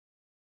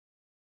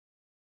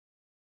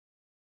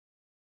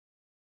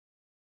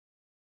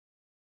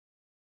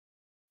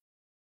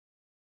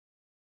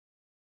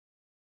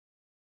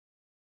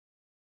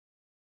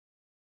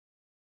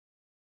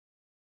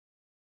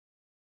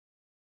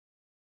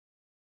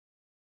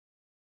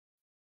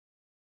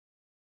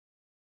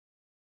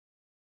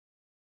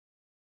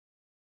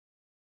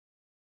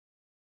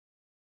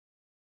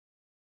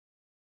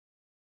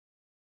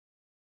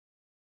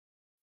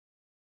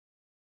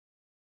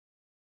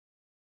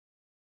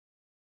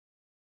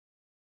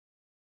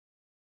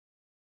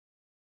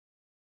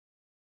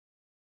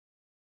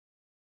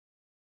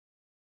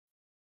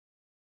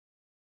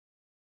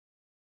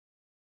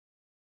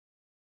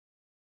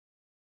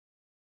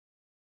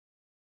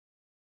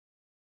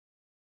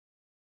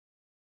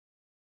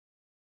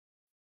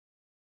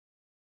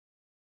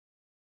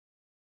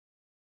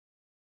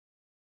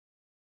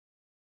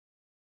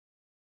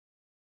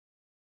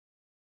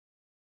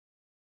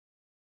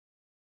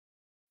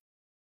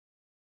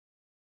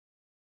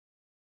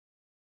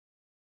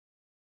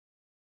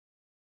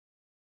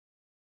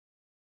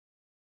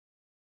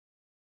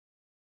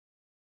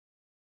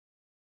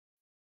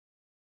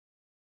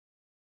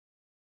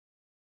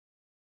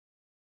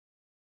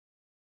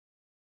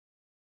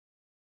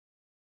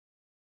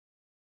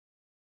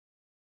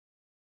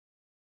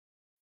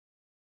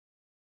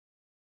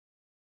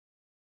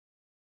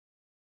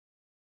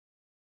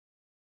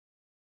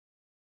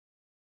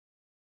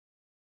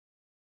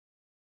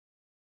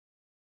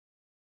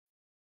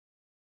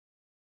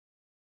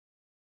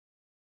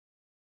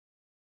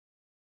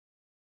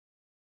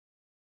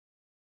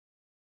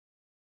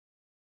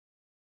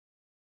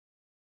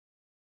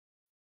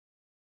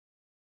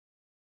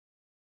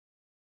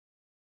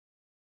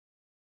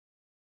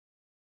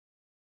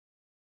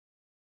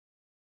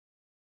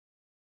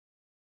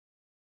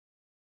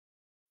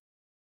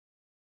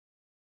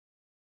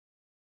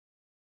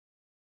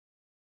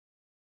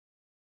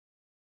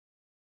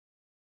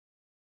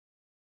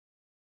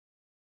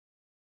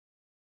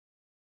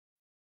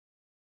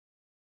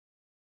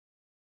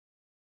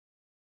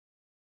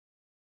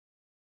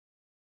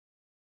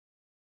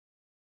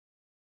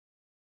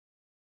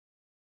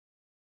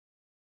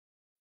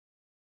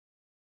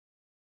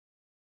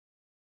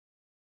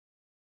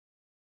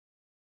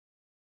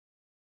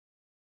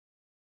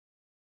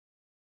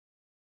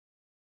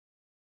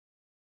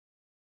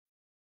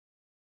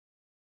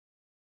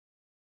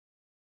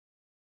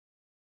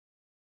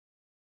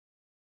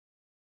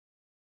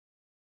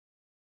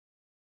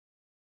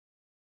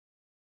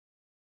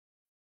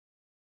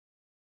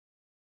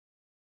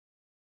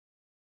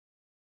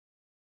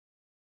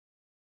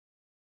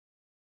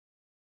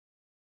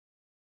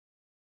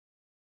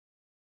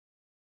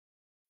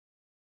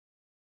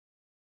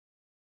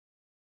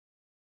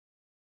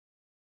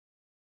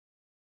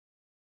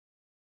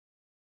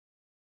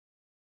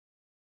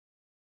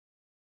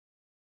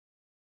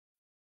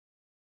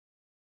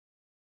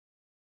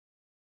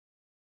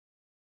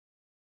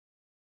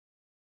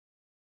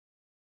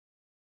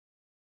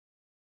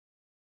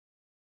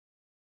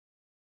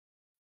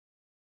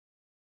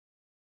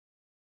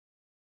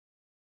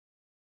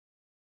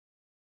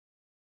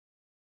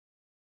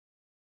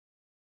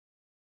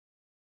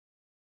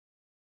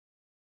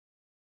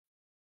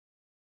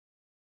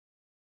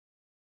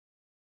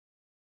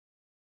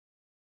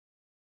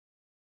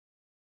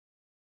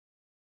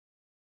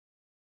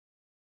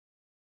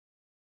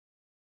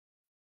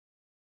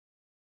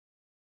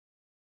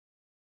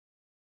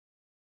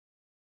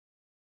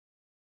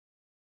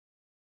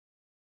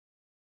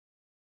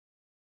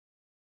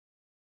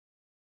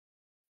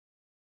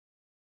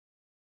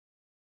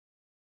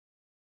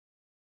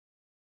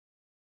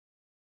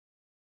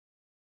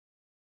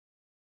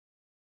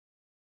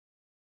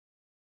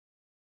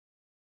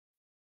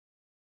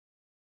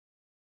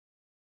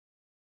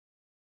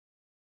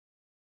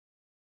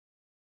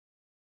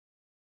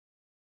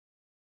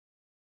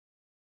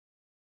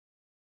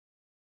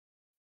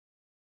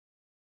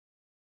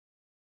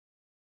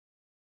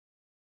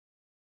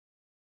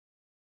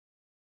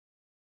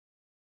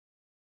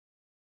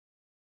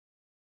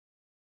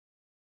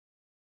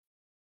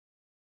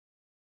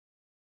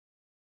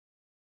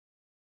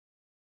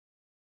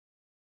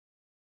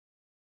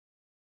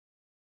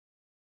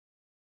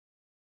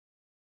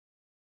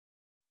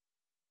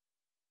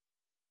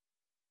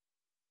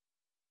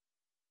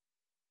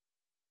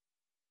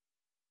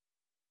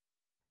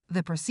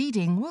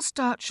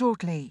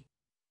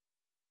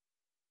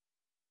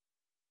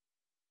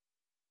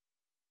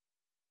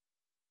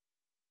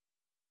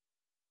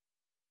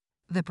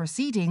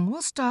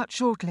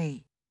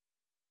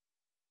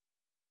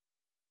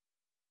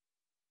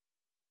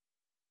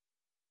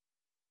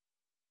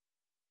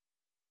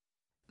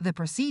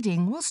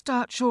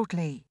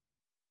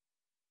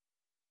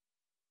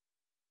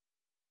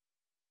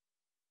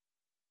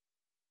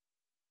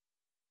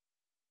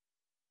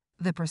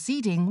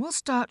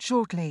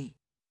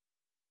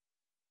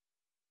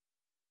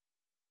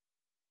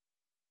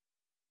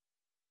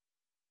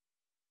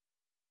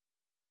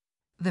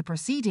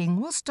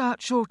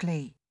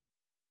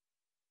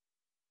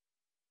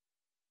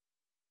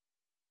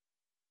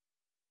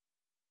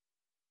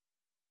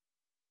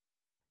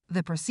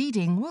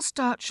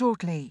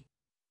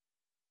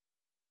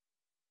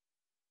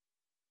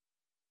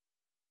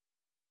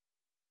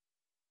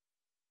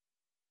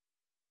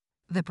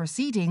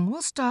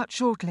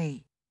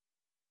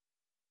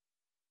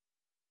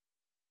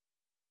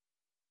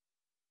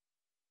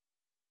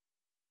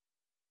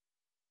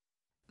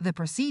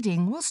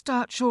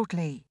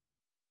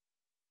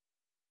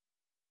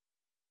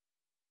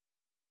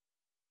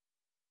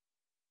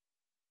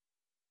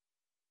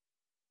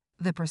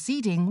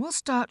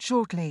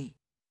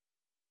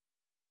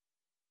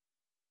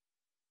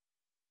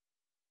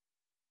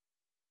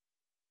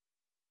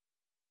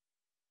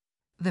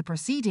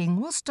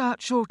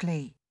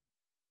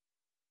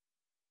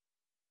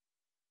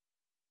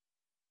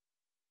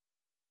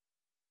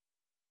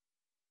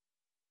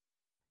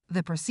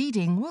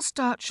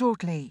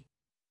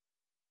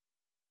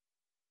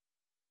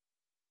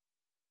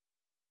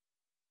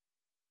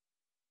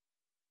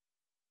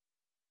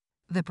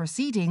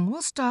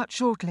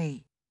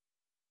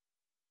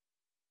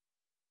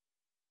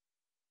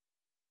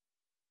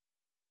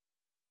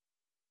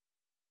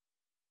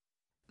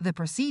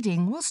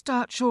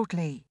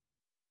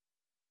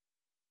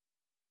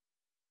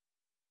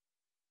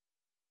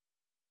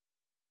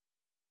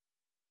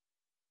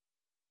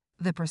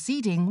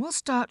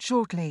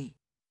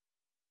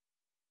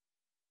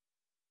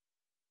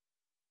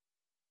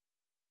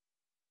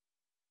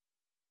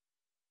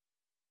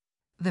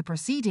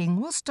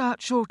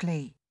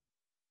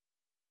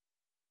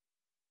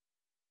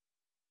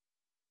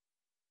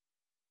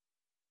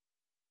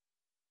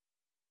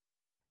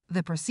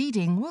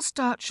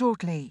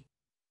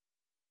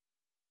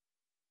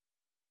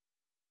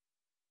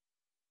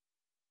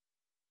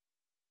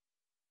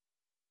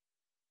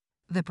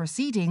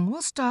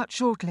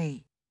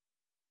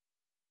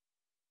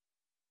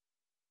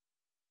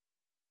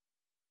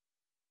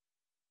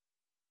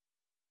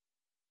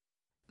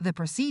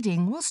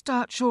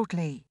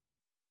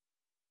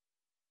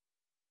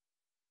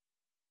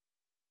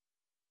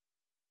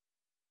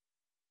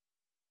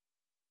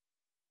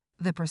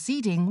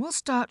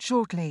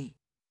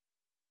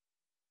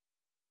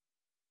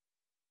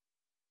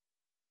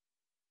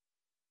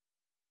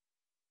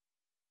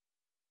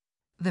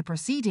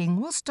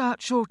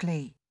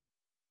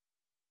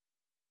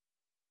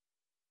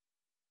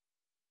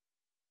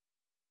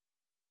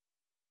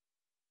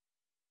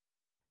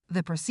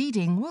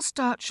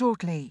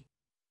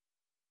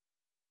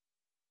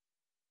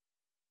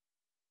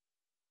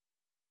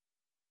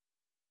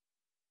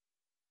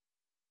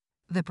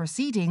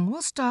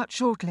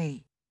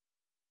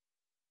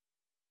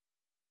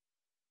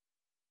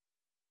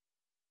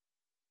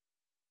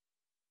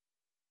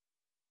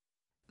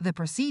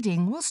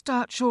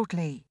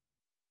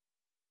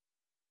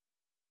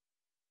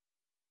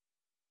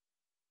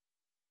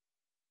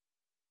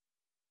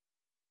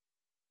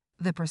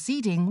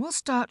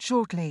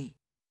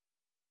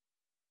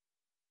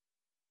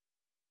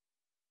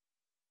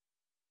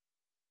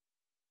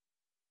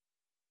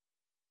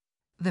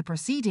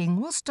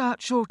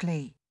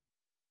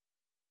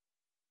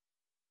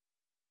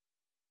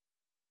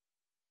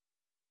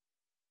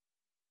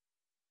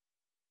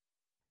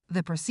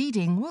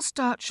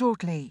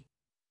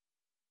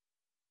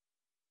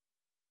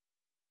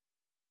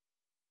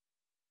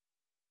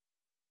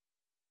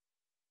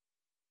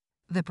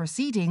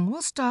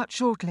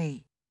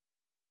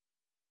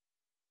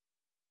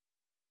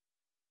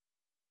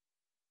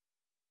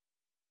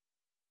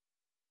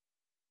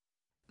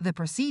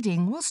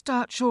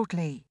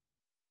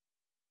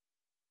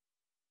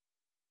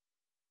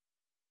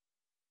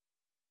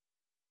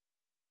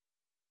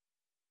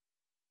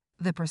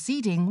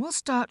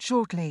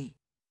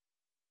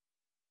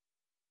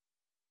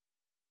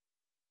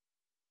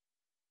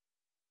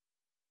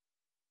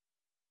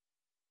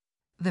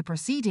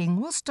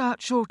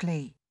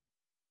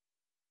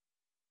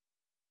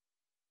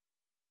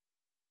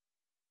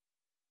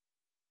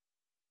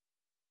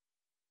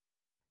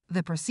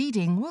The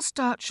proceeding will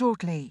start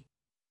shortly.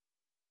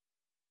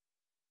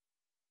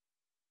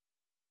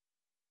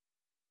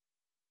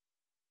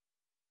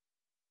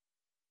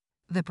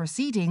 The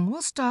proceeding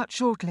will start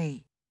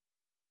shortly.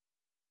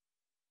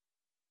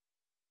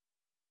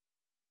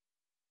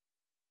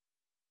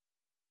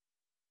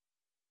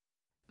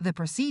 The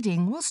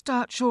proceeding will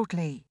start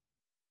shortly.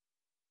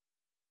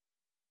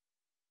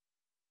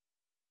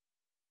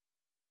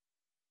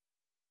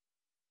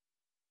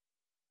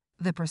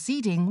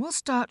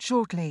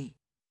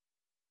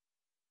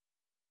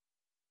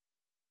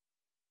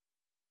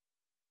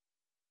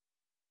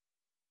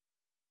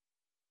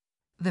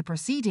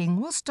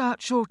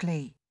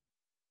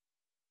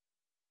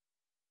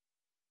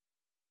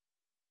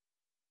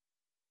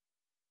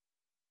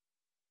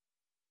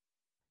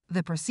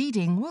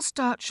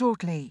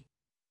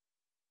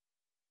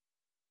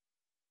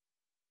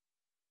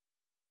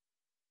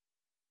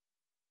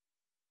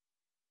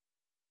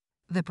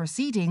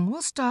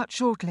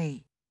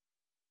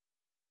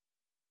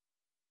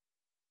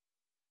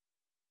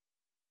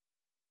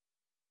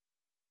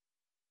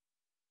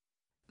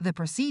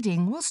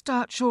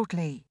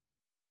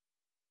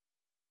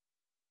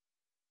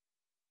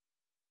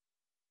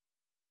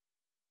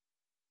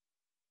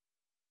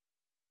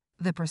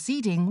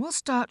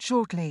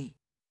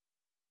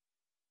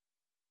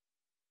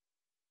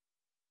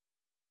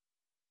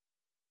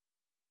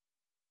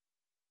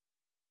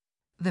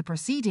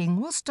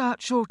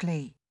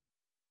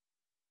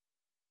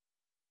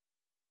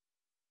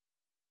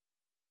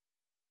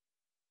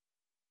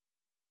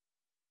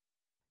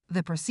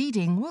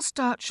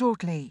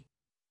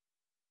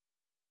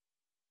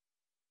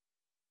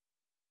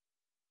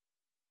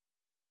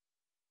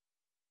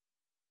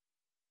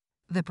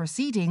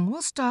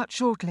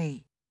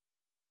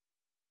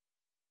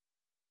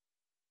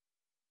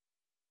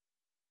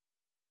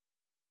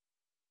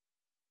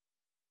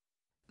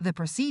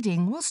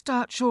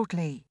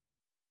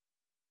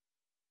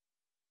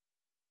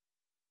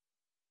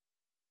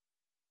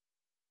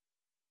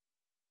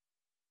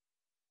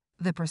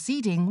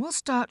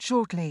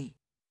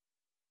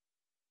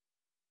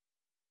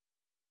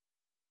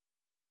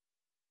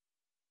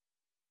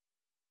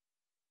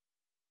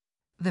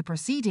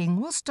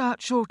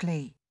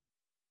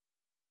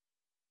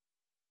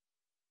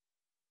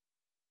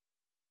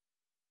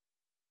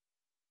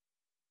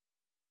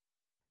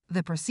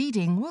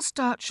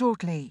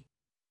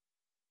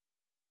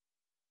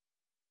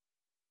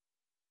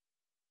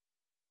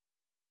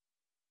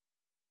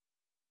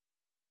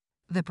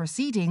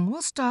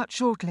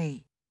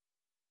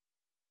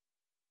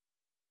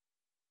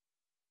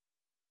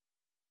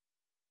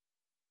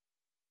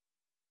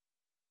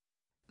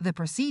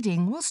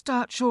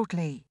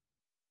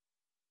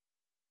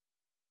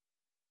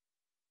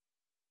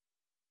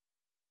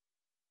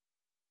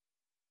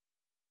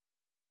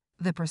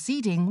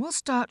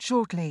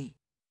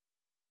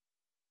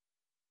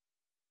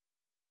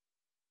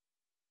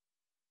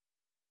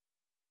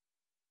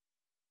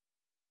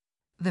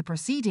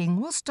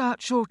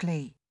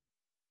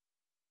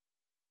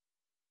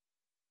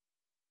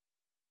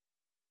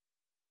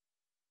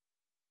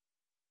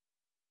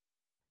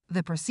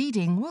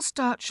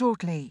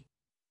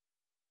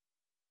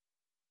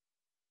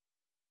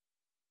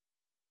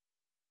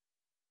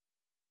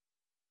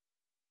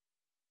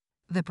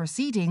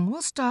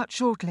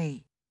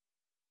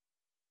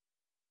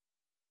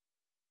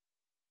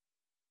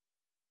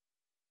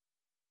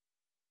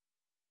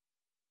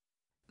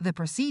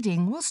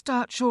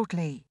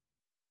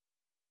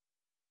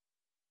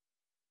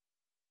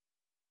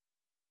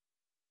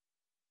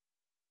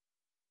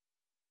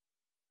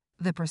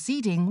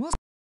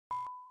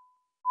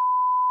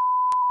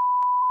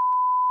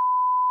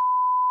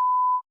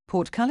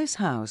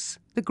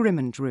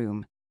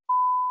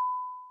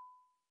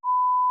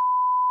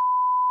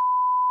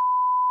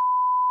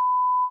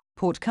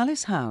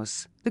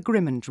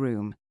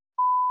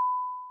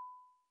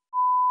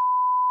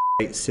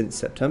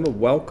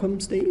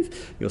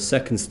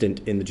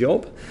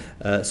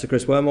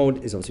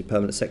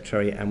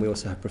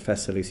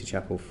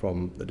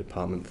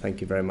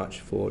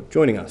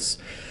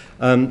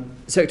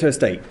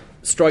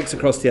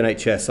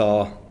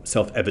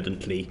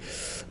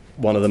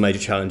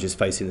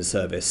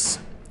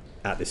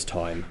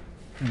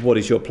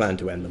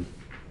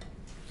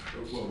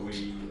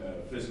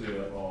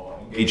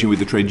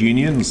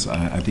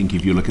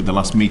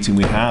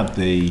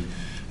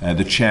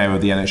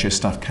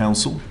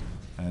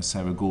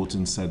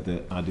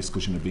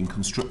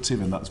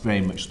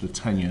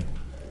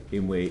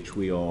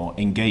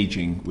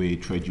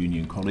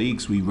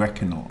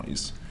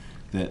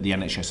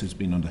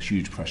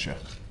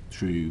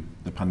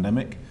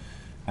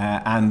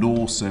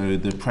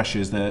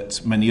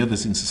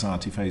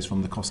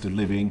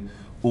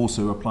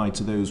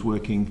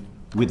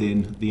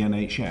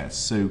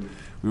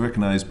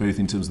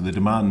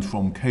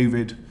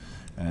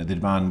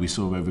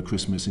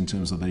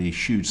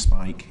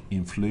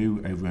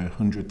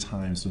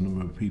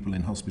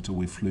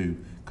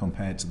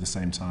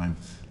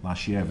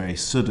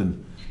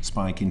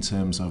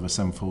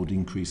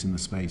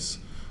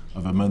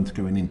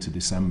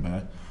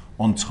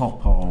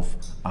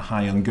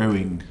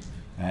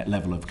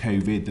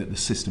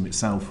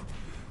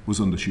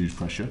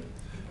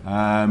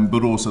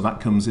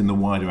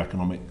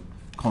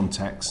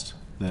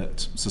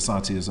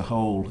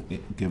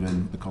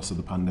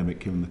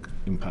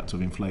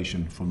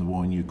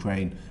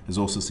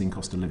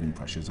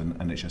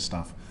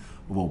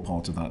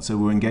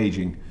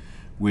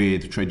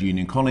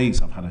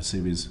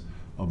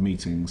 of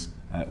meetings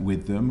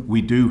with them.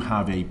 We do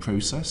have a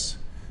process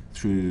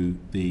through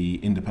the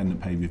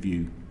independent pay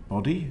review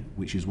body,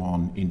 which is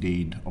one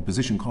indeed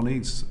opposition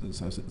colleagues,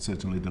 so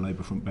certainly the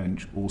Labour front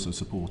bench, also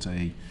support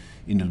a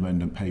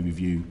independent pay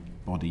review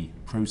body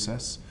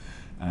process.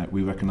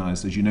 We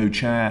recognise, as you know,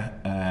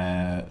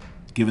 Chair,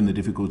 given the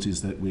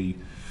difficulties that we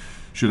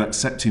should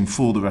accept in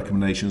full the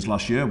recommendations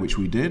last year, which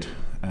we did,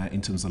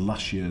 in terms of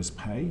last year's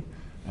pay,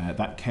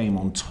 that came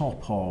on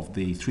top of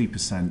the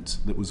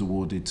 3% that was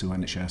awarded to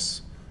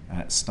NHS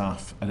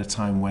staff at a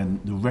time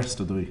when the rest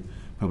of the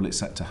public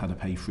sector had a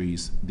pay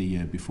freeze the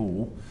year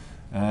before.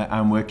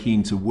 And we're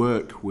keen to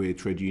work with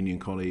trade union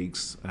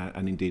colleagues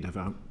and indeed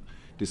have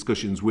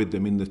discussions with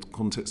them in the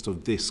context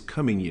of this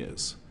coming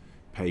year's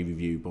pay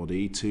review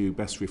body to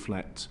best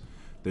reflect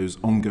those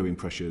ongoing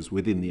pressures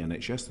within the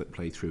NHS that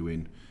play through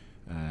in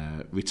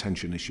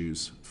retention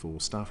issues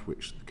for staff,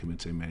 which the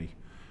committee may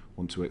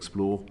want to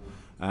explore,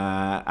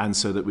 and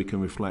so that we can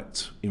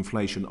reflect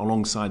inflation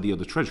alongside the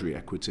other Treasury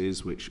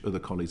equities, which other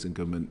colleagues in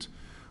government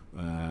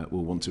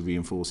will want to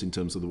reinforce in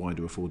terms of the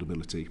wider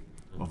affordability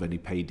of any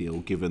pay deal,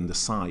 given the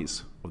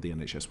size of the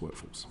NHS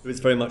workforce. It's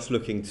very much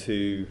looking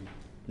to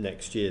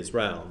next year's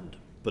round.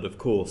 But of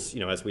course,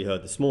 as we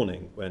heard this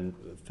morning when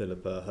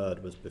Philippa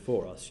Hurd was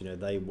before us,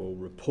 they will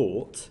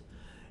report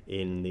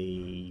in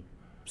the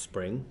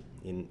spring,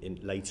 in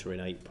later in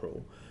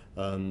April,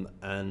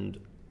 and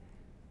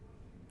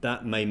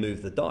that may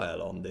move the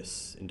dial on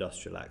this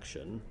industrial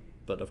action.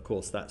 But of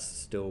course, that's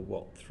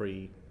still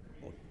 3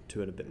 or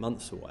 2 and a bit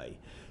months away.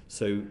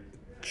 So,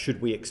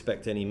 should we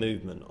expect any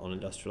movement on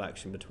industrial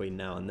action between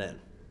now and then?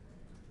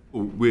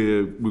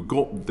 We've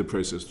got the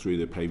process through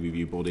the pay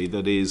review body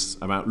that is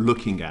about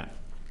looking at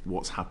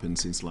what's happened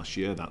since last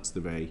year. That's the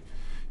very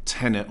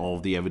tenet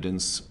of the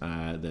evidence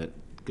that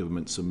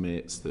government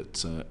submits,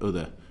 that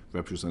other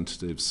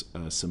representatives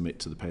submit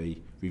to the pay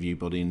review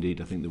body. Indeed,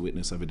 I think the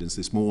witness evidence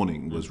this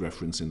morning was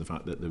referencing the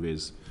fact that there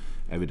is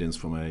evidence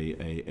from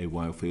a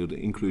wild field,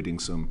 including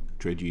some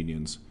trade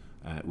unions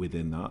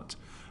within that.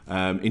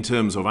 In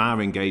terms of our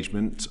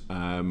engagement,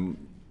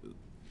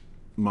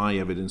 my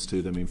evidence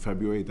to them in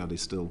February, that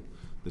is still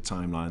the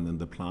timeline and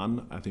the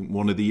plan. I think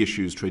one of the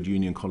issues trade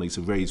union colleagues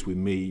have raised with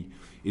me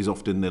is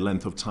often the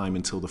length of time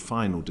until the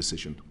final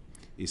decision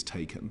is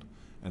taken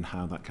and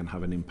how that can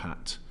have an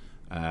impact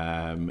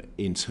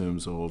in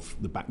terms of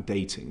the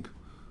backdating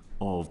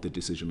of the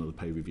decision of the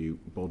pay review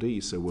body.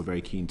 So we're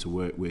very keen to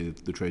work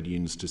with the trade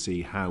unions to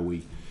see how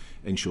we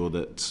ensure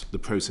that the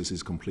process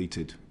is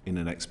completed in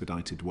an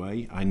expedited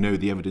way. I know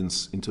the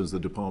evidence in terms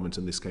of the department,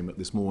 and this came up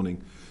this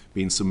morning,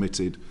 being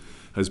submitted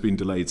has been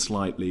delayed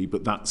slightly,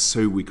 but that's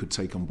so we could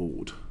take on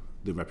board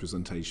the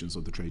representations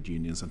of the trade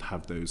unions and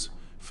have those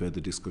further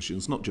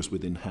discussions, not just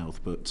within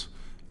health, but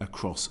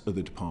across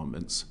other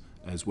departments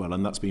as well.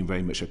 And that's been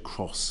very much a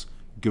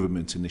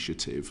cross-government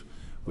initiative,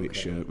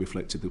 which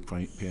reflected the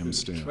PM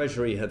steer.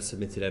 Treasury have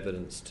submitted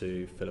evidence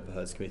to Philippa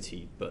Hurd's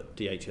committee, but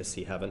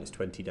DHSC haven't. It's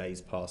 20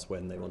 days past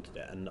when they wanted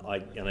it. And I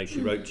know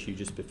she wrote to you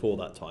just before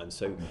that time.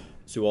 So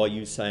are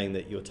you saying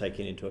that you're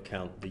taking into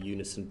account the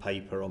unison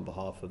paper on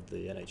behalf of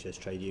the NHS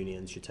trade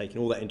unions? You're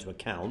taking all that into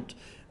account.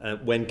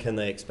 When can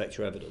they expect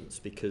your evidence?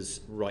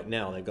 Because right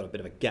now they've got a bit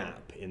of a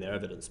gap in their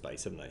evidence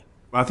base, haven't they?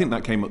 I think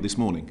that came up this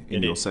morning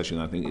in your session.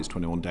 I think it's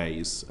 21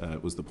 days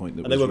was the point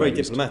that was raised. And they were very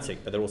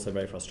diplomatic, but they're also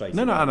very frustrated.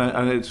 No,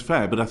 and it's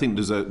fair, but I think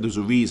there's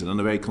a reason, and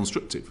a very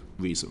constructive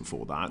reason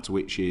for that,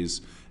 which is,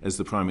 as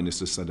the Prime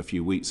Minister said a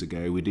few weeks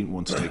ago, we didn't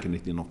want to take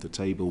anything off the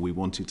table. We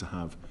wanted to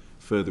have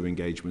further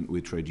engagement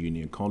with trade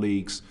union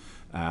colleagues.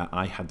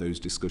 I had those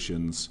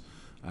discussions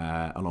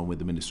along with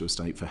the Minister of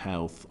State for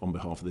Health on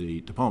behalf of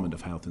the Department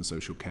of Health and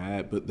Social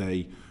Care, but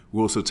they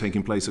were also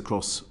taking place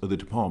across other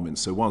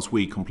departments. So whilst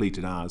we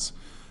completed ours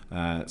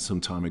some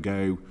time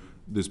ago,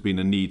 there's been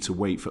a need to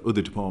wait for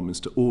other departments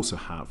to also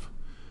have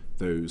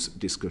those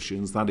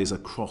discussions. That is a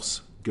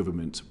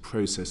cross-government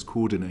process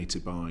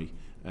coordinated by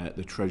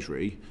the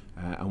Treasury,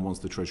 and once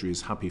the Treasury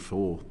is happy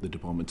for the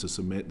department to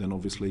submit, then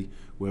obviously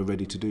we're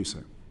ready to do so.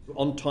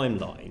 On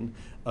timeline,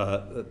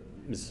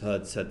 Mrs.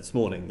 Hurd said this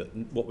morning that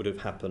what would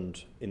have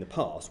happened in the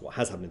past, what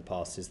has happened in the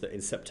past, is that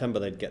in September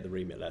they'd get the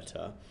remit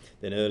letter,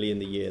 then early in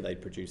the year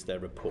they'd produce their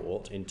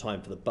report in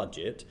time for the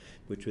budget,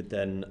 which would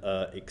then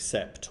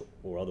accept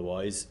or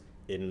otherwise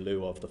in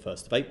lieu of the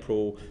 1st of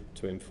April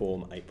to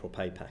inform April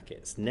pay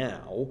packets.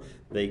 Now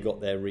they got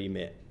their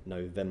remit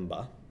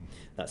November.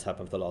 That's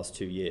happened for the last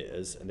 2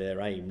 years, and their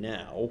aim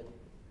now,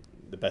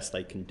 the best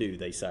they can do,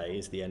 they say,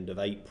 is the end of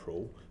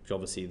April, which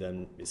obviously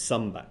then is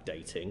some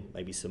backdating,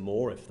 maybe some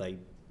more if they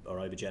are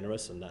over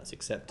generous and that's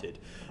accepted.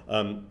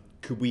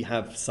 Could we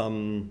have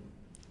some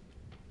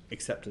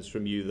acceptance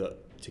from you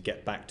that to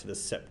get back to the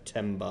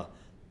September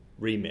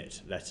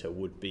remit letter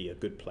would be a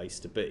good place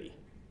to be?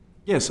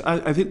 Yes,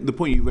 I think the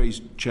point you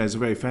raised, Chair, is a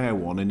very fair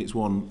one, and it's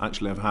one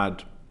actually I've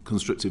had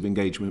constructive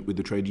engagement with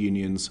the trade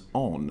unions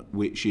on,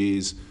 which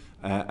is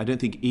I don't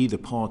think either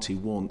party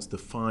wants the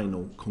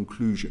final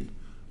conclusion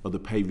of the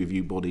pay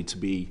review body to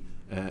be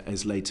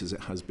as late as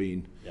it has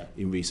been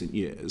in recent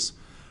years.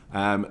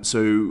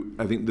 So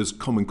I think there's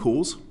common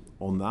cause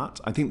on that.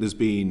 I think there's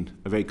been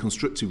a very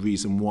constructive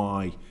reason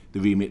why the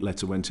remit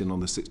letter went in on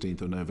the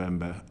 16th of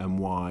November and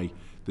why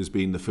there's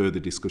been the further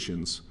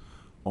discussions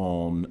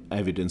on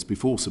evidence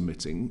before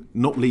submitting,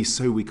 not least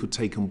so we could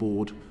take on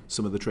board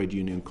some of the trade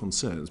union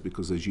concerns,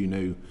 because as you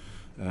know,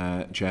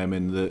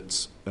 Chairman,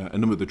 that a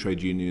number of the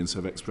trade unions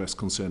have expressed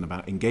concern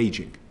about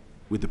engaging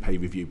with the pay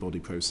review body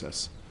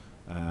process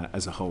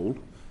as a whole.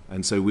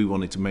 And so we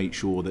wanted to make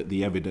sure that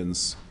the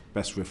evidence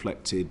best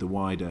reflected the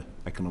wider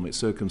economic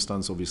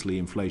circumstance. Obviously,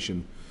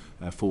 inflation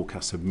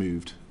forecasts have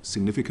moved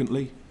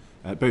significantly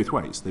both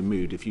ways. They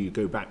moved. If you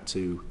go back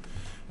to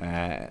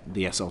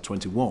the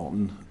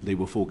SR21, they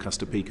were forecast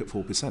to peak at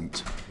 4%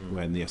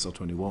 when the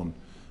SR21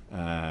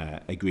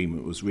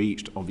 agreement was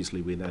reached.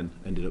 Obviously, we then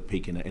ended up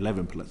peaking at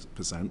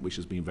 11%, which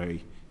has been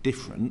very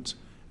different.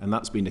 And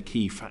that's been a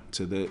key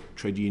factor that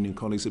trade union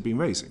colleagues have been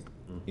raising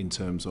in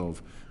terms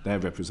of their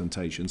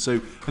representation.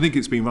 So I think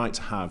it's been right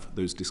to have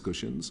those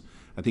discussions.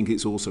 I think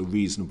it's also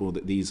reasonable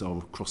that these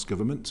are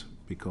cross-government,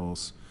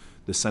 because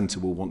the Centre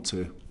will want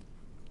to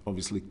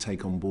obviously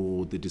take on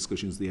board the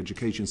discussions the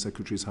Education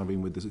Secretary is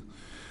having with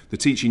the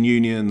teaching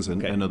unions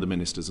and other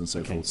ministers and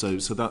so forth.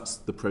 So that's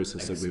the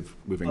process that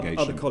we've engaged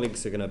Other in.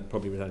 colleagues are going to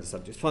probably return to the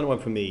subject. Final one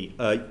from me.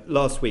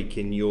 Last week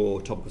in your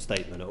topical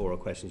statement at Oral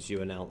Questions,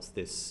 you announced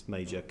this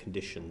major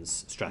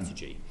conditions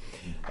strategy.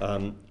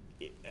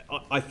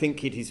 I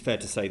think it is fair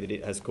to say that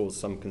it has caused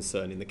some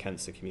concern in the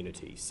cancer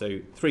community. So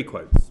 3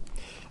 quotes.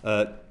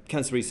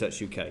 Cancer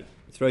Research UK.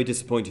 It's very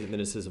disappointing that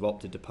ministers have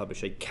opted to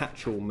publish a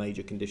catch-all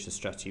major conditions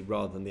strategy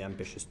rather than the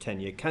ambitious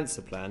 10-year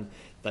cancer plan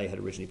they had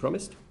originally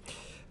promised.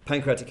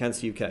 Pancreatic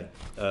Cancer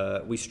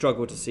UK. We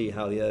struggle to see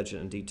how the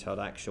urgent and detailed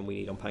action we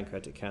need on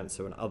pancreatic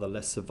cancer and other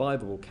less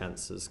survivable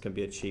cancers can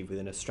be achieved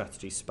within a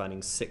strategy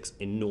spanning 6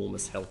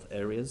 enormous health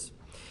areas.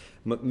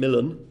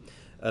 Macmillan.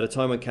 At a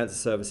time when cancer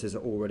services are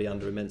already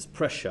under immense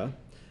pressure,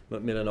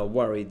 Macmillan are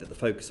worried that the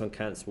focus on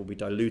cancer will be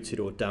diluted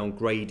or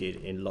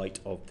downgraded in light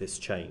of this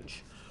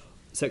change.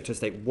 Secretary of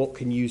State, what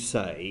can you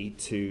say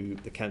to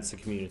the cancer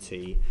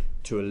community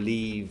to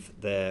alleviate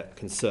their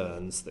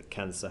concerns that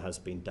cancer has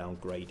been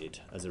downgraded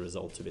as a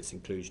result of its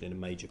inclusion in a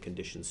major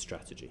conditions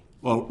strategy?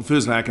 Well,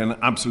 firstly, I can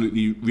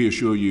absolutely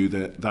reassure you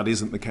that that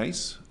isn't the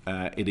case.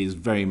 It is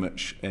very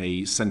much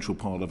a central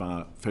part of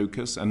our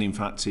focus. And in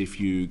fact, if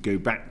you go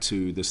back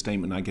to the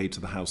statement I gave to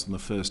the House on the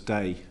first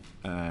day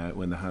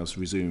when the House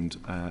resumed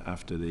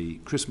after the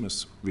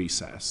Christmas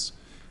recess,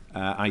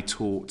 I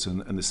talked,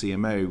 and the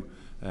CMO,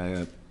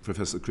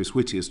 Professor Chris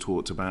Whitty, has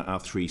talked about our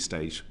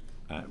 3-stage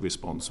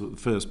response. So the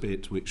first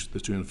bit, which the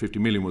 250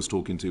 million was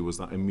talking to, was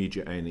that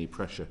immediate A&E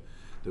pressure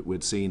that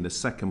we'd seen. The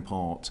second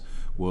part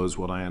was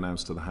what I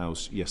announced to the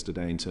House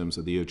yesterday in terms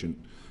of the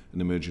urgent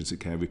and emergency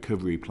care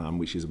recovery plan,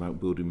 which is about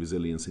building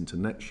resilience into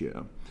next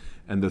year.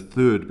 And the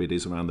third bit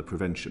is around the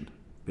prevention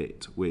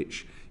bit,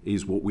 which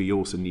is what we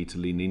also need to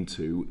lean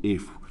into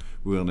if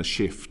we're going to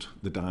shift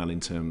the dial in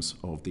terms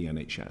of the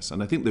NHS.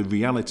 And I think the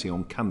reality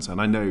on cancer, and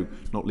I know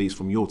not least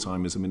from your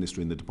time as a minister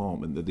in the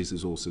department that this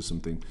is also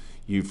something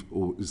you've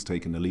always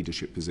taken a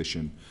leadership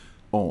position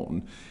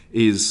on,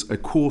 is a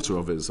quarter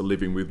of us are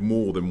living with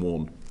more than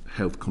one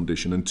health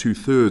condition, and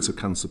 2/3 of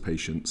cancer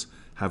patients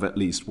have at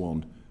least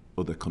one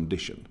other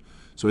condition.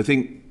 So I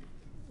think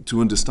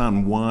to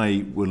understand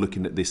why we're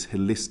looking at this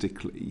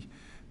holistically,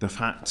 the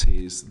fact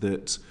is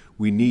that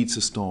we need to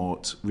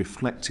start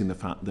reflecting the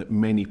fact that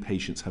many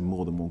patients have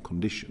more than one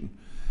condition.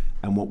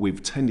 And what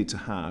we've tended to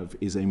have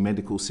is a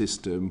medical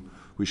system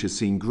which has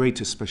seen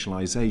greater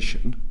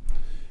specialisation,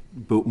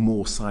 but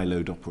more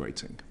siloed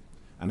operating.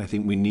 And I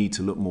think we need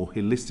to look more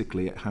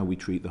holistically at how we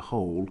treat the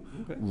whole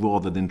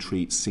rather than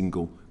treat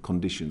single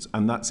conditions.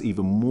 And that's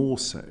even more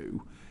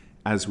so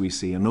as we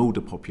see an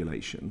older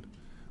population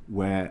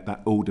where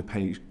that older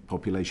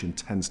population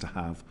tends to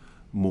have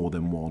more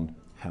than one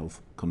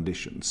health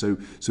condition. So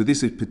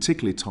this is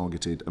particularly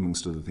targeted,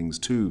 amongst other things,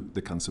 to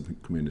the cancer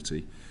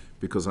community,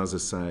 because, as I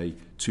say,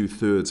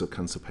 2/3 of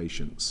cancer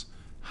patients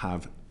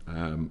have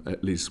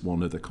at least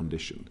one other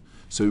condition.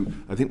 So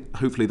I think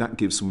hopefully that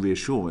gives some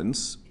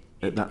reassurance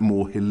at that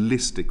more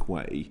holistic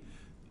way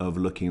of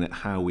looking at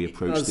how we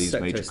approach these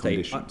major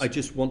conditions. We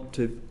just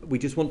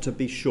want to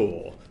be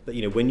sure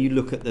that, when you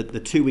look at the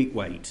 2-week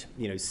wait,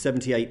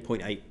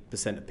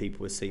 78.8% of people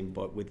were seen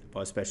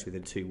by a specialist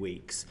within 2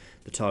 weeks.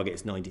 The target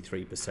is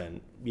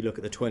 93%. You look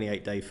at the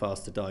 28-day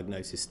faster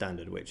diagnosis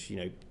standard, which,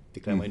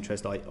 declare my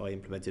interest, I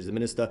implemented as a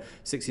minister,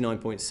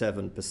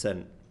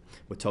 69.7%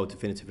 were told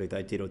definitively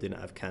they did or didn't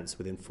have cancer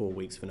within 4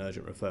 weeks of an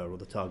urgent referral.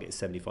 The target is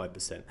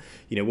 75%.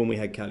 When we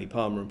had Kelly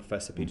Palmer and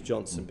Professor Peter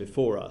Johnson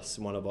before us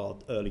in one of our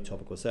early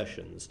topical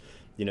sessions,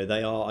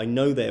 I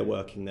know they're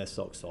working their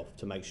socks off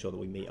to make sure that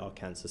we meet our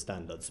cancer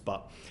standards.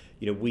 But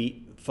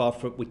we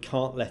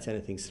can't let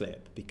anything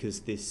slip,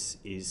 because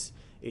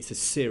it's a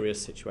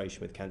serious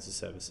situation with cancer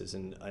services,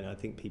 and I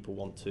think people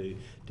want to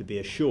be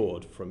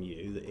assured from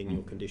you that in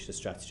your condition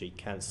strategy,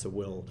 cancer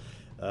will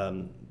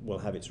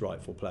have its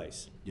rightful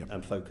place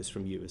and focus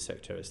from you as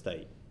Secretary of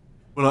State.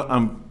 Well,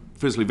 I'm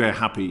firstly very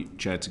happy,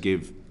 Chair, to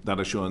give that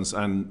assurance,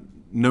 and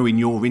knowing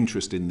your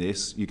interest in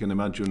this, you can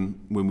imagine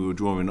when we were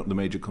drawing up the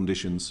major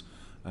conditions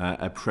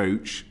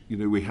approach,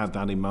 we had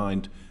that in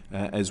mind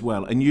as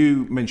well. And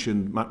you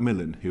mentioned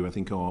Macmillan, who I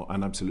think are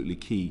an absolutely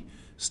key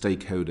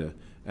stakeholder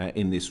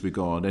in this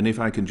regard. And if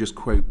I can just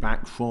quote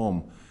back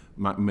from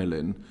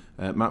Macmillan,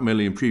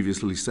 Macmillan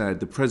previously said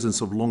the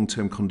presence of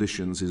long-term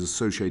conditions is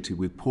associated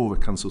with poorer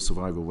cancer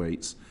survival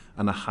rates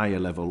and a higher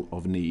level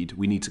of need.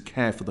 We need to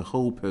care for the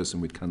whole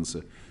person with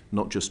cancer,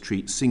 not just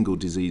treat single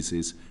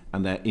diseases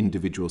and their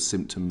individual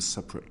symptoms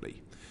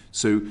separately.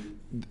 So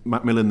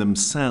Macmillan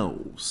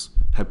themselves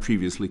had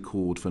previously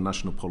called for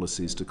national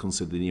policies to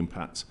consider the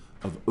impact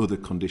of other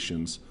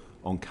conditions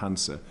on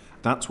cancer.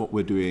 That's what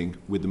we're doing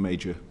with the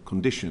major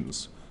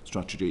conditions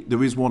strategy.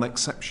 There is one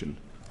exception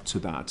to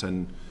that,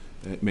 and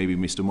maybe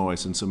Mr.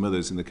 Morris and some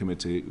others in the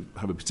committee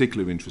have a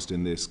particular interest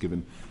in this,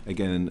 given,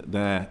 again,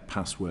 their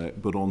past work.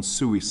 But on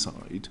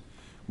suicide,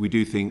 we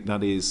do think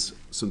that is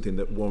something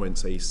that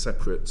warrants a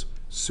separate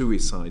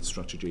suicide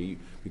strategy,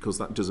 because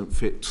that doesn't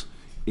fit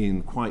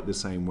in quite the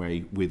same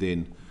way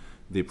within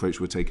the approach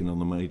we're taking on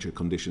the major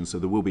conditions. So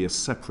there will be a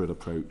separate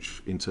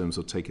approach in terms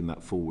of taking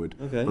that forward.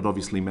 Okay. But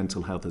obviously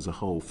mental health as a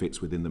whole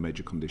fits within the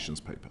major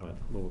conditions paper. Right.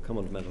 Well, we'll come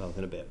on to mental health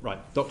in a bit.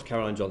 Right, Dr.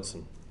 Caroline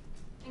Johnson.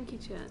 Thank you,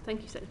 Chair.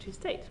 Thank you, Secretary of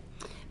State.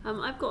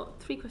 I've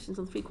got 3 questions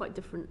on 3 quite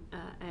different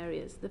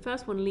areas. The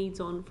first one leads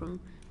on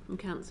from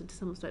cancer to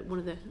some extent. One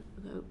of the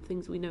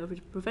things we know of as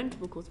a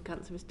preventable cause of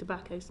cancer is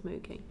tobacco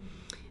smoking.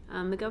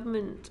 The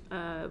government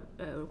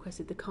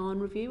requested the Khan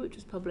Review, which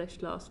was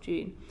published last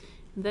June.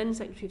 And then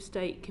Secretary of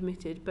State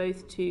committed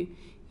both to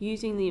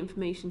using the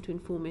information to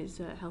inform his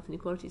Health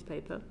Inequalities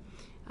paper,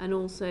 and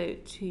also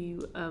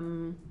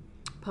to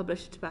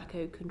publish a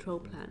tobacco control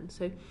plan.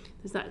 So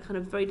there's that kind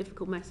of very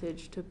difficult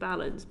message to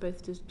balance,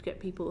 both to get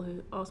people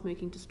who are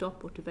smoking to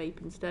stop or to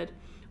vape instead,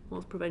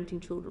 whilst preventing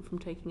children from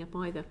taking up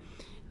either.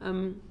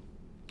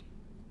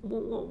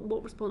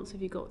 What response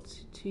have you got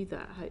to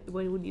that?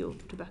 When will your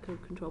tobacco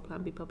control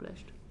plan be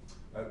published?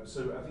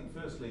 So I think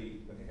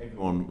firstly,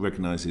 everyone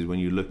recognises when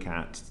you look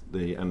at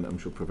and I'm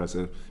sure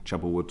Professor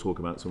Chappell would talk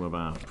about some of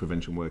our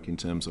prevention work in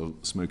terms of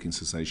smoking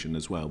cessation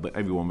as well, but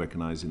everyone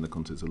recognises in the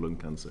context of lung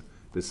cancer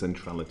the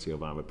centrality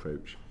of our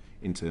approach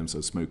in terms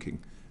of smoking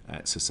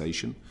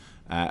cessation.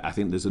 I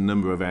think there's a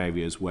number of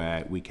areas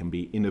where we can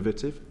be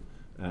innovative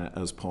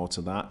as part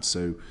of that.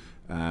 So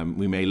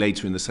we may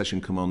later in the session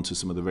come on to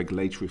some of the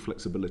regulatory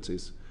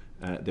flexibilities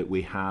that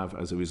we have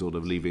as a result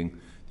of leaving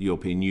the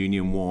European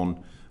Union.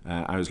 One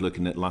I was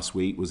looking at last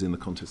week was in the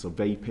context of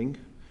vaping.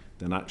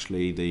 Then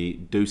actually the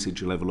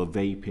dosage level of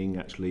vaping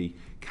actually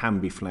can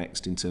be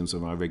flexed in terms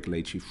of our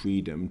regulatory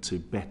freedom to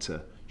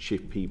better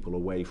shift people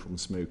away from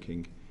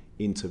smoking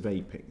into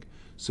vaping.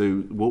 So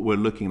what we're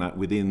looking at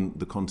within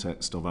the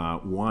context of our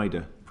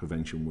wider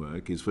prevention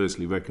work is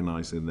firstly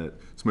recognising that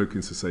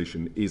smoking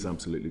cessation is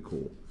absolutely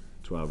core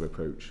to our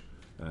approach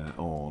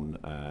on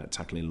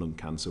tackling lung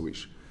cancer,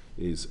 which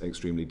is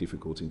extremely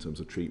difficult in terms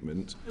of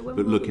treatment,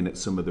 but looking at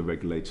some of the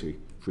regulatory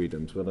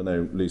freedoms. But I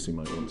know Lucy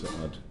might want to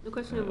add. The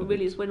question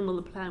really is when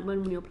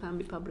will your plan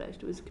be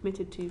published? It was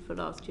committed to for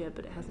last year,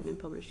 but it hasn't been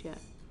published yet.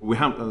 We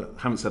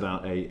haven't set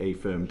out a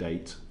firm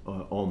date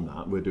on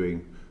that. We're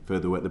doing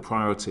further work. The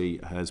priority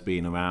has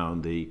been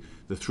around the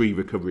 3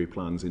 recovery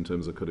plans in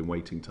terms of cutting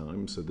waiting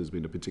times. So there's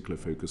been a particular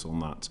focus on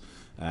that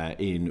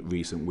in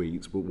recent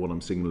weeks. But what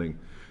I'm signalling,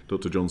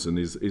 Dr. Johnson,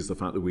 is the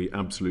fact that we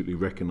absolutely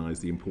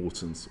recognise the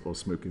importance of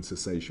smoking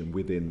cessation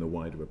within the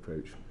wider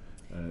approach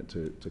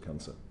to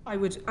cancer.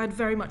 I'd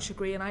very much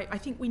agree, and I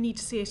think we need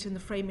to see it in the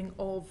framing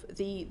of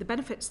the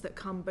benefits that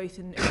come both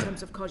in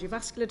terms of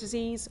cardiovascular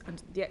disease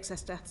and the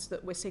excess deaths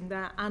that we're seeing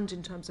there, and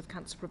in terms of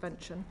cancer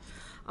prevention.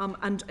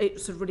 And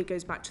it sort of really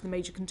goes back to the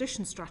major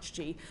condition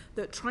strategy,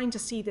 that trying to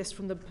see this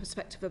from the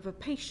perspective of a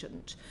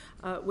patient,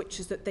 which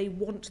is that they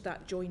want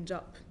that joined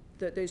up,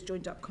 those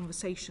joined up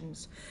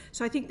conversations.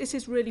 So I think this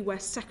is really where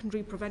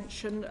secondary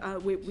prevention,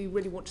 we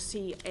really want to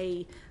see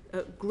a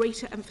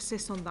greater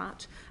emphasis on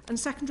that. And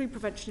secondary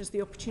prevention is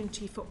the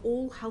opportunity for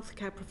all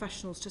healthcare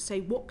professionals to say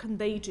what can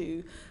they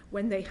do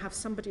when they have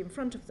somebody in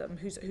front of them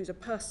who's a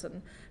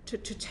person, to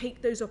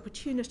take those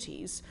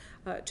opportunities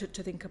to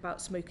think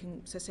about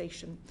smoking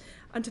cessation,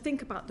 and to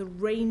think about the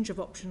range of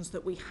options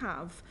that we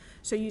have.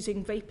 So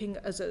using vaping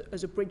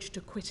as a bridge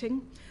to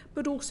quitting,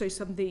 but also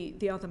some of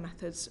the other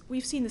methods.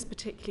 We've seen this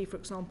particularly, for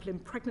example, in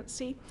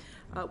pregnancy,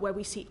 where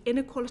we see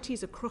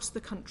inequalities across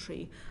the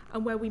country,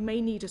 and where we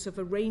may need a sort of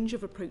a range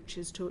of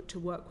approaches to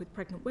work with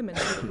pregnant women,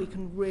 so that we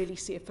can really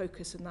see a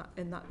focus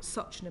in that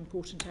such an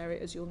important area,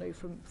 as you'll know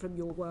from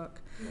your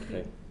work.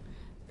 Okay.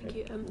 Thank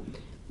you.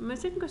 My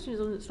second question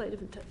is on a slightly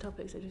different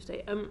topic, Secretary of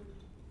State.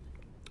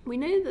 We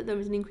know that there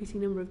is an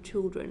increasing number of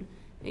children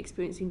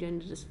experiencing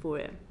gender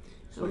dysphoria.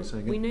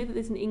 We know that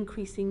there's an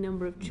increasing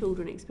number of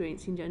children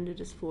experiencing gender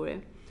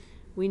dysphoria.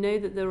 We know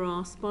that there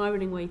are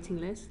spiralling waiting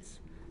lists.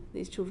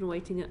 These children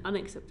waiting an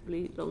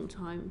unacceptably long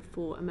time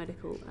for a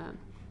medical,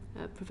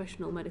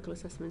 professional medical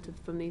assessment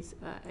from these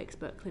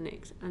expert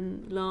clinics.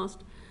 And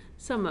last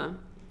summer,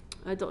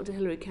 Dr.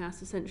 Hilary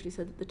Cass essentially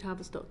said that the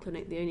Tavistock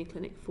clinic, the only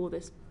clinic for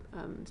this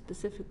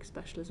specific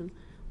specialism,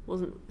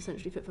 wasn't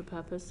essentially fit for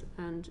purpose,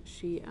 and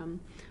she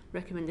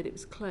recommended it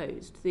was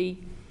closed. There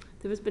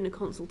has been a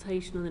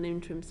consultation on an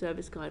interim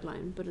service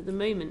guideline, but at the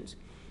moment,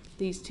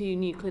 these 2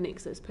 new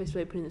clinics that are supposed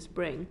to open in the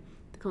spring,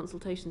 the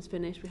consultation's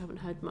finished, we haven't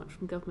heard much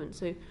from government.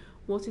 So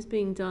what is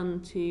being done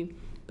to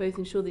both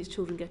ensure these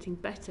children are getting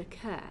better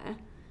care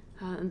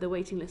and the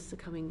waiting lists are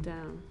coming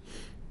down?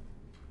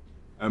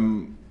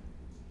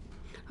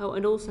 Oh,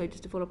 and also,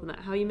 just to follow up on that,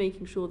 how are you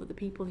making sure that the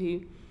people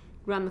who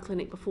ran the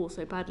clinic before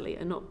so badly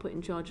are not put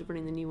in charge of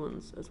running the new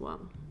ones as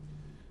well?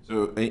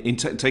 So in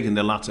taking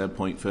the latter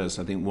point first,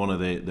 I think one of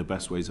the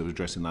best ways of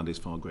addressing that is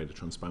far greater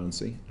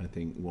transparency. I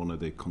think one of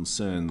the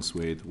concerns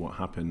with what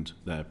happened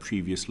there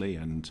previously,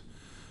 and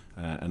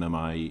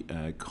my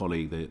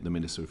colleague, the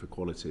Minister for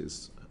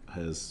Equalities,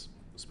 has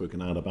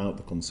spoken out about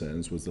the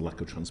concerns, was the lack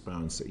of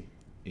transparency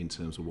in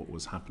terms of what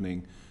was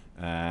happening,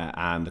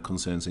 and the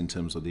concerns in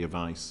terms of the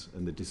advice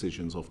and the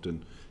decisions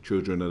often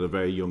children at a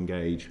very young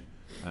age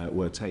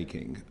were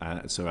taking.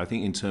 So I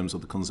think in terms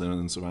of the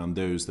concerns around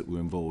those that were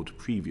involved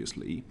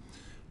previously,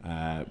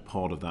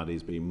 part of that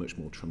is being much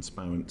more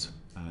transparent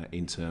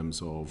in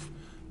terms of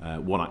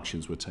what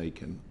actions were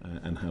taken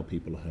and how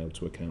people are held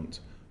to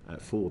account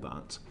for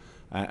that.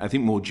 I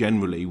think more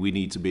generally we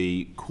need to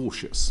be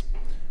cautious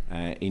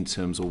in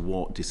terms of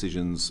what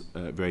decisions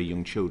very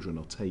young children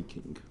are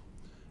taking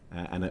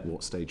and at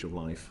what stage of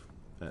life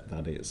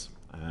that is.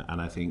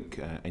 And I think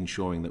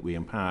ensuring that we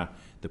empower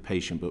the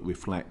patient but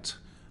reflect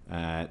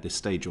the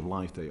stage of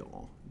life they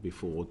are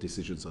before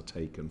decisions are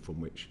taken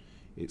from which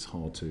it's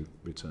hard to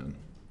return.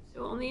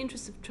 So on the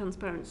interest of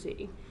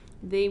transparency,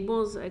 there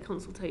was a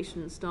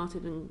consultation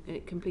started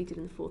and completed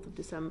on the 4th of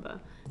December.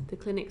 The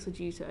clinics are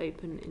due to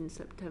open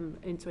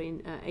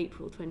in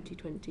April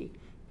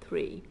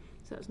 2023,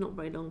 so that's not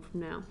very long from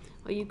now.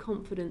 Are you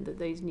confident that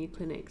those new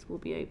clinics will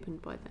be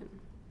opened by then?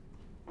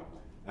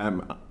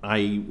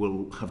 I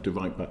will have to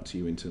write back to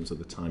you in terms of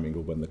the timing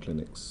of when the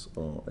clinics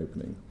are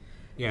opening.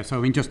 Yeah, so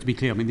I mean, just to be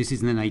clear, I mean, this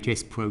is an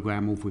NHS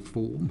programme of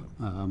reform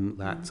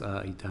it's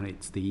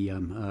the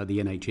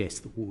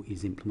NHS that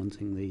is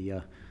implementing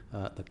the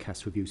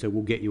CAS review. So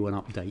we'll get you an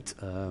update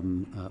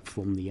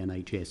from the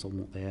NHS on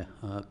what their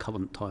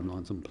current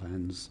timelines and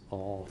plans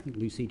are. I think,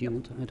 Lucy, do you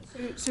want to add?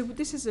 So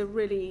this is an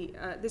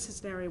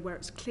area where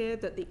it's clear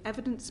that the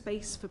evidence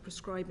base for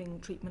prescribing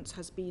treatments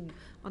has been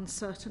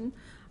uncertain.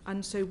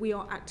 And so we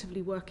are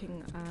actively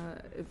working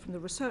from the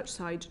research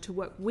side to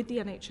work with the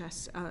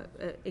NHS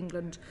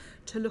England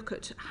to look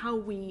at how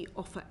we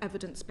offer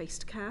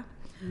evidence-based care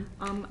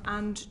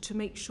and to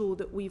make sure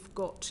that we've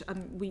got,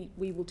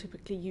 we will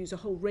typically use a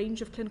whole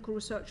range of clinical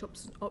research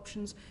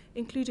options,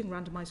 including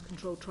randomised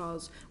controlled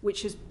trials,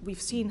 which is,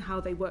 we've seen how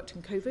they worked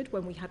in COVID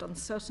when we had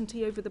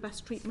uncertainty over the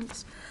best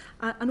treatments,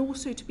 and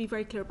also to be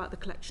very clear about the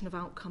collection of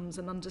outcomes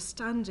and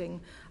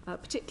understanding,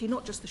 particularly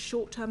not just the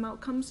short-term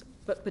outcomes,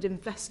 but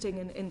investing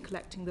in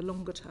collecting the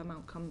longer-term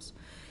outcomes.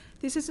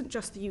 This isn't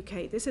just the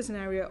UK, this is an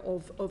area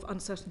of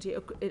uncertainty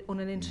on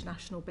an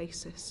international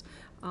basis.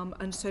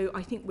 And so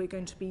I think we're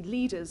going to be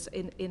leaders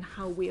in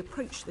how we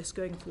approach this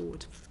going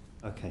forward.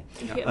 Okay.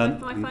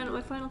 My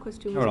final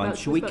question was about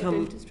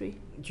dentistry.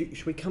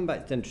 Should we come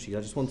back to dentistry?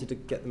 I just wanted to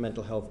get the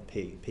mental health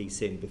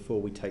piece in before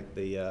we take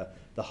the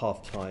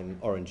half-time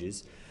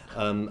oranges.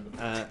 Or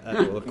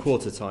the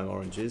quarter-time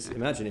oranges.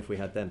 Imagine if we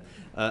had them.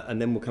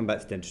 And then we'll come back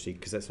to dentistry,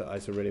 because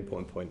that's a really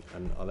important point,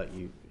 and I'll let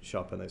you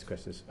sharpen those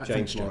questions.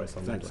 James Morris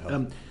on mental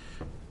health.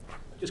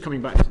 Just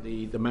coming back to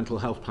the mental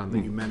health plan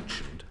that you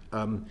mentioned.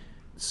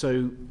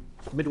 So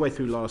midway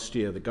through last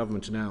year, the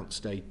government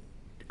announced a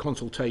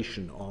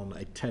consultation on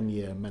a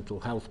 10-year mental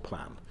health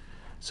plan.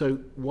 So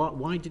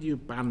why did you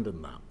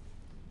abandon that?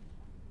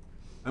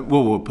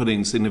 Well, we're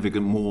putting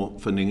significant more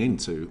funding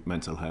into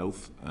mental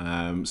health,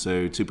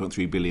 so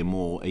 2.3 billion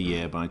more a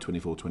year by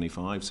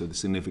 24-25, so the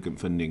significant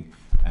funding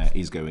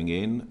is going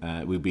in.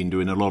 We've been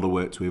doing a lot of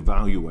work to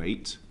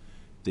evaluate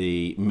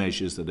the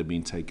measures that have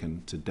been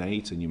taken to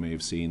date, and you may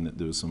have seen that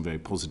there was some very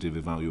positive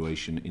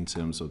evaluation in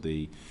terms of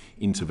the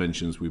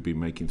interventions we've been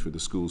making through the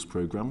schools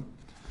programme,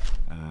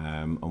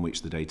 on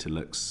which the data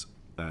looks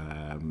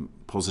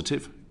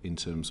positive in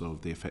terms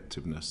of the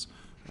effectiveness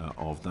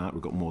of that.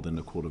 We've got more than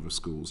a quarter of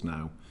schools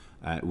now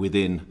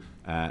within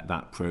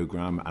that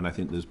programme, and I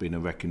think there's been a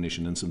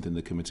recognition, and something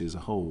the committee as a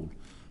whole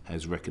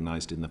has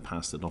recognised in the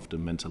past, that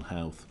often mental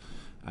health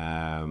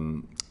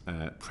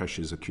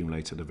pressures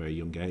accumulate at a very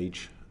young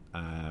age,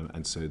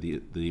 and so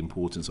the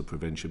importance of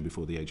prevention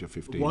before the age of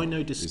 15. Why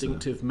no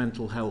distinctive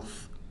mental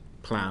health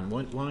plan?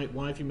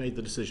 Why have you made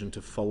the decision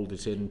to fold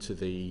it into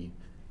the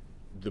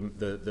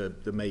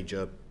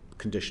major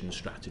condition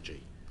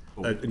strategy?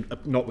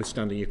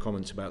 Notwithstanding your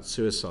comments about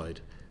suicide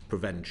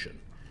prevention,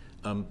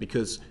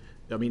 because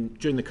I mean,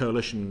 during the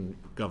coalition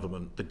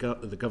government, the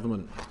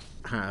government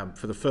have,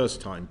 for the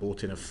first time,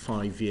 brought in a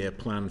 5-year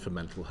plan for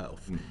mental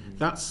health. Mm-hmm.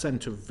 That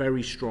sent a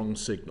very strong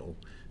signal,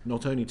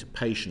 not only to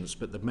patients,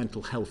 but the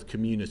mental health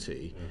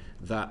community,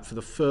 that for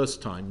the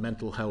first time,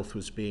 mental health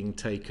was being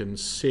taken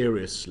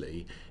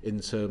seriously in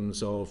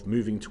terms of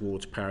moving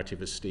towards parity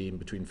of esteem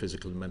between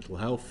physical and mental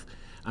health.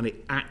 And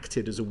it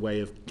acted as a way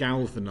of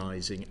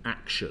galvanising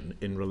action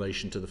in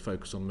relation to the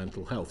focus on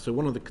mental health. So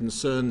one of the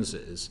concerns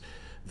is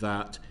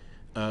that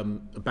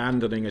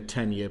abandoning a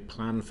 10-year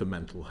plan for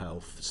mental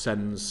health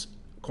sends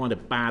quite a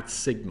bad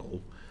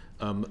signal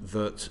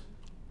that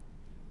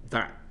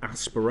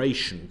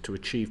aspiration to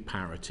achieve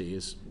parity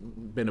has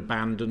been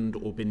abandoned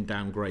or been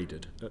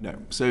downgraded. No.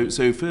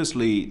 So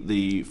firstly,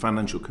 the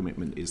financial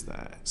commitment is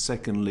there.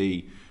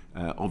 Secondly,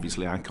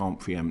 obviously I can't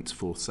preempt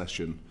fourth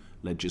session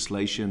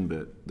legislation,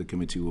 but the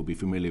committee will be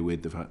familiar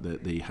with the fact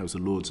that the House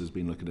of Lords has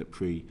been looking at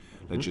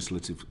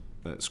pre-legislative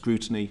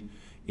scrutiny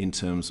in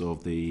terms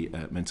of the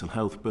mental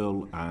health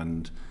bill,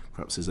 and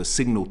perhaps as a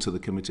signal to the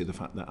committee, the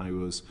fact that I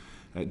was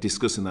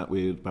discussing that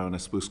with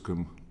Baroness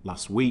Buscombe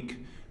last week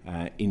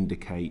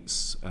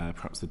indicates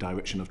perhaps the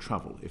direction of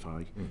travel, if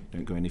I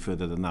don't go any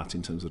further than that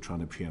in terms of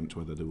trying to preempt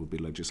whether there will be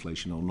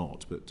legislation or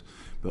not, but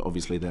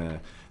obviously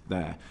they're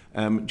there.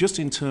 Just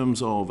in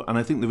terms of, and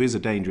I think there is a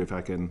danger, if I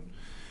can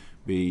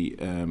be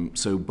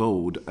so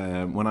bold.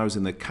 When I was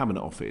in the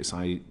Cabinet Office,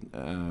 I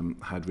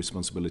had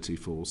responsibility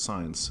for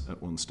science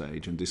at one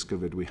stage and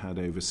discovered we had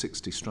over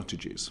 60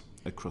 strategies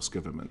across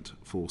government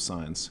for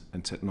science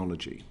and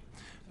technology.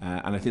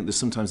 And I think there's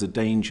sometimes a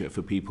danger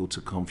for people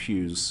to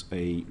confuse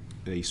a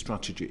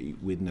strategy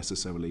with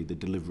necessarily the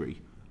delivery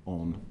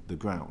on the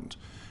ground.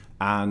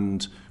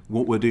 And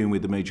what we're doing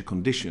with the major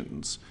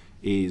conditions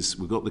is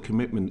we've got the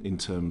commitment in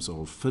terms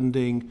of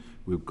funding,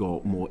 we've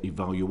got more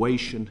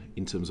evaluation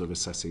in terms of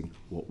assessing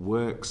what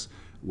works,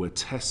 we're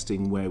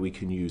testing where we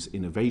can use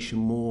innovation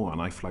more,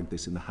 and I flagged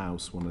this in the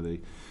House. One of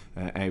the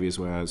areas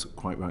where I was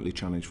quite rightly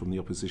challenged from the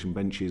opposition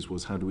benches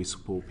was how do we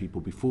support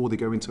people before they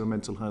go into a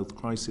mental health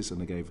crisis,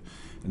 and I gave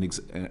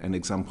an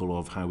example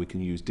of how we can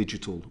use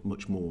digital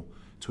much more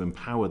to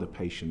empower the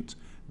patient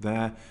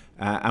there,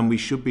 and we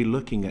should be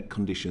looking at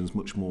conditions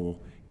much more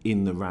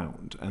in the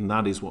round, and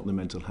that is what the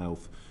mental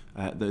health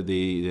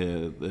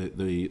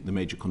the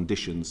major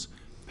conditions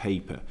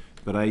paper.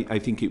 But I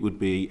think it would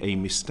be a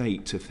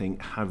mistake to think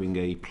having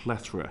a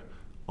plethora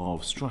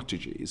of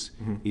strategies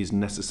is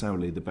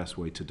necessarily the best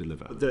way to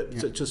deliver.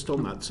 So just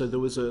on that, so there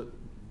was a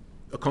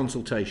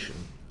consultation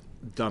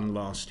done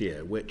last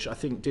year, which I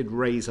think did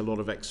raise a lot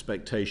of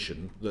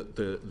expectation that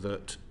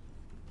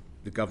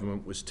the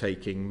government was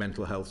taking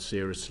mental health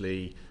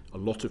seriously. A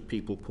lot of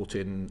people put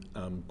in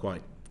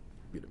quite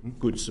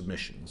good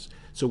submissions.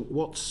 So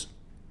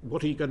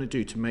what are you going to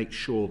do to make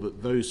sure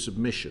that those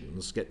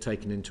submissions get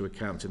taken into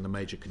account in the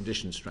major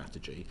condition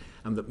strategy,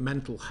 and that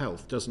mental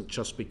health doesn't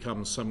just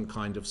become some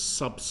kind of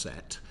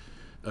subset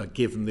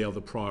given the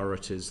other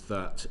priorities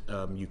that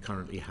you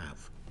currently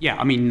have? Yeah,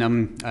 I mean,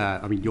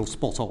 you're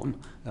spot on.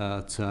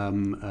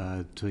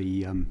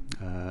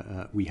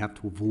 We have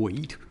to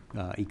avoid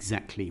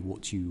exactly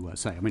what you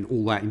say. I mean,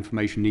 all that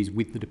information is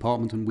with the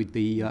department and with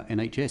the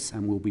NHS,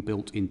 and will be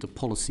built into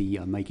policy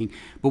making.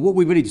 But what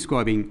we're really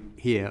describing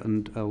here,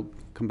 and I'll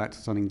come back to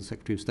something the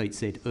Secretary of State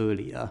said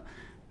earlier,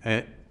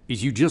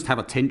 is you just have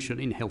a tension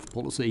in health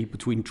policy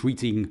between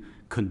treating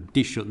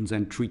conditions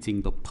and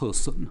treating the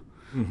person.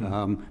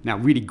 Mm-hmm. Now,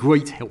 really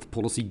great health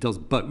policy does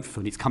both,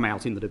 and it's come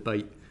out in the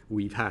debate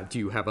we've had. Do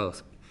you have a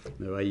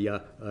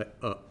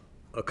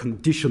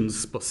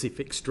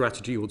condition-specific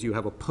strategy, or do you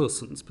have a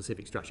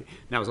person-specific strategy?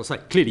 Now, as I say,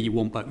 clearly you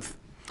want both.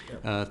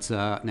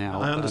 Now,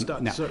 I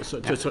understand.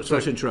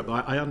 Sorry to interrupt.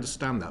 I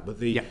understand that, but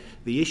the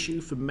issue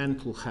for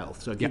mental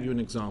health. So I'll give you an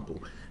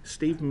example.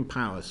 Stephen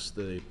Powis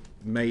did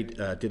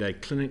a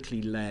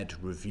clinically led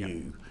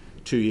review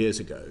 2 years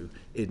ago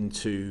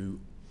into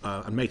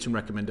and made some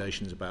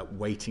recommendations about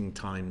waiting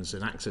times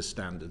and access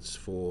standards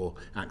for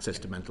access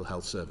to mental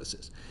health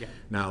services. Yeah.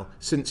 Now,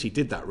 since he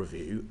did that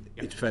review,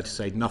 it's fair to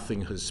say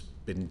nothing has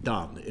been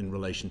done in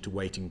relation to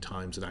waiting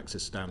times and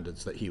access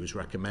standards that he was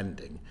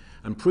recommending.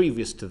 And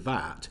previous to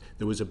that,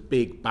 there was a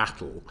big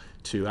battle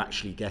to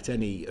actually get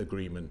any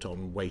agreement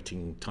on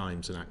waiting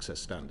times and access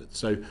standards.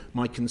 So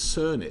my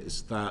concern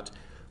is that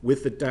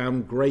with the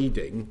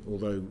downgrading,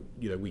 although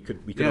we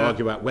could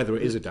argue about whether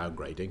it is a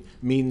downgrading,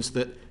 means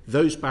that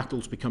those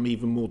battles become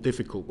even more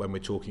difficult when we're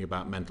talking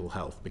about mental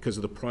health because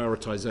of the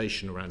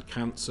prioritisation around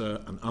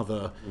cancer and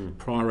other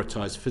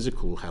prioritised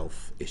physical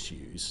health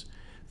issues,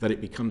 that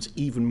it becomes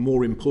even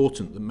more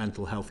important that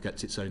mental health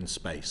gets its own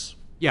space.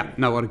 Yeah,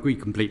 no, I'd agree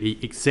completely,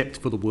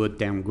 except for the word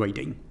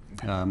downgrading.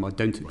 I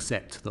don't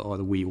accept that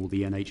either we or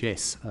the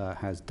NHS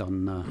has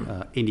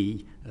done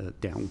any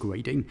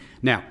downgrading.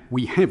 Now,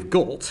 we have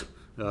got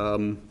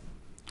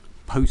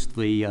post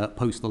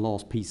the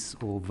last piece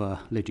of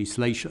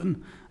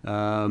legislation,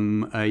 a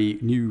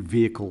new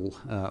vehicle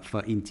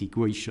for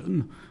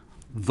integration,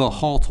 the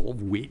heart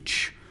of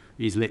which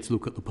is let's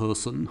look at the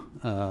person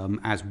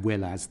as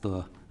well as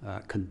the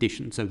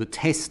condition. So the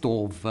test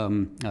of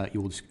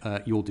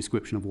your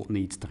description of what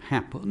needs to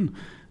happen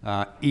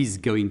is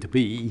going to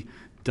be,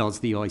 does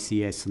the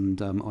ICS and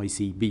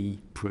ICB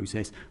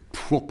process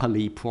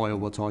properly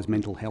prioritise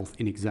mental health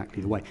in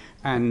exactly the way?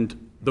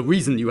 And the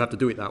reason you have to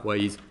do it that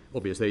way is,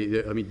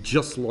 obviously, I mean,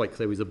 just like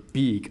there is a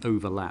big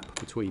overlap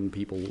between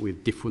people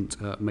with different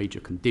major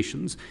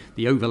conditions,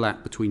 the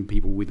overlap between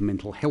people with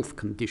mental health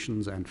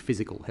conditions and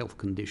physical health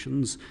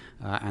conditions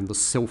and the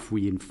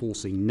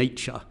self-reinforcing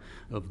nature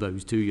of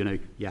those two, you know,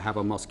 you have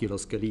a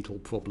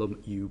musculoskeletal problem,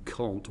 you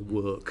can't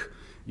work,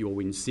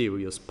 you're in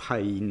serious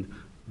pain,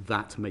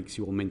 that makes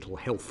your mental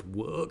health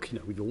work. You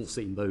know, we've all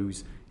seen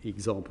those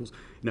examples.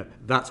 You know,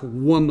 that's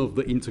one of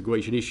the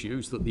integration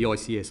issues that the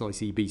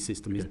ICS-ICB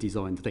system is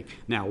designed to take.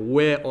 Now,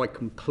 where I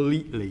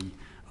completely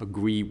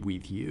agree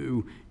with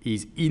you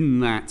is in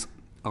that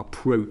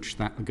approach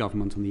that the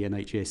government and the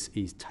NHS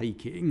is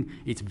taking,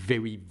 it's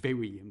very,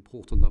 very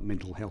important that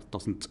mental health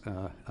doesn't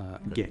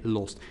get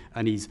lost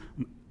and is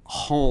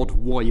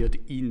hardwired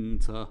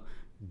into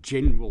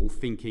general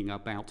thinking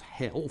about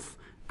health,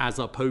 as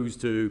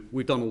opposed to,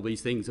 we've done all these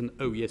things and,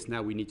 oh yes,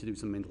 now we need to do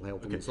some mental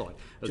health on the side.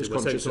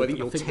 So I think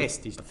your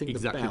test is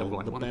exactly the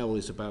right one. The bell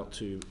is about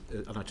to,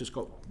 and I just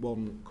got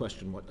one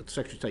question.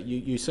 Secretary of State,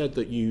 you said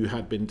that you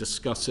had been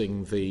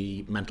discussing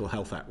the Mental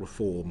Health Act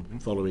reform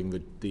following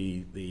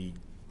the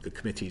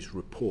committee's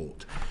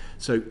report.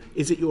 So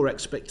is it your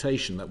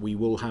expectation that we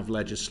will have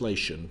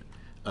legislation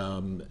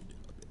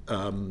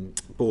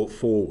brought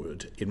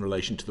forward in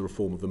relation to the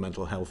reform of the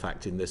Mental Health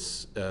Act in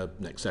this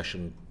next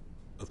session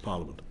of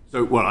Parliament?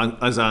 So, well,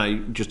 as I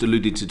just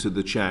alluded to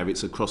the Chair,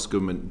 it's a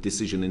cross-government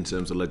decision in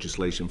terms of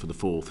legislation for the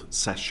fourth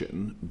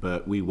session,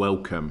 but we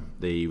welcome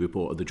the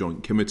report of the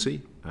Joint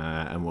Committee,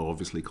 and we're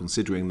obviously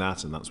considering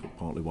that, and that's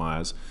partly why I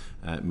was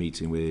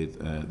meeting with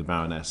the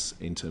Baroness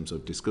in terms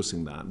of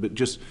discussing that. But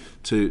just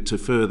to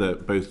further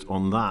both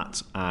on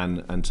that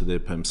and to the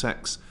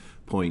PERMSEX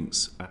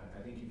points, I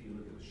think if you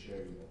look at the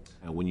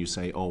show, when you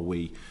say, are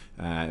we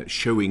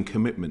showing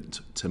commitment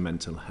to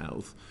mental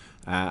health,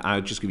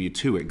 I'll just give you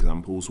two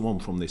examples. One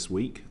from this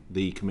week,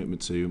 the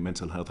commitment to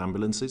mental health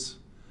ambulances.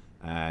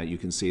 You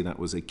can see that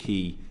was a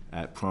key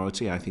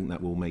priority. I think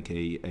that will make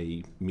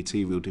a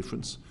material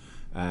difference.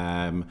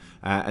 And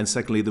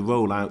secondly, the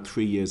rollout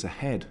 3 years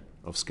ahead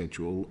of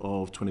schedule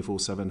of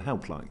 24/7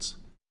 helplines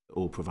that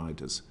all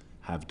providers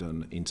have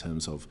done in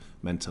terms of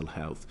mental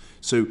health.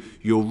 So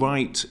you're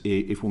right,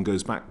 if one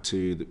goes back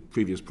to the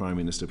previous Prime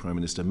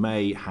Minister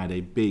May had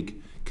a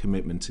big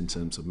commitment in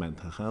terms of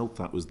mental health.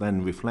 That was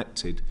then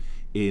reflected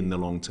in the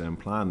long-term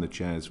plan. The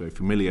Chair is very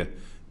familiar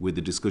with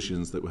the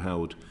discussions that were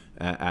held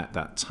at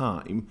that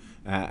time.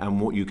 And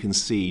what you can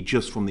see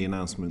just from the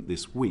announcement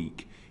this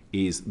week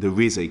is there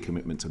is a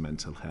commitment to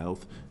mental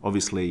health.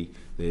 Obviously,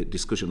 the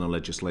discussion on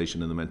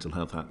legislation and the Mental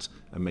Health Act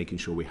and making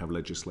sure we have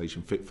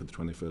legislation fit for the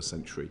 21st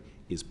century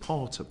is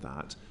part of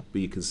that.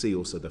 But you can see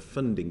also the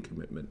funding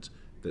commitment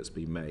that's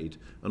been made.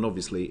 And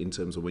obviously, in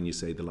terms of when you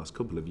say the last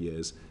couple of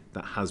years,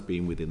 that has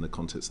been within the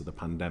context of the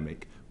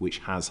pandemic, which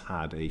has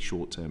had a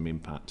short-term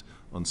impact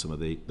on some of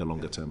the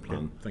longer-term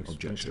plan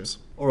objectives.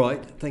 All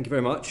right, thank you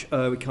very much.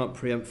 We can't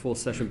preempt fourth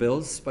session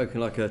bills.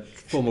 Spoken like a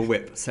former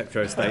whip,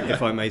 Secretary of State,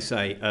 if I may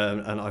say,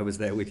 and I was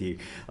there with you.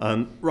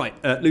 Right,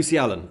 Lucy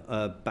Allen,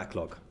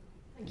 backlog.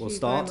 We'll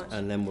start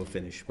and then we'll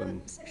finish.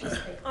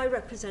 I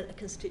represent a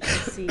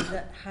constituency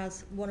that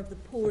has one of the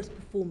poorest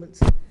performance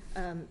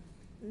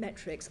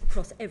metrics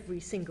across every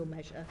single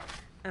measure.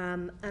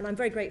 And I'm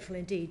very grateful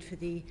indeed for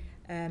the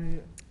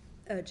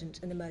urgent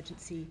and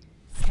emergency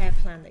care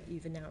plan that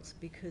you've announced,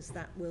 because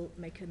that will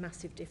make a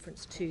massive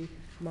difference to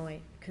my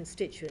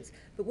constituents.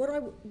 But what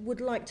I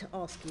would like to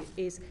ask you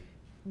is,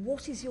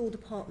 what is your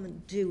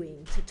department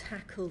doing to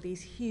tackle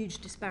these huge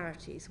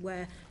disparities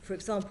where, for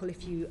example,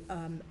 if you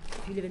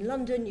live in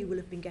London, you will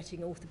have been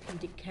getting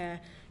orthopaedic care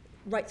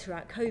right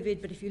throughout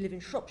COVID, but if you live in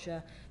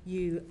Shropshire,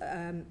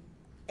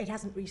 it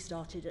hasn't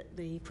restarted at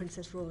the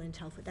Princess Royal in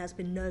Telford. There's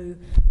been no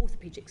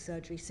orthopaedic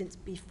surgery since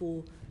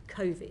before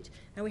COVID.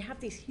 Now we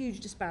have these huge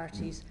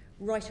disparities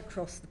right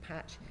across the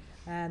patch,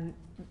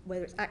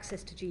 whether it's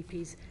access to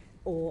GPs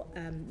or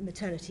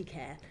maternity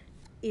care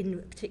in a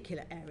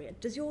particular area.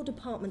 Does your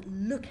department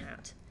look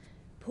at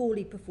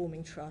poorly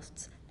performing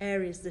trusts,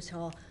 areas that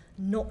are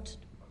not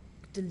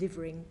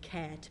delivering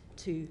care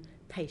to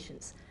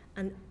patients,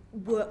 and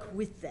work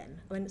with them?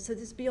 I mean, so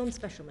this is beyond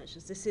special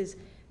measures. This is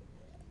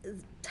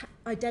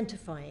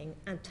identifying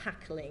and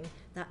tackling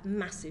that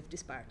massive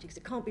disparity, because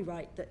it can't be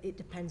right that it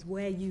depends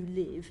where you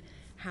live,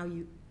 how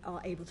you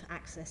are able to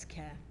access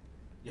care.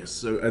 Yes,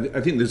 so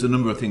I think there's a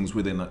number of things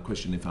within that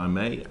question, if I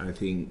may. I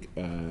think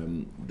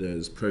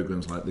there's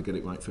programs like the Get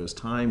It Right First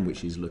Time,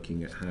 which is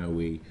looking at how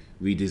we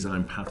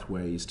redesign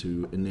pathways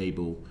to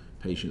enable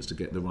patients to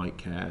get the right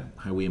care,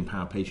 how we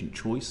empower patient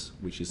choice,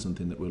 which is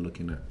something that we're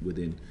looking at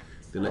within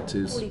The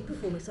electives. Poorly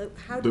performing. So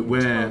how do But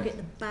you target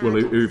the bad well,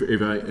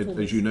 if I, performance?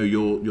 as you know,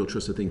 your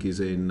trust I think is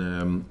in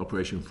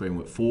Operation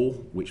Framework 4,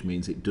 which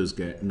means it does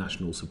get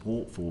national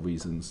support for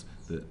reasons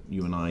that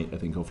you and I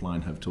think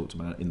offline have talked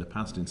about in the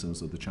past in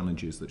terms of the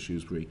challenges that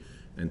Shrewsbury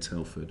and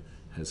Telford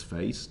has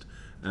faced.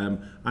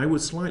 I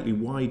would slightly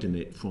widen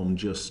it from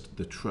just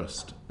the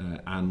trust,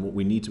 and what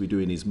we need to be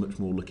doing is much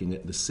more looking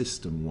at the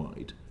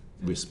system-wide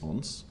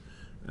response.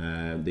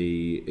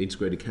 The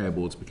integrated care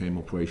boards became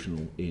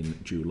operational in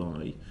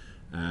July.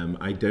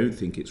 I don't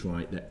think it's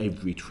right that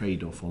every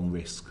trade-off on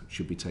risk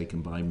should be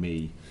taken by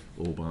me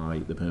or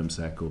by the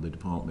PermSec or the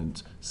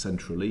department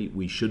centrally.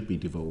 We should be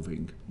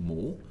devolving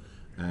more,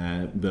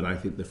 but I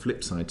think the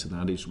flip side to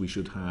that is we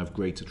should have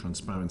greater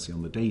transparency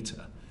on the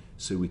data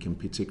so we can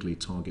particularly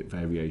target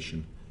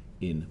variation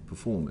in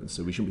performance.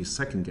 So we shouldn't be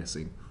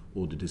second-guessing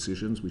all the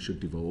decisions, we should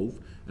devolve,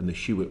 and the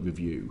Hewitt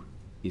review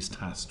is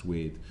tasked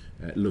with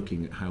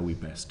looking at how we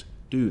best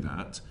do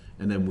that,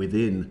 and then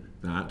within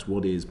that,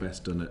 what is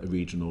best done at a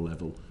regional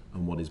level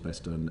and what is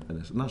best done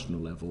at a national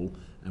level,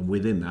 and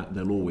within that,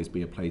 there'll always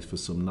be a place for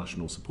some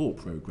national support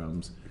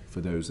programmes for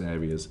those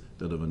areas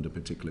that are under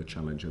particular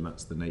challenge, and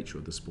that's the nature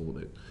of the support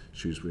that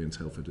Shrewsbury and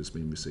Telford has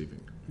been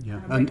receiving. Yeah,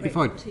 and if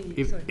I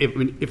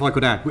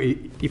could add,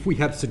 if we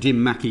had Sir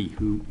Jim Mackey,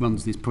 who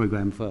runs this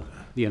programme for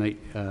the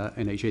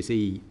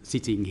NHSE,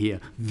 sitting here,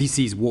 this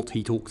is what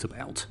he talks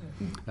about.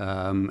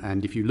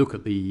 And if you look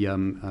at the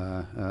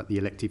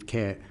elective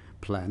care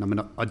plan, I mean,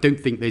 I don't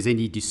think there's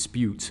any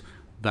dispute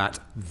that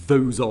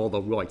those are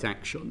the right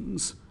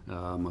actions.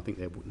 I think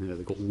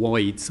they've got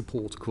wide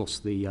support across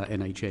the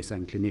NHS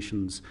and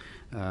clinicians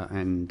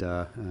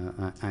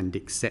and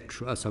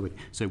etc. So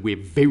we're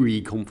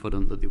very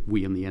confident that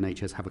we and the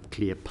NHS have a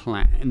clear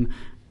plan.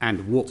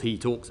 And what he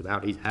talks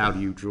about is how do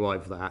you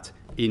drive that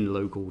in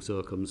local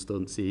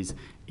circumstances,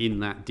 in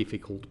that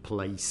difficult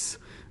place,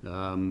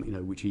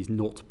 which is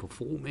not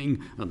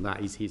performing, and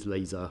that is his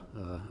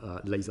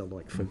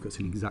laser-like focus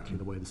in exactly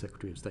the way the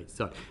Secretary of State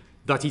said.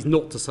 That is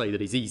not to say that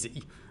it's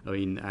easy. I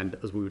mean, and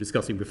as we were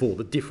discussing before,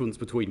 the difference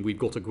between we've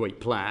got a great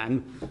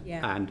plan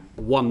and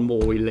one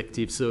more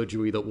elective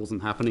surgery that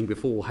wasn't happening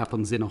before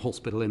happens in a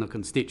hospital in a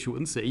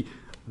constituency,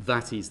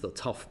 that is the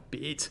tough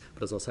bit.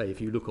 But as I say,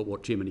 if you look at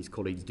what Jim and his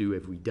colleagues do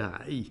every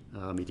day,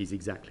 it is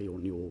exactly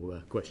on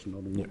your question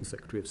on what the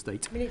Secretary of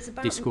State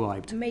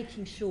described. It's about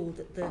making sure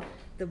that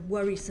the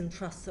worrisome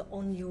trusts are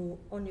on your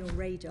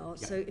radar.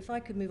 Yeah. So if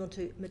I could move on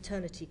to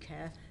maternity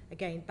care,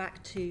 again,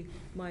 back to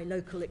my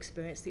local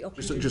experience, the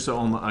option. Just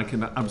on that, I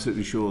can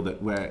absolutely sure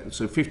that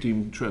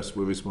 15 trusts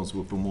were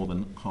responsible for more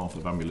than half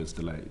of ambulance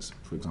delays,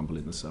 for example,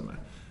 in the summer.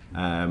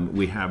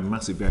 We have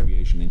massive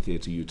variation in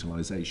theatre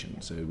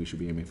utilisation, so we should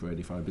be aiming for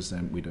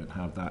 85%. We don't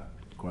have that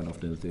quite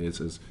often. The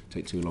theatres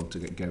take too long to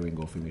get going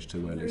or finish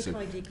too early. So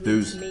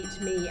those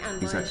meet me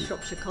and my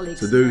Shropshire colleagues.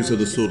 So those are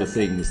the sort of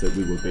things that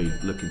we will be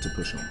looking to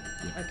push on.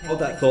 Yeah. Okay. Hold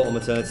that thought on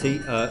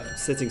maternity.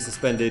 Sitting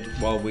suspended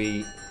while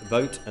we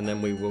vote, and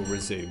then we will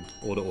resume.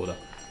 Order.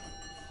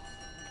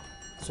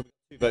 So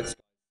we have 2 votes.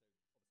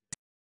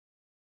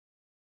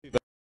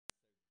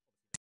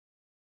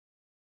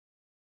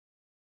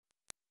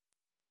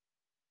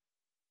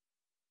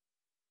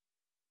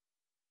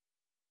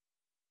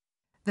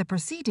 The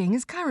proceeding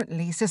is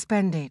currently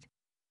suspended.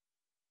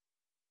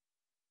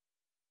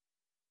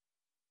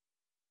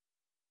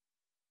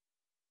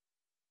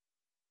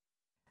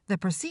 The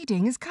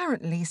proceeding is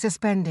currently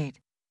suspended.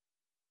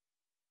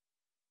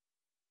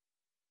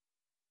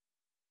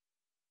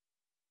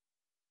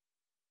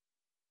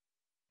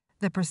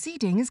 The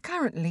proceeding is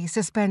currently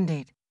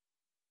suspended.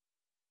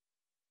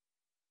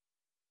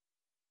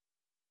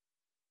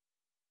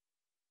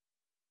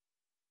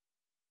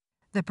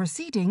 The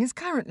proceeding is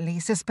currently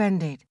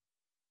suspended.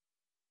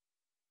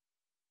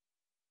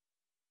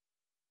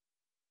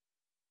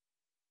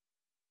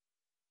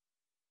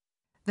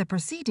 The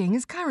proceeding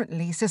is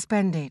currently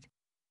suspended.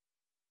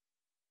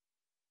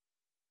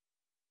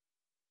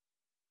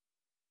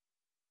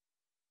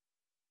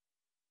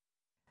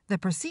 The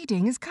proceeding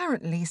is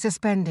currently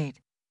suspended.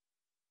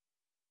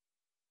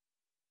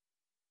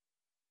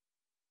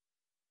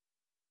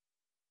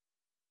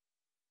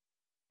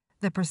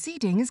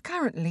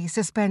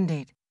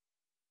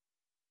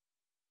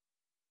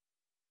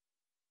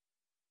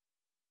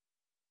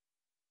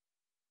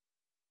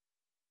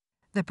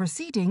 The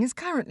proceeding is currently suspended. The proceeding is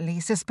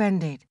currently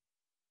suspended.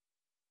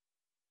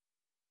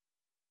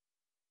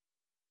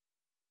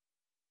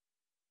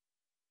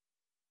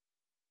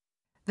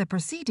 The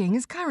proceeding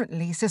is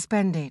currently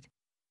suspended.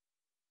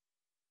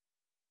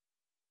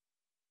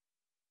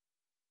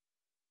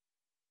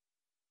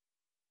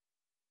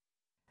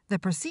 The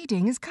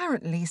proceeding is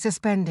currently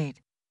suspended.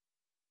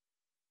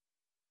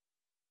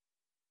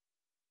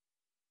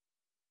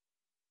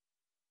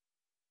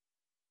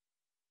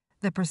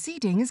 The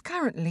proceeding is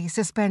currently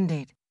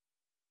suspended.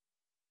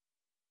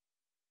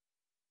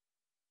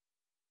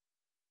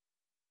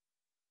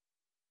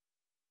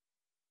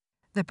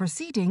 The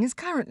proceeding is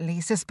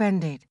currently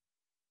suspended.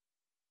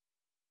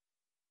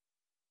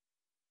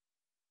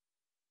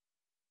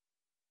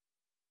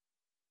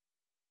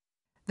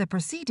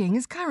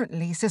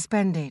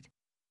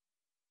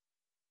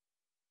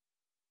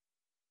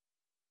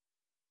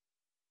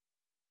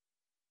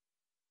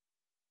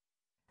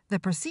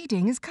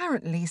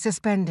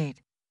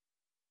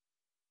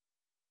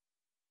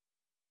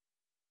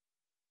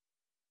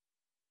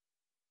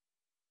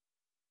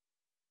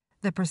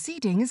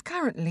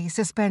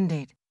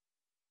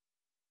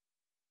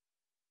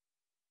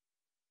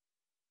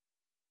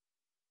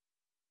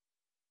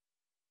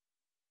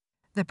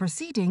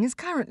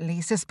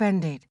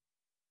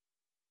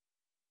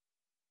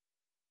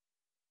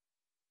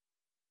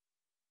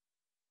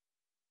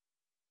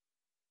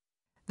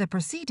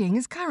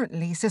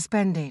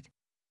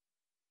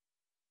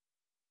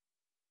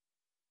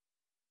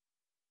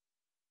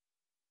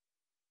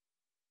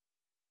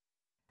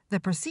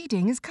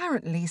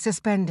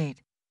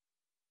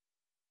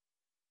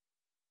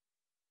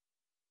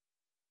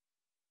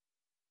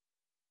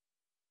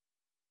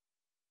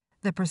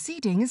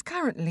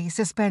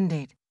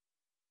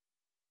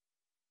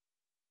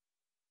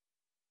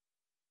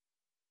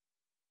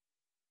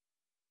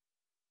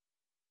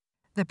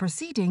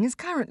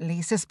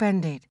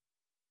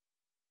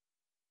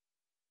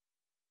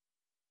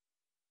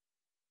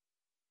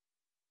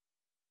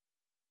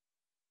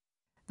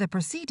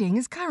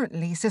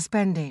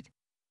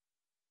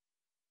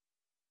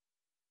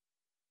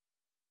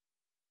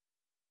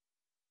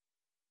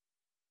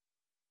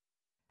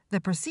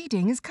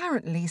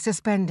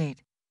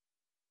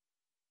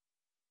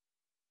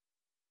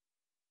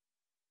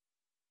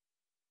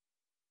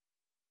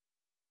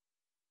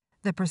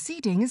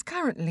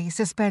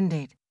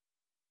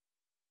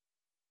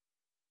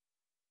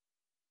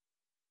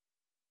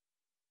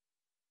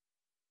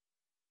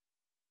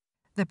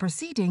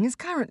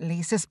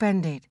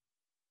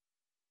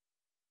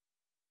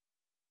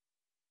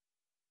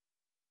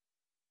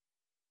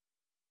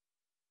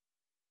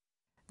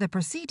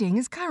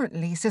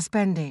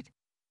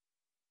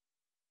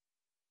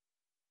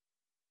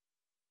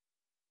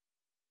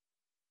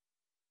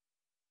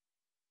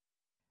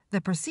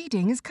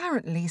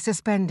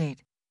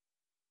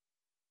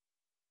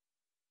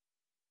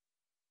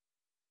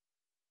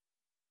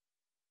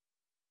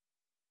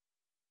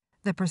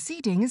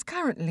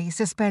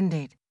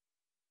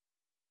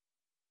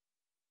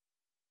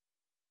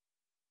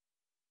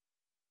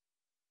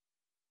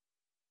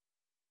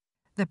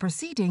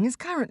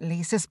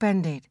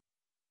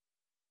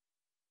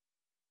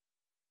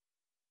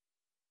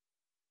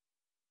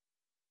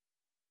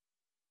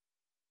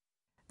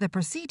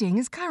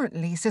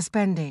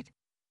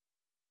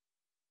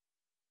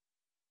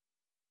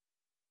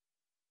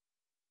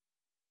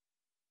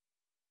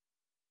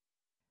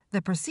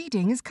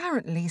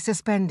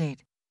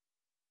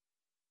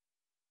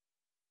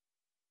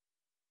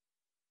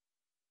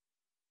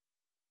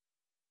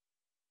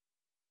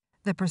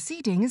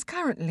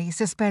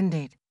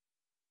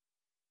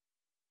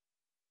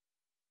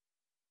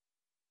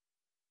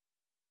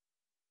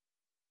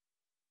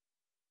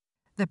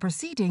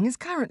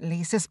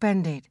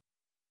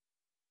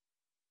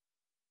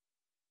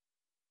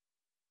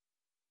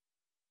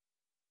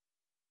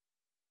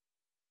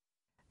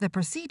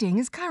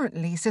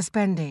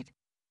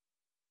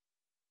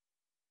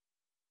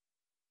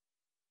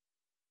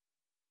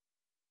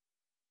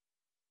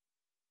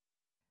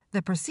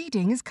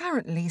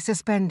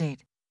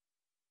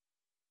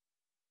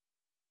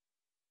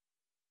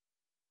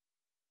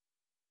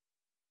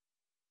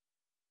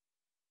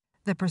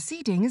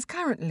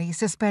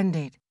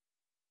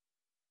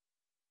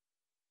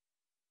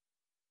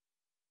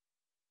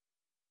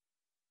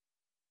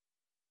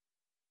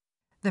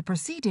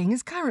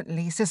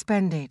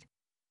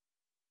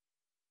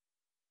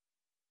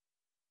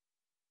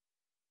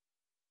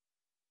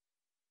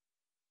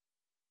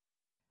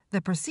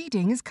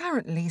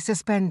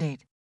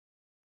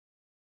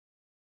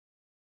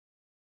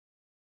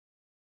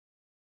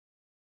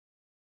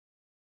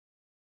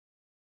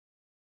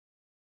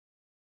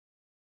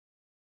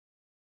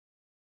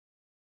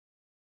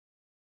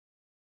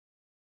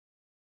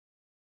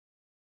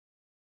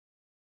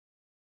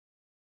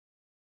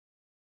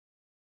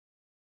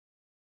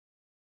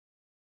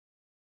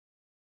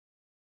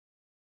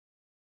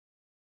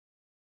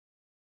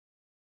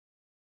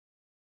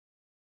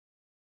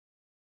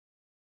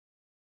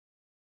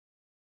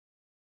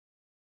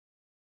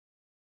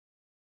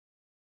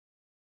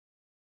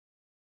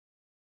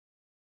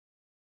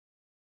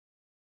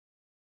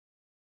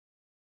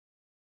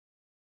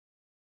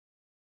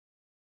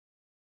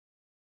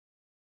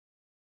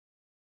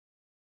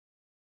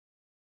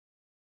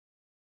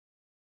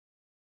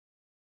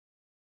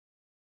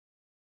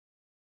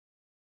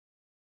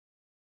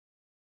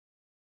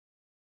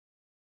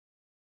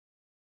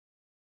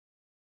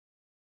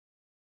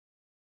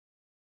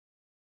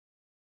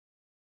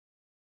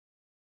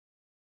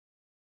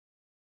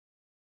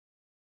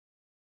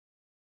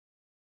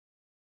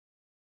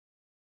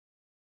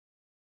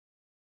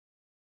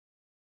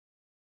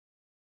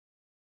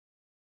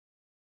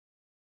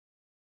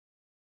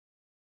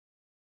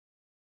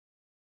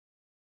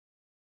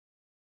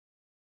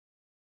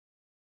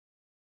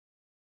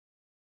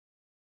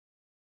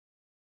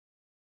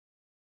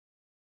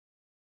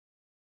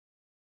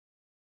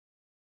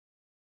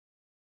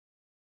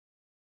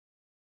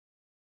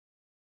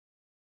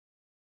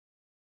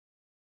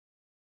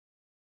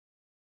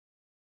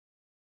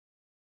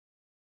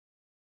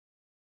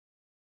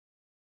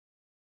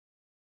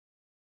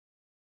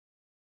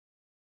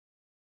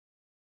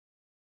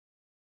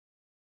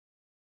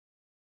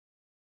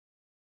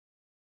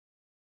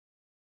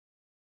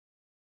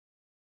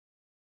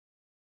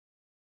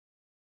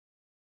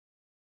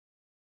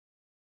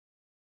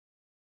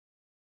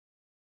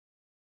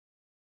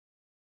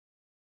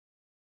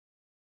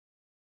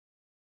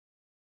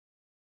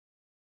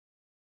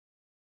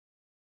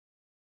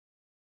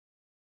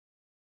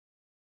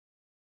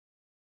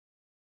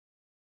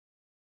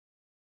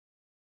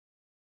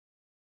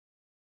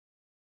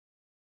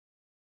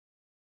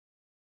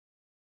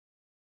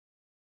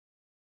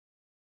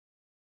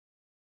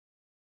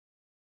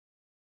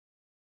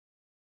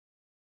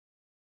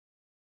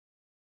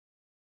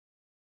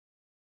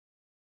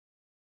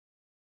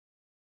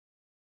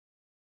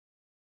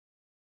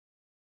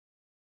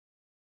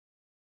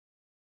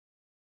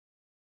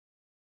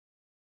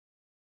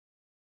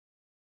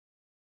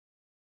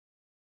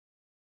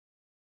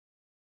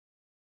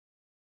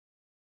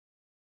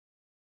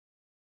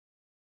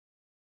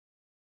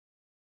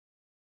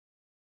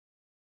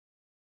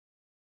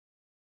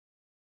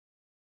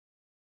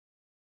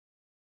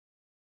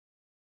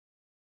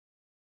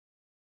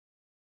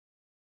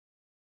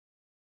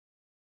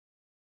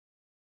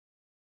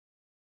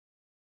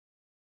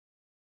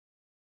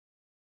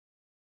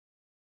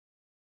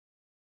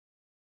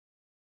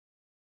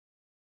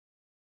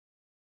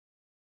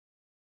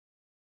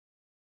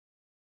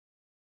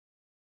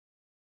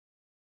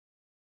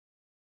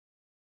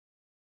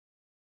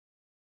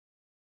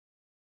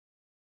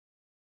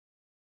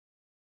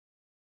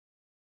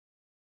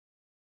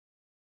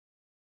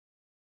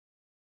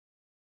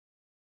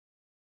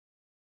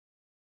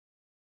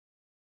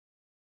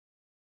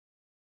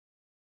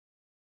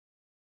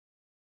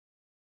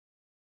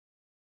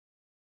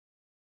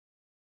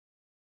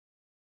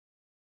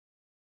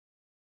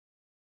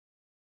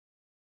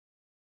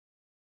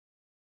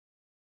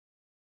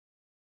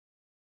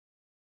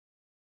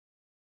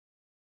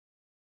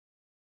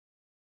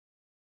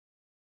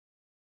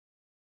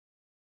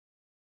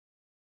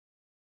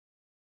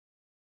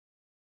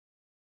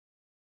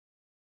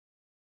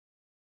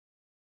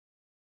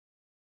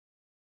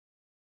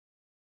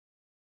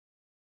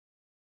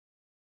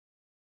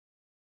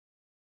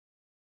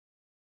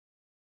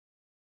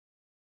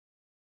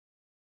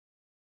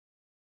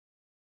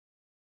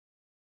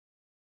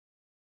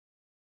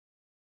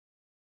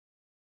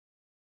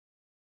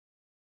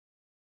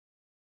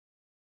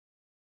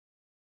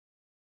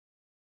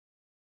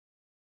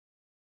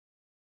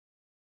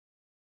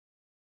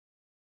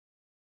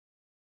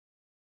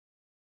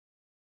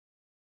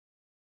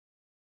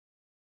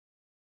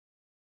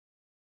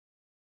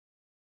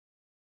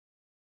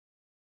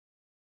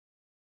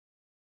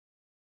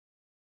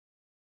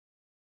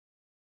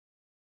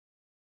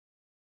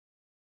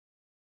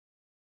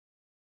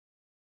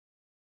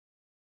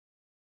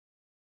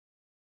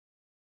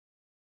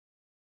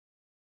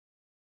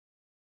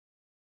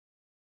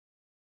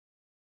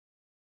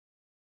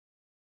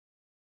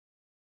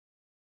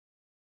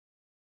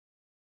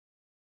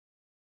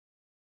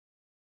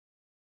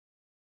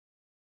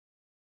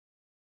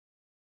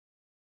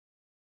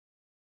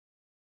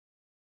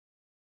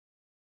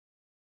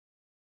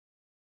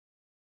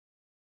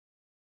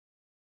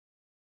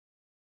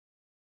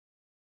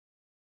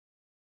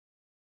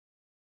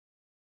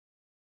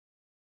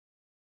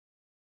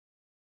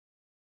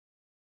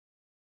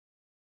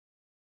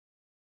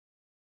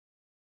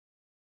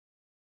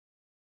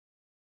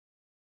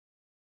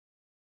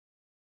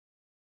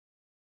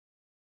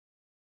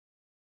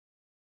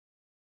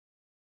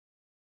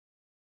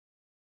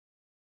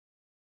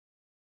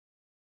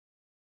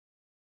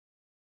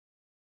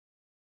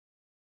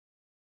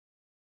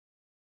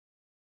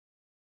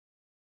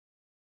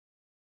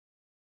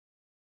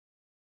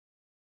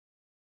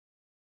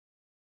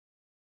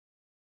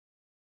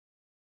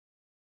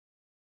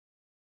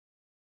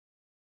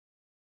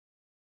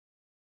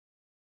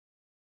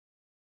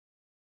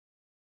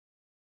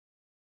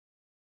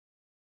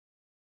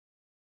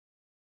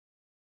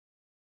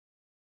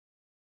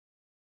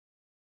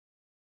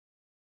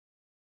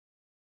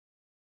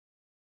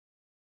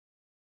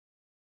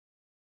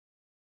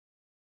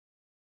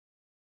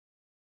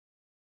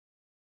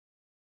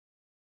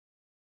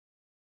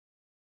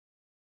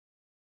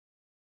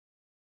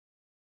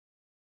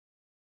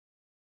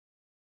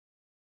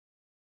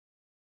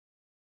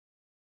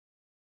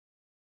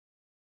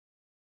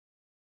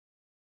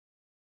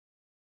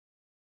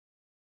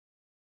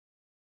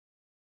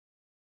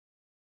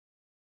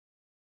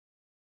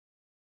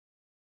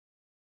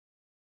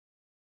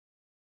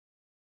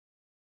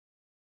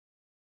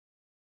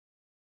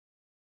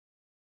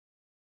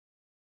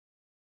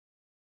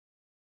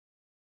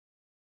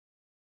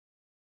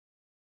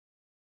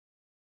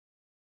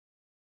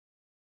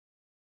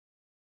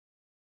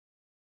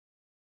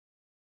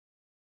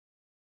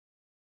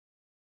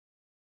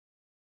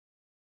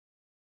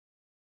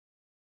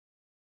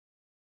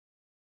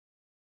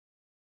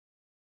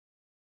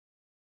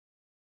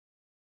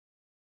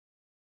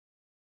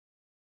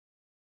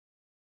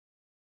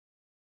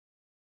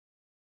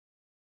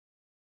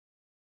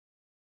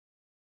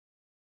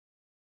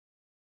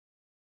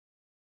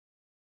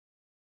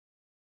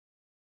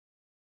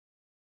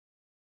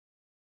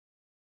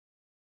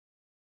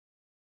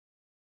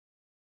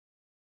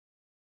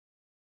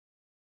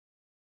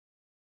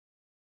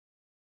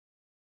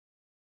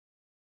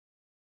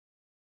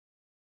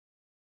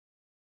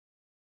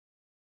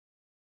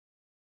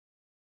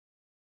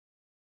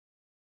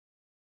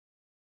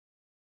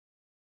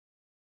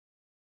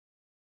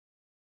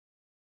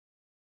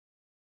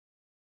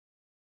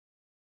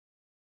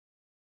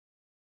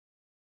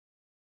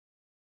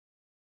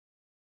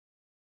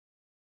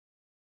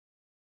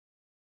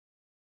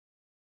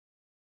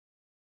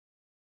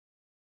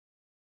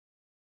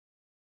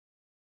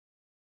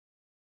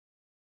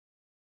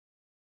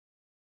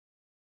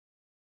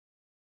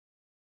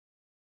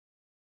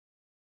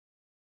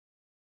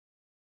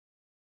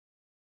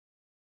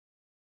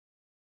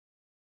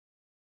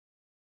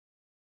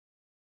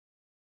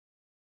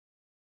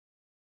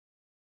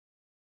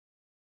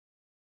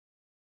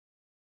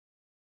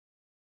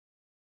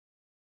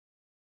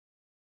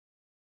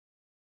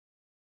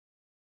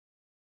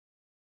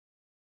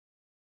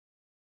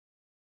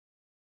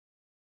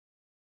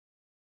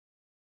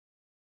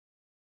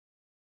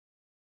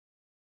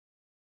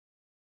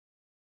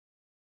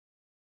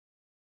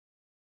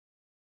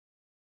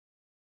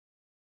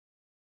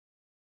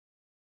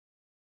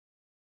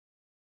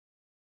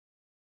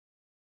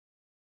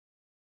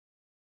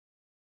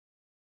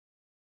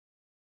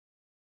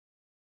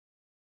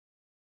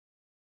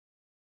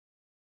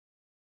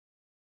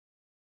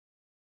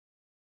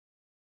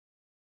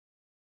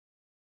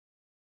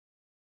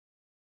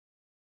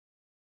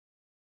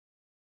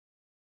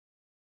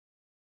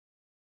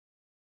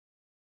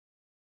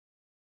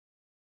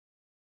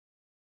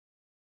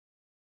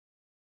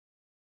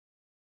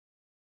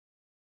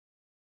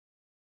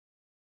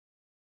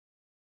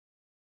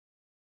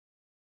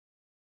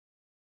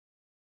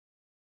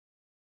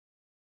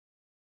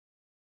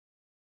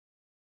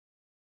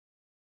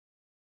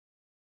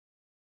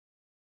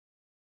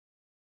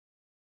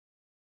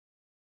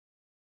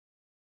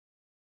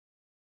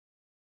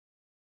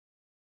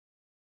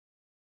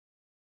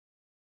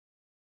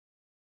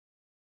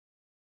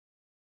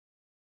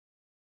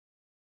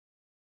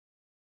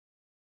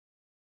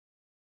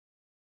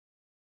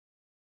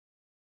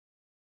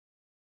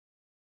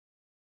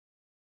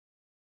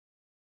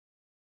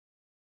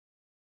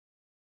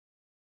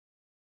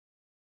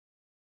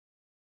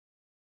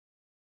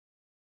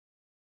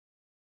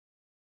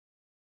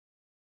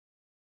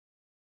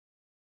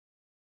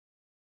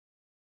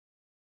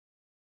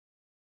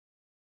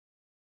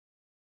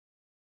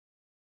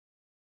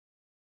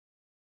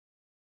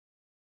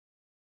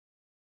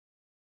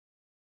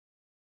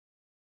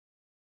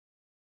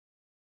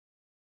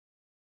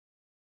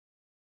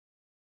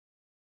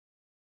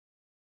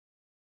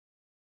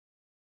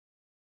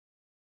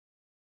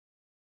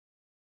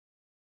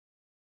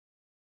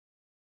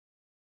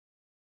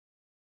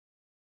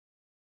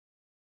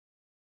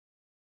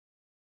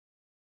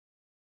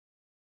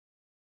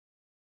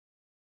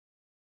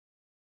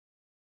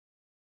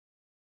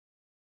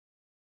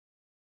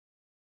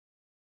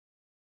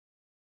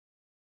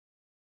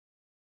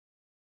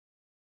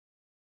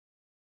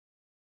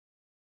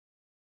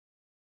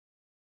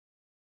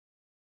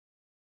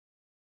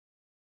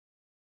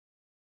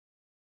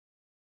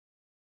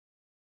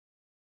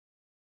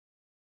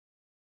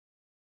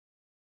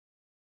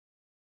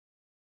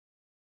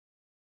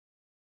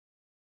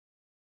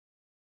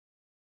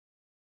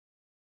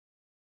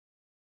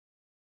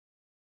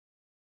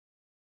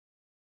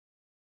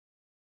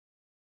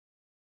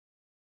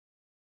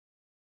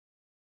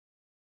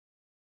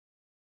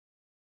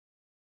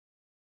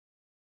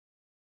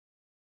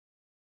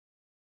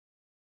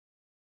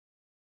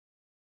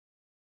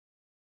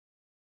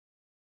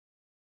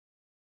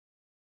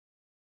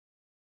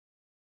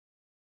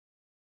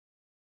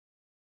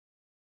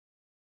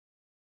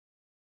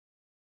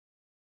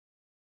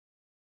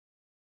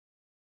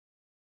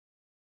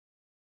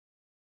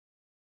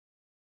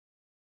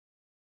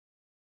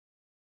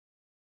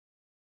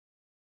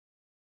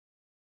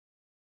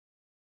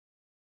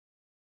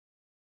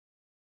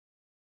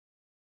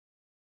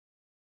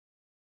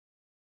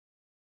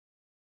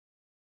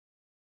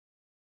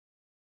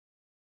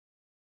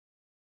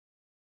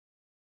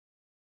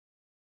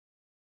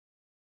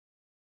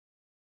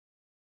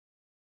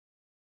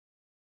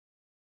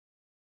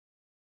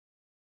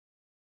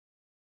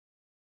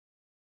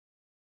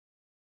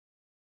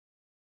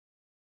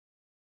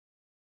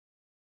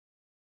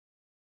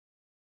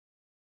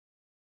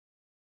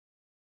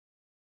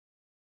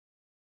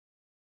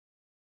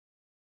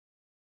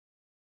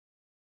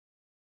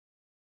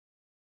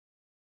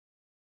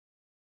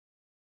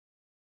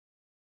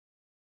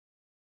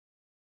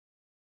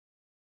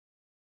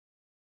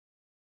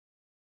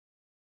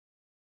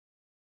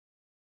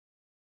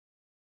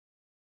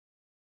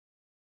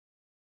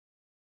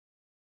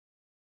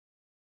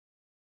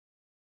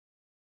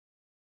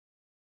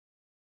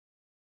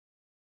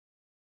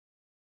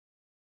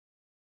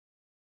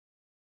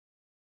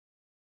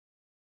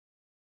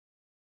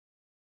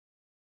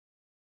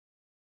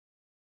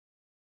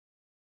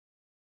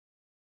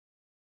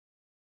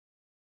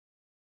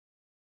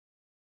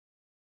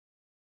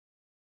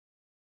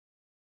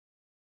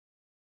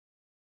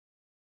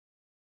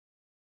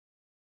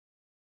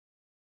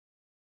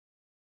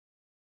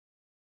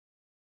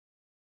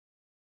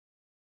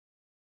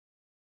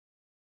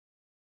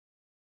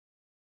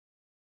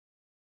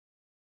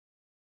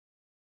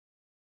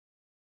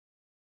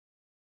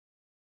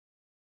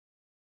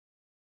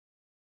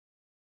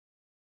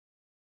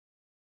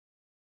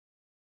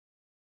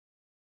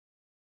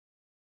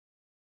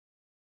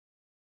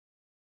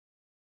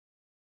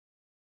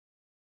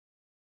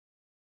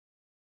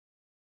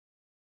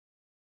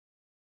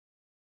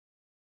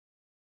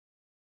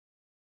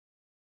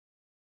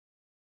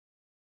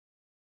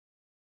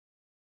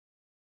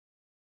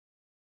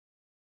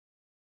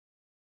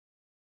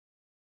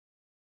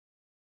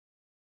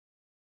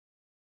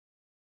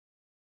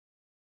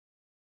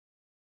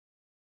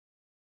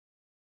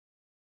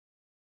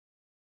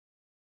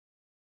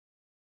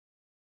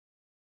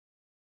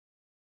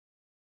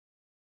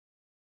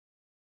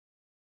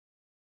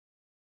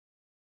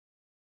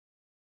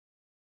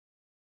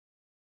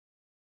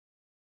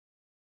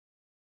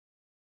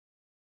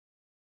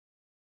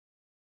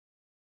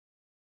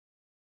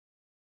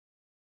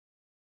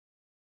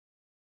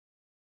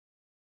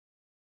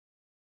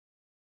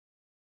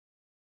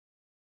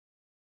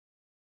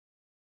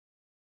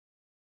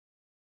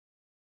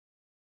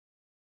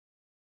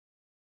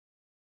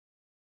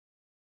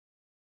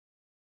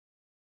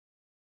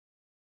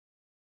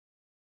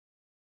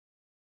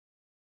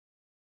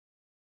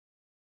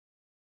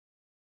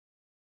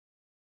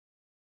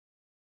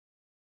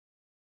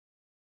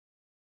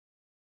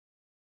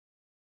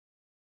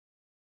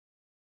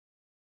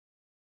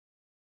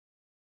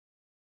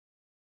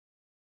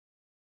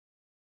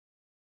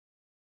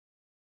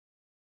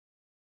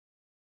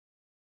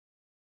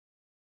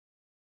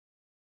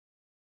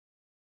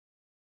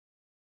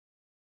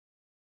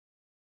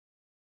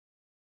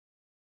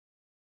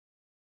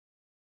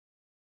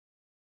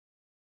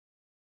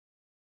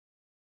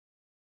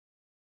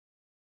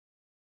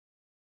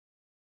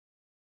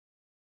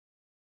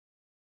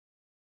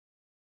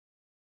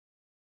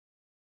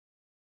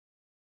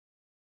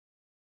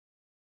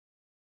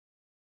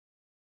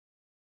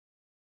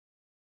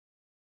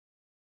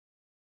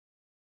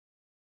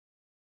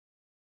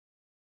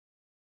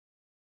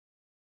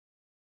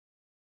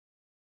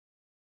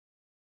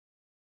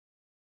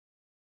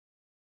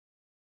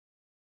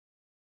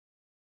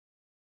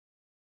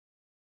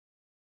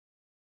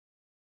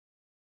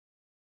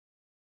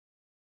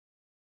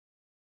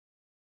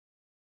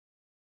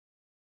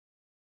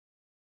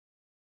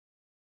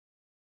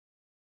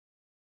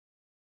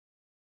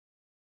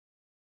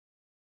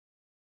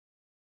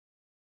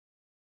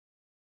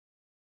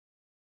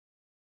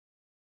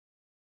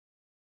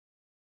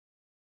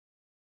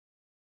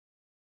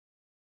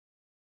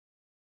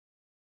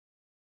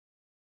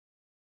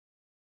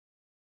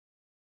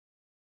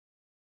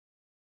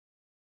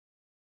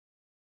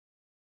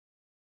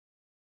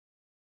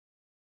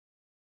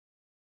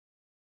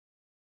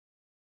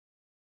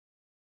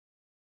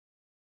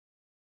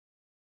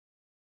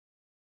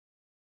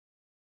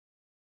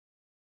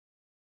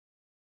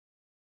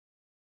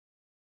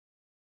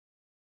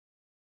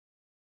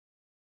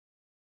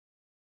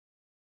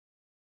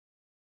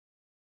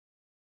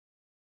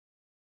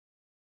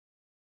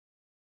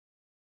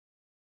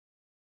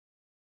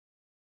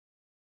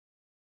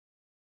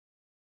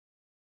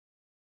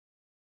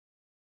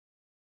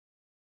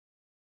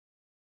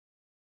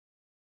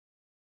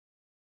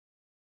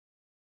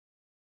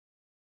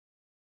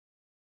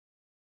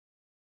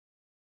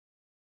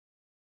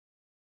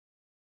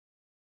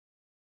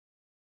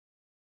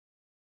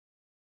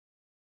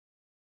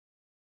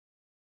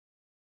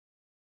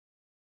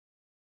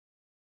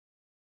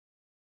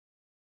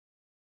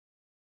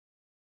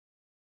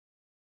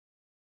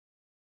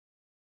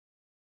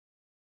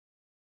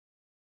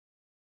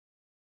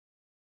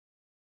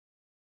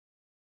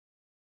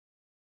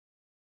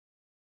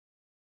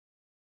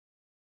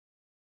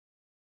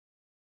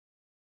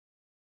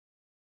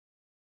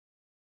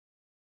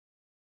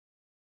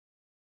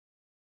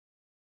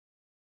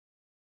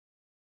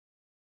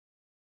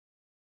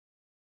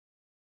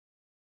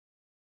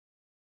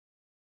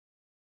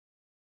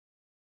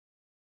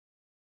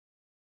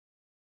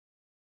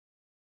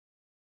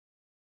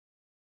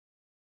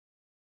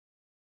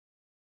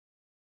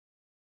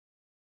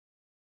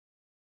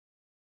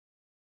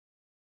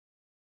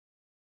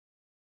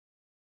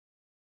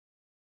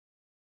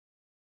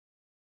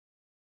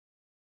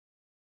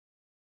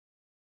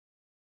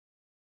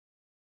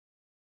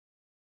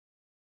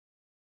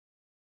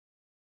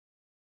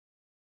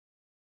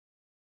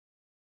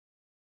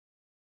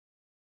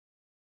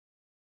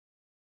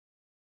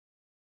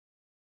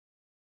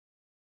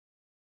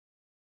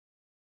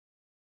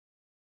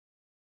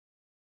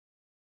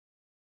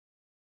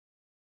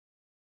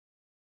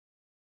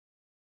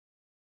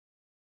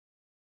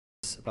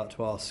 about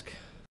to ask.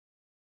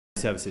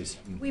 Services.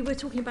 We were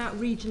talking about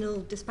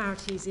regional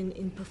disparities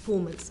in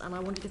performance, and I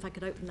wondered if I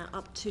could open that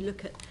up to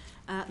look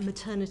at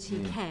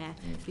maternity care,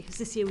 because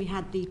this year we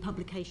had the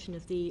publication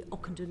of the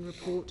Ockenden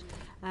report,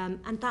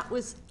 and that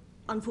was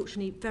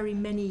unfortunately very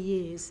many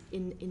years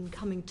in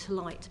coming to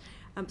light.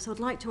 So I'd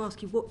like to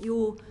ask you what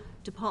your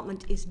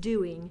department is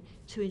doing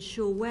to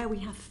ensure where we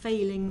have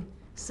failing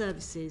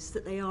services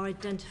that they are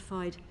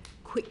identified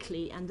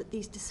quickly and that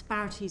these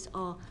disparities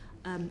are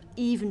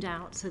evened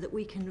out so that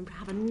we can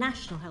have a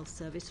national health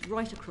service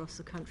right across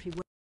the country.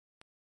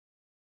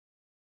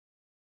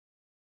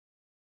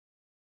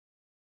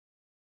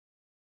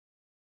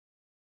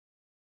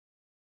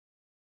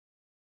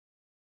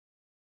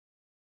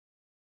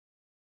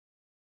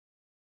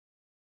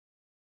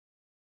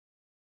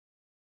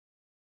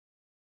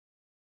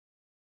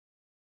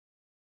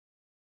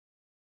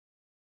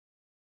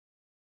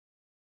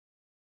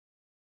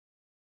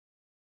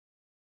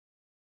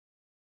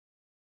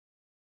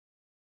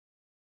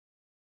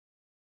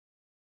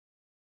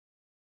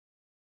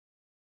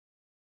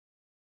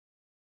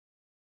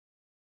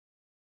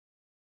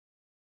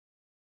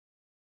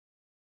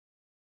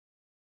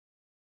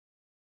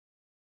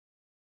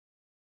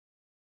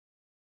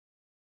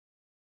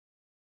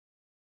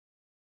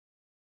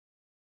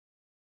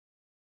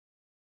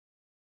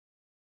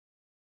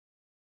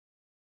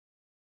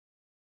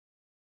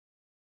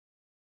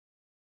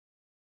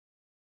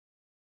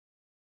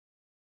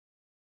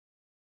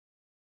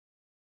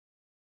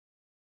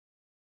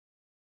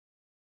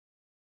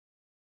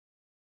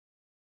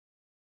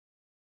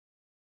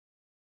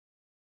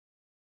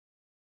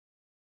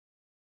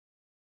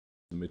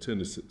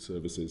 Maternity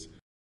services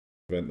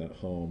prevent that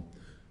harm.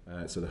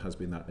 So there has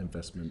been that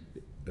investment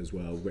as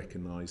well,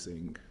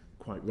 recognising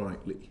quite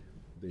rightly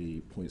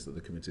the points that the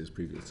committee has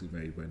previously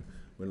made when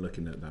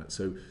looking at that.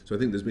 So I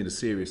think there's been a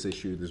serious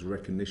issue. There's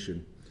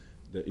recognition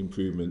that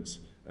improvements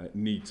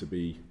need to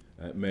be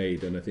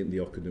made, and I think the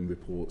Ockenden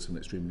report's an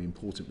extremely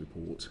important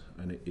report,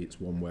 and it's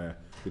one where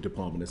the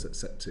department has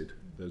accepted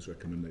those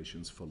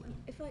recommendations fully.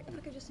 If I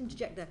could just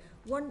interject there,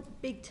 one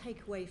big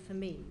takeaway for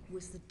me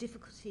was the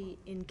difficulty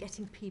in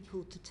getting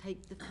people to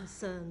take the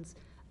concerns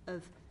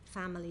of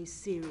families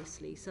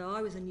seriously. So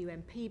I was a new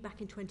MP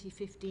back in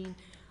 2015.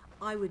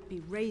 I would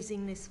be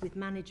raising this with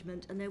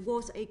management, and there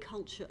was a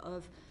culture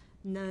of,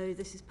 no,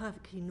 this is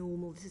perfectly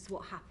normal, this is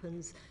what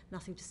happens,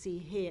 nothing to see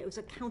here. It was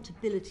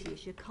accountability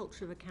issue, a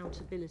culture of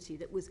accountability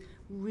that was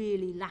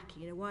really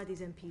lacking. You know, why are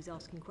these MPs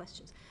asking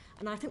questions?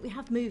 And I think we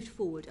have moved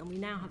forward, and we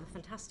now have a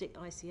fantastic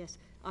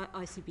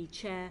ICB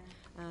chair,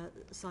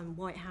 Simon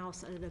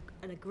Whitehouse,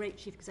 and a great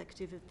chief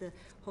executive of the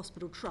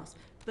Hospital Trust.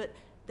 But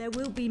there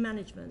will be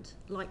management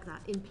like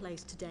that in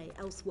place today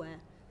elsewhere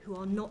who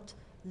are not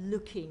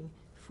looking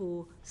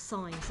for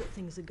signs that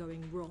things are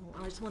going wrong.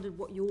 I just wondered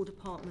what your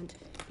department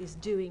is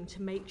doing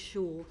to make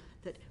sure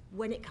that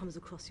when it comes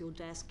across your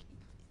desk,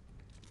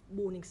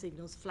 warning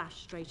signals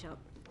flash straight up.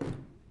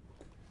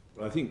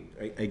 Well, I think,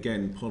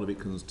 again, part of it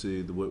comes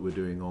to the work we're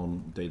doing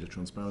on data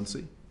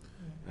transparency.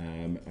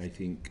 I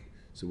think,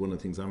 so one of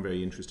the things I'm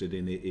very interested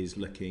in is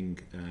looking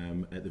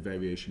at the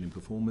variation in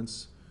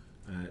performance,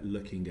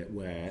 looking at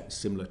where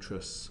similar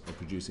trusts are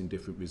producing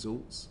different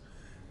results.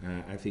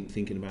 I think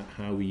thinking about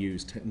how we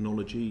use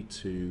technology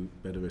to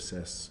better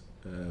assess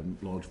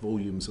large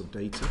volumes of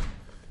data.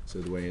 So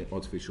the way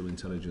artificial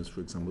intelligence,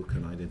 for example,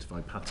 can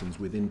identify patterns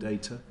within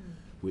data,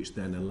 which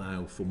then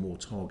allow for more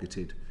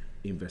targeted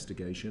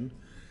investigation.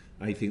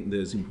 I think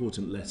there's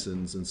important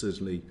lessons, and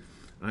certainly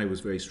I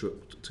was very struck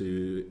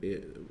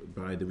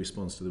by the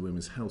response to the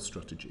Women's Health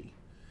Strategy,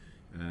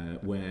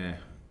 where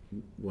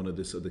one of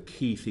the sort of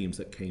key themes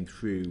that came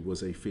through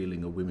was a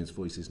feeling of women's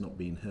voices not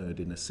being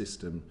heard in a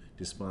system,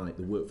 despite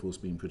the workforce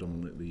being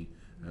predominantly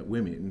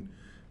women,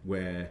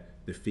 where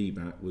the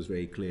feedback was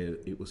very clear.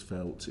 It was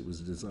felt it was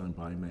designed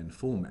by men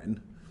for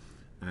men,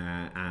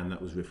 and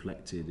that was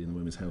reflected in the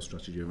Women's Health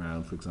Strategy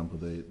around, for example,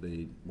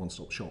 the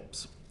one-stop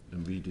shops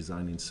and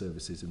redesigning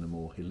services in a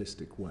more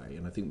holistic way.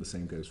 And I think the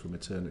same goes for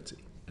maternity,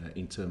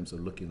 in terms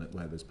of looking at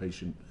where there's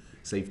patient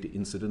safety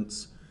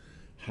incidents,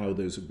 how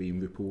those are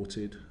being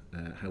reported,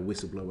 how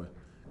whistleblower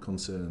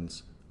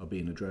concerns are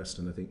being addressed.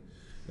 And I think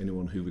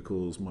anyone who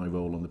recalls my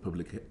role on the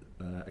Public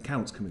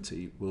Accounts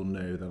Committee will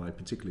know that I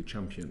particularly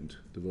championed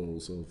the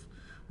roles of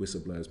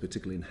whistleblowers,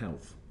 particularly in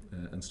health,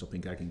 and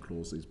stopping gagging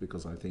clauses,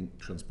 because I think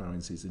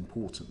transparency is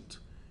important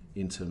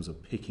in terms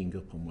of picking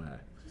up on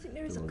where Do you think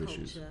there is a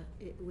culture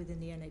within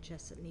the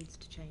NHS that needs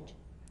to change?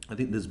 I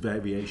think there's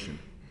variation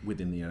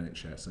within the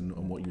NHS, and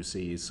what you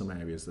see is some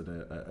areas that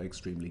are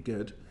extremely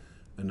good,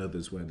 and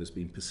others where there's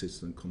been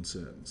persistent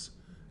concerns.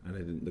 And I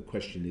think the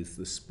question is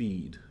the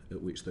speed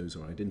at which those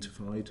are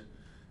identified,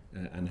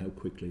 and how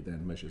quickly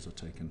then measures are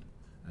taken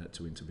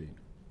to intervene.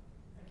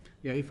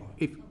 Yeah, if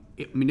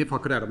I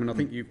could add, I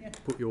think you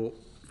put your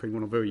finger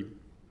on a very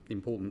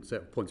important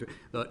set of points.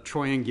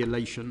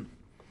 Triangulation.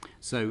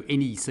 So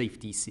any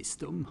safety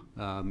system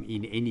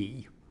in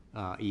any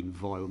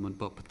environment,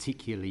 but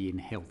particularly in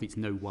health, it's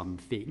no one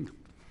thing.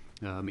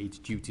 It's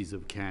duties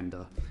of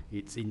candour,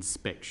 it's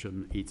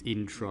inspection, it's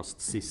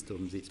in-trust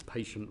systems, it's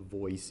patient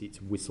voice, it's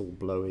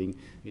whistleblowing,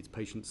 it's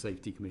patient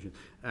safety commission.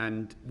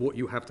 And what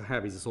you have to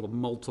have is a sort of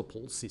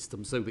multiple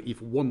system so that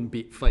if one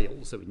bit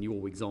fails, so in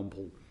your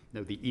example,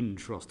 the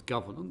in-trust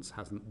governance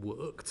hasn't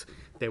worked,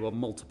 there are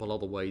multiple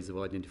other ways of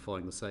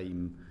identifying the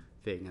same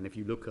thing. And if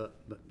you look at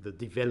the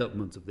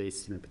development of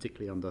this,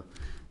 particularly under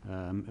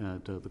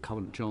the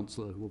current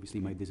Chancellor, who obviously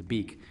made this a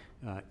big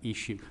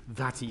issue,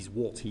 that is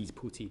what he's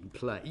put in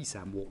place,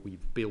 and what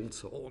we've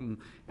built on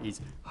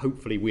is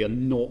hopefully we are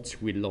not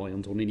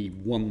reliant on any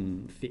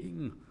one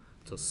thing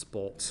to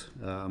spot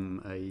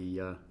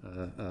a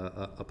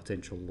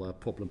potential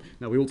problem.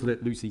 Now, we ought to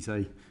let Lucy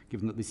say,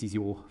 given that this is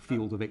your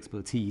field of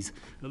expertise,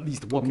 at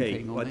least one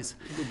thing on this.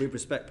 With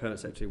respect, Permanent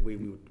Secretary,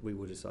 we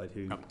will decide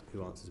who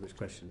answers which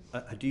question.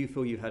 Do you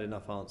feel you had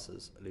enough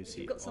answers,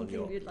 Lucy? You've got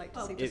something you'd like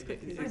to say just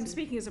quickly. I'm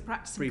speaking as a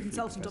practicing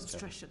consultant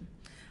obstetrician.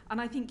 And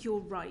I think you're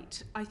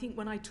right. I think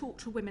when I talk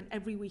to women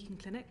every week in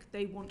clinic,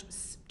 they want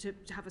to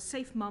have a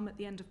safe mum at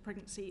the end of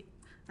pregnancy,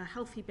 a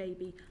healthy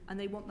baby, and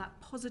they want that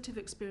positive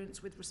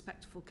experience with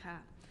respectful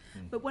care.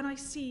 But when I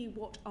see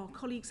what our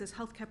colleagues as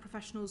healthcare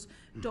professionals,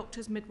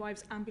 doctors,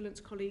 midwives, ambulance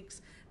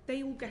colleagues,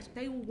 they all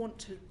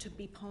want to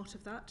be part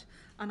of that.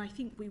 And I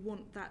think we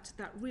want that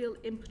real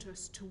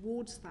impetus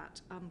towards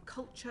that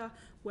culture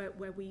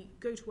where we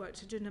go to work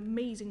to do an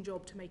amazing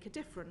job to make a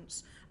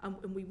difference, and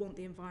we want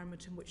the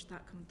environment in which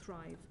that can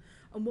thrive.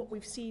 And what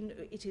we've seen,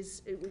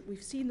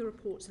 we've seen the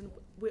reports, and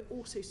we're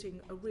also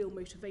seeing a real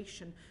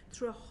motivation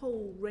through a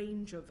whole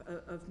range of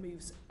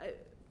moves.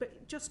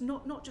 But just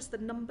not just the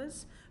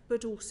numbers,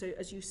 but also,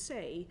 as you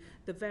say,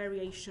 the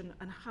variation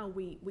and how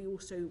we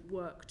also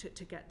work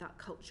to get that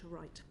culture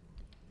right.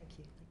 Thank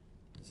you.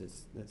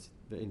 That's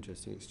an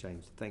interesting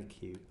exchange.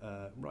 Thank you.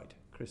 Right,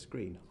 Chris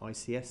Green,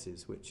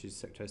 ICSs, which is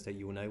Secretary of State,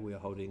 you will know we are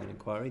holding an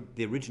inquiry,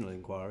 the original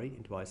inquiry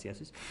into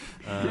ICSs.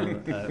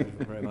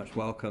 Very much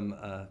welcome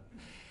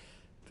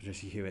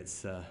Patricia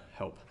Hewitt's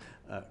help.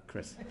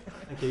 Chris.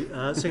 Thank you.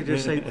 Secretary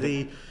of State,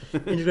 the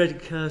Integrated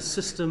Care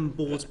System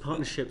Board's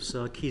partnerships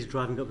are key to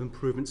driving up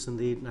improvements in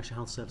the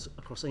National Health Service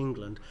across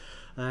England.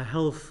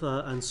 Health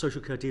and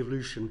social care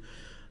devolution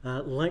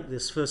like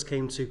this first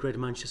came to Greater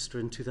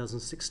Manchester in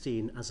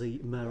 2016 as a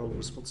mayoral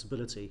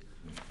responsibility.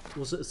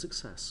 Was it a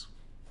success?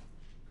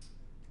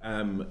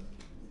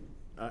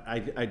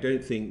 I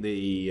don't think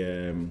the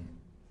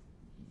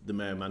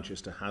Mayor of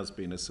Manchester has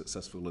been as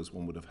successful as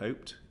one would have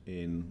hoped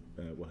in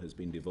what has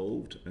been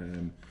devolved.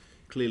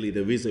 Clearly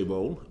there is a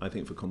role, I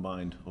think, for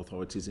combined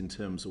authorities in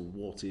terms of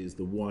what is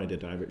the wider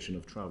direction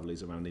of travel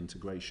is around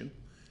integration.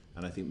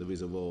 And I think there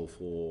is a role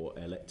for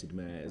elected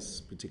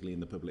mayors, particularly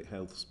in the public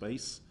health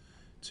space,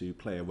 to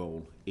play a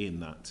role in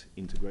that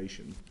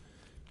integration.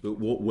 But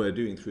what we're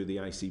doing through the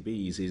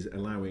ICBs is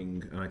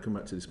allowing, and I come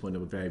back to this point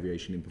of a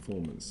variation in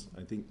performance.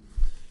 I think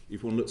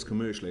if one looks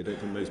commercially, I don't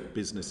think most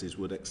businesses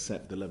would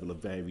accept the level of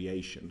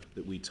variation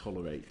that we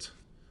tolerate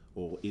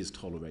or is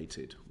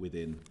tolerated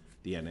within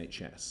the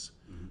NHS.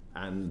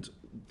 And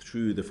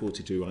through the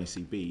 42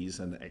 ICBs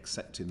and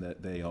accepting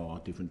that they are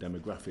different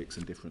demographics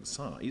and different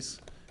size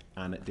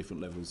and at different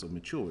levels of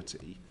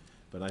maturity.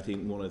 But I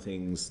think one of the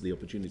things, the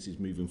opportunities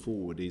moving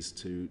forward is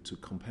to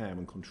compare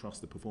and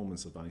contrast the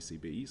performance of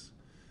ICBs.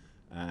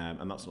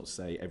 And that's not to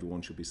say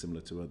everyone should be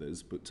similar to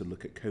others, but to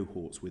look at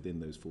cohorts within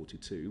those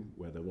 42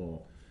 where there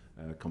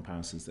are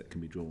comparisons that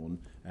can be drawn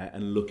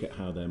and look at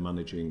how they're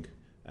managing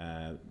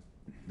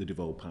the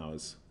devolved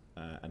powers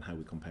and how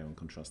we compare and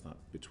contrast that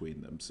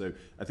between them. So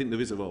I think there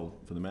is a role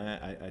for the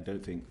Mayor. I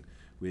don't think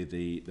with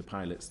the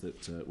pilots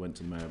that went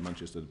to the Mayor of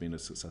Manchester have been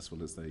as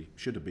successful as they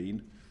should have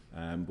been.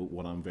 But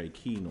what I'm very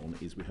keen on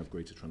is we have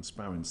greater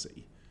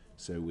transparency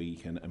so we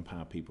can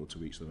empower people to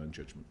reach their own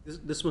judgment.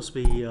 This must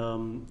be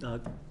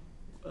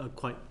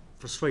quite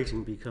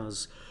frustrating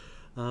because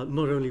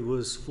not only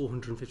was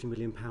 £450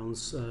 million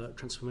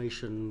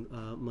transformation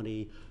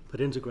money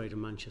put into Greater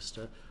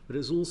Manchester, but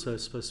it's also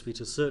supposed to be,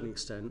 to a certain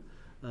extent,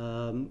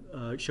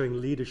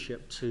 showing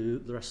leadership to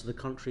the rest of the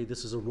country.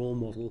 This is a role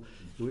model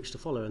in which to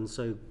follow. And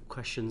so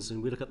questions,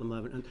 and we look at the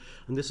moment,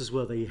 and this is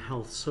where the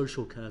health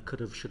social care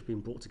should have been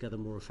brought together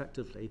more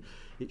effectively.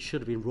 It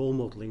should have been role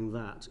modelling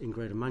that in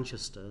Greater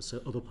Manchester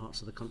so other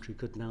parts of the country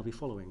could now be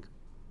following.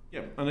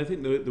 Yeah, and I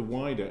think the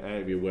wider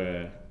area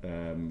where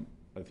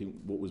I think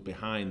what was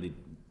behind the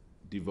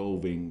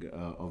devolving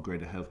of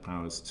greater health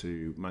powers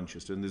to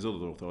Manchester, and there's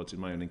other authorities,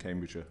 my own in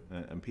Cambridgeshire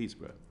and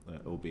Peterborough,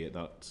 albeit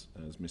that,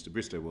 as Mr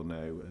Bristow will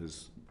know,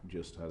 has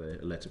just had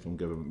a letter from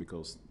government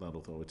because that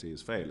authority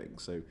is failing.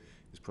 So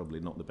it's probably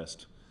not the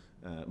best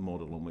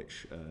model on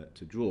which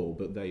to draw,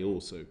 but they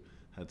also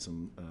had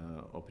some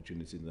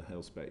opportunities in the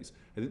health space.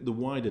 I think the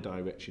wider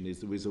direction is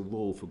there is a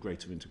role for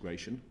greater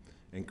integration,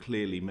 and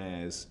clearly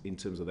mayors, in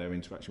terms of their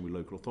interaction with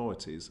local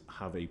authorities,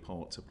 have a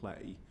part to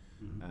play.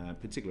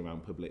 Particularly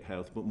around public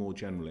health, but more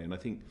generally. And I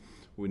think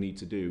we need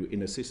to do,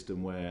 in a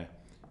system where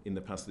in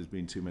the past there's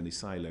been too many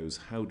silos,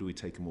 how do we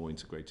take a more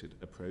integrated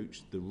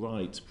approach? The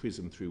right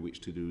prism through which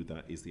to do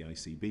that is the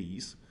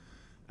ICBs,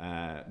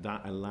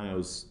 That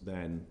allows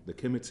then the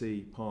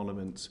committee,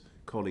 Parliament,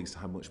 colleagues to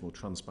have much more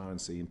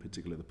transparency, in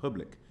particular the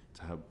public,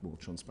 to have more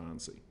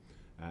transparency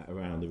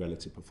around the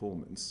relative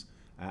performance.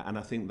 And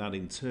I think that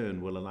in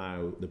turn will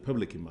allow the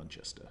public in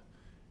Manchester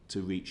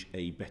to reach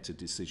a better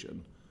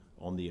decision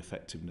on the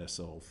effectiveness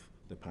of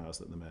the powers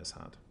that the mayor's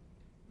had.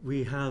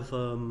 We have,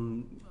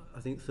 I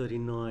think,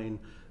 39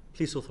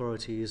 police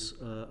authorities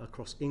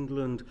across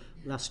England.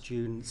 Last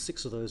June,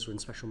 6 of those were in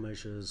special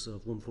measures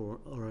of one form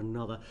or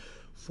another.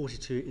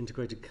 42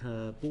 integrated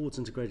care boards,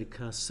 integrated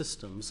care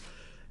systems.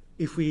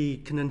 If we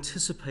can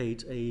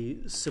anticipate a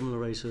similar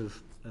rate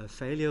of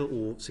failure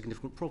or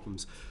significant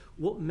problems,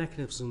 what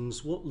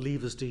mechanisms, what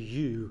levers do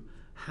you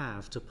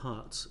have to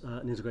put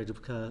an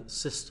integrated care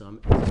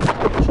system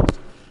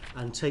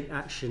and take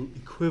action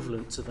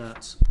equivalent to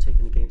that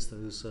taken against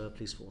those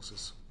police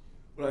forces?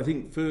 Well, I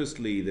think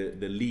firstly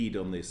the lead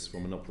on this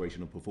from an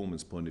operational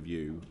performance point of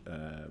view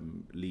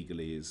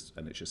legally is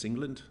NHS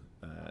England.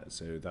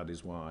 So that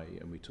is why,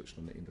 and we touched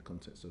on it in the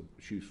context of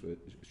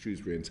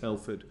Shrewsbury and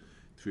Telford,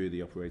 through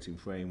the operating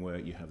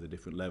framework you have the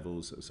different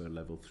levels, so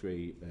level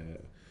 3,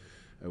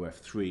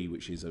 OF3,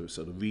 which is a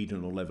sort of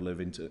regional level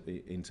of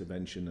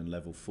intervention, and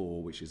level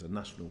 4, which is a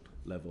national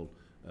level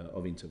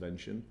of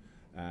intervention.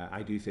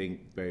 I do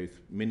think both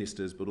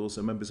ministers but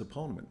also members of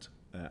Parliament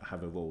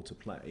have a role to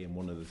play, and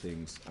one of the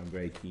things I'm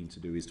very keen to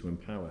do is to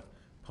empower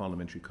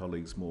parliamentary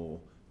colleagues more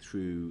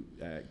through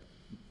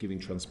giving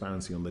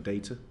transparency on the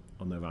data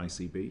on their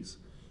ICBs,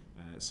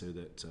 so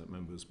that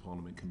members of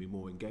Parliament can be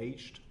more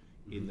engaged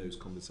in those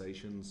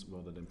conversations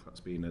rather than perhaps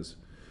being as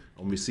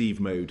on receive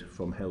mode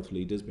from health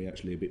leaders, be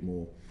actually a bit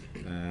more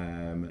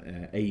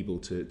able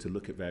to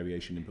look at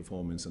variation in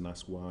performance and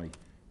ask why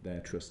their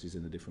trust is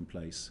in a different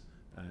place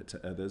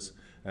to others.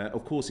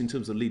 Of course, in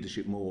terms of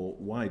leadership more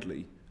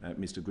widely,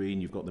 Mr.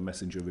 Green, you've got the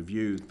Messenger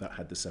Review that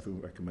had the 7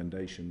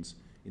 recommendations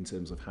in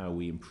terms of how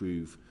we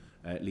improve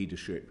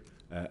leadership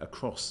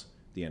across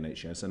the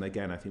NHS. And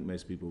again, I think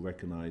most people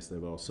recognise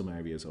there are some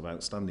areas of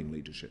outstanding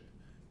leadership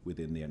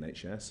within the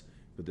NHS,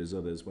 but there's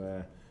others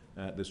where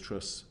there's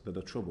trusts that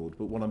are troubled.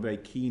 But what I'm very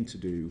keen to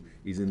do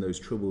is in those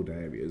troubled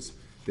areas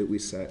that we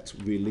set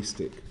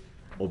realistic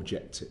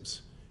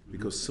objectives.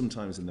 Because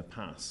sometimes in the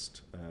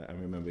past, I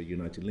remember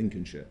United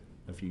Lincolnshire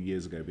a few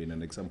years ago being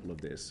an example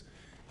of this,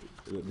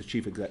 the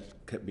chief exec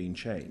kept being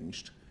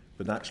changed,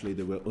 but actually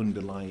there were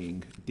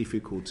underlying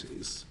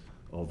difficulties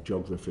of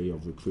geography,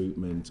 of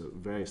recruitment, of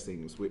various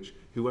things, which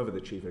whoever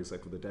the chief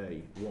exec of the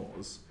day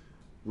was,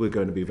 were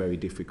going to be very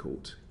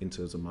difficult in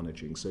terms of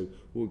managing. So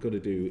what we've got to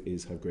do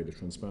is have greater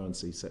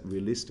transparency, set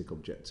realistic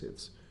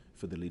objectives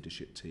for the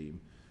leadership team,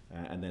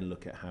 and then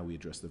look at how we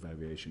address the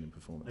variation in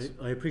performance.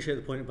 I appreciate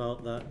the point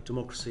about that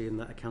democracy and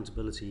that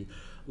accountability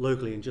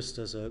locally. And just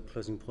as a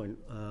closing point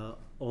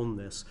on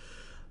this,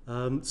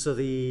 so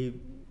the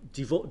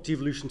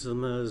devolution to the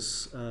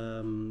MERS,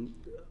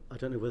 I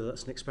don't know whether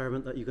that's an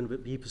experiment that you're going to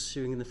be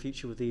pursuing in the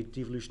future with the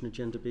devolution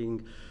agenda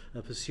being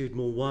pursued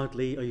more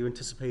widely. Are you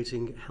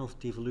anticipating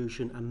health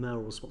devolution and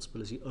mayoral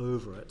responsibility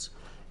over it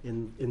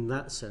in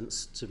that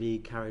sense to be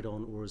carried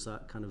on, or is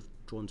that kind of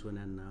drawn to an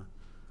end now?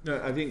 No,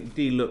 I think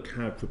DLUC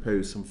have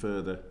proposed some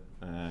further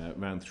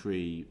round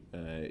 3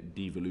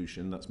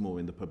 devolution. That's more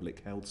in the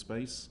public health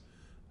space.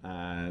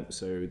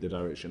 So the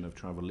direction of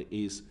travel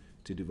is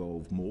to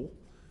devolve more.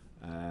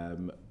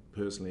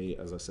 Personally,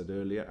 as I said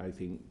earlier, I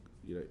think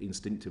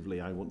instinctively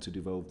I want to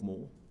devolve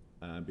more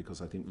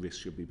because I think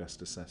risk should be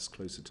best assessed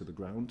closer to the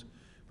ground.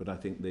 But I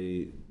think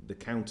the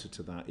counter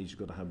to that is you've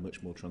got to have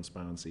much more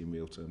transparency in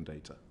real-term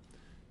data.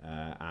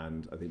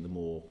 And I think the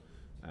more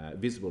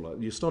visible.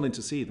 You're starting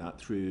to see that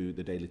through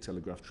the Daily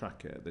Telegraph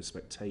tracker, the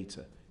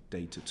Spectator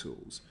data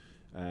tools.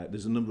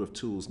 There's a number of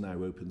tools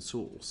now open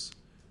source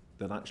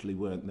that actually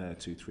weren't there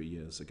 2-3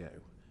 years ago.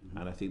 Mm-hmm.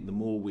 And I think the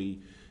more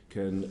we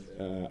can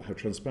have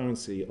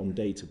transparency on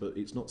data, but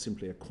it's not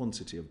simply a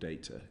quantity of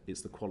data, it's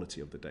the quality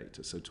of the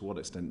data. So to what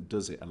extent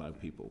does it allow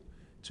people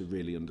to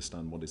really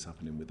understand what is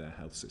happening with their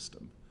health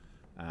system?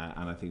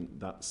 And I think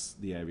that's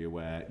the area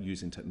where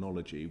using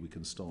technology we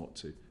can start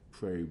to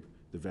probe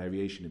the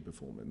variation in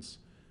performance.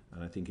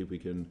 And I think if we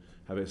can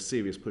have a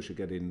serious push of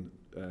getting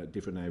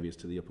different areas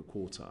to the upper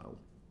quartile,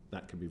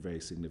 that can be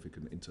very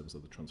significant in terms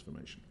of the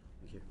transformation.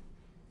 Thank you.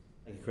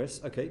 Thank you,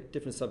 Chris. Okay,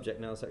 different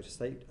subject now, Secretary of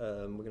State.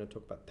 We're going to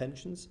talk about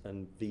pensions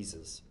and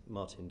visas.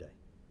 Martin Day.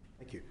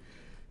 Thank you.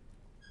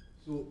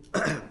 So,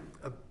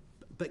 a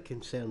bit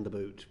concerned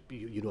about,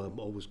 I'm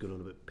always going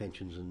on about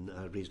pensions, and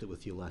I raised it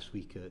with you last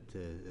week at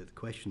the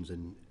questions,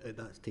 and at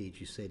that stage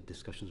you said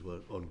discussions were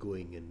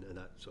ongoing, and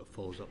that sort of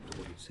follows up to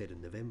what you'd said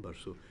in November.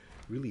 So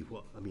really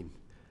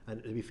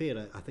and to be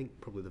fair, I think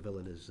probably the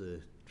villain is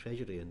the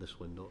Treasury in this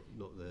one,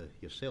 not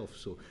yourself.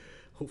 So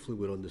hopefully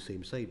we're on the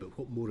same side, but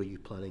what more are you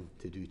planning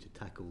to do to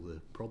tackle the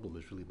problem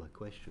is really my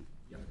question.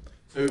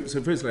 Yeah.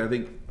 So firstly, I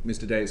think,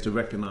 Mr. Day, it's to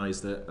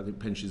recognise that I think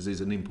pensions is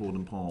an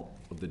important part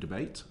of the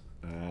debate,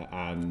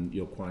 and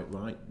you're quite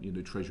right.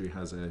 Treasury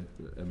has a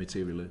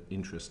material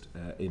interest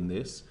in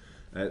this.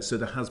 So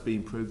there has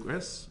been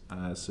progress.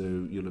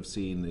 So you'll have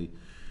seen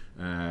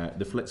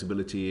The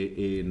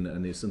flexibility in,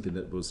 and it's something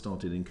that was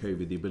started in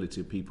COVID, the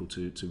ability of people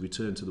to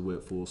return to the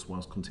workforce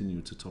whilst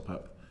continuing to top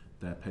up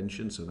their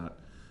pension, so that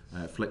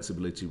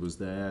flexibility was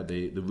there.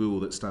 The rule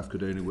that staff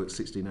could only work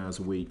 16 hours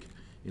a week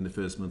in the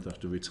first month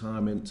after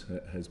retirement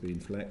has been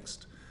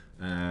flexed.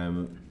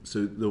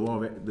 So there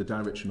are the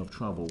direction of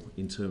travel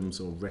in terms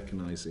of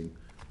recognising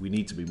we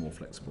need to be more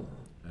flexible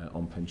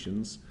on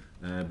pensions,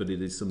 but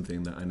it is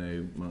something that I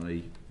know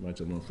my right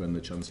honourable friend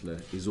the Chancellor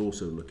is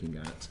also looking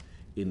at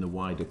in the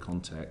wider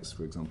context,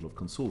 for example, of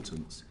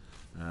consultants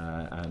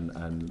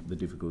and the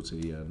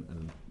difficulty,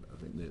 and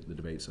I think the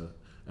debates are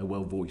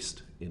well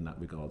voiced in that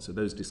regard. So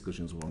those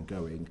discussions are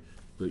ongoing,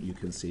 but you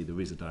can see there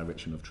is a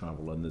direction of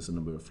travel and there's a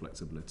number of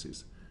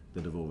flexibilities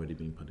that have already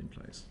been put in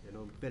place. You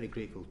know, I'm very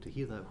grateful to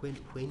hear that. When do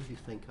you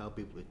think I'll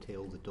be able to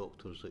tell the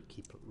doctors that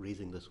keep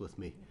raising this with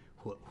me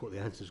what the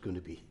answer is going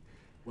to be?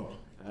 Well,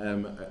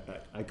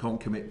 I can't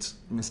commit,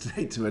 Mr.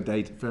 Day, to a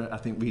date for, I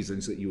think,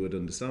 reasons that you would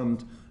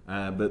understand,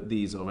 but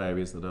these are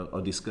areas that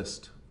are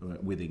discussed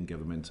within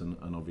government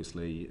and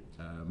obviously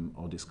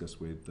are discussed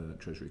with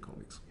Treasury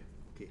colleagues.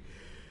 Yeah. Okay.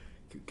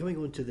 Coming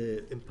on to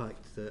the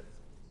impact that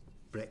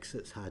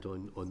Brexit's had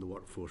on the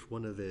workforce,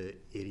 one of the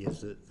areas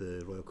that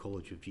the Royal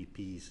College of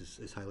GPs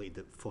has highlighted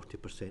that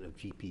 40% of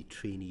GP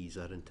trainees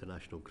are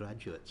international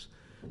graduates,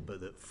 but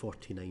that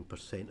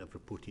 49% have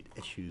reported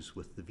issues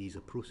with the visa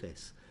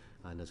process.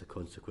 And as a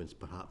consequence,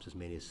 perhaps as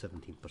many as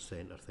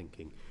 17% are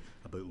thinking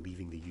about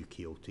leaving the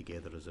UK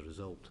altogether as a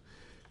result.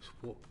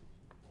 So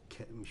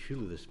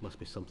surely this must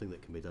be something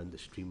that can be done to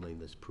streamline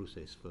this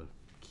process for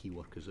key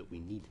workers that we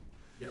need.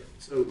 Yeah.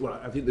 So,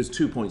 well, I think there's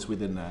 2 points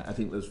within that. I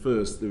think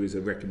first there is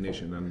a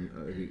recognition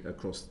and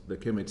across the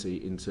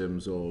committee in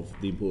terms of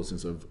the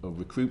importance of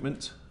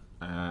recruitment,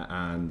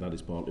 and that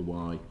is partly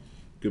why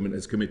government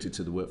has committed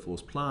to the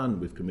workforce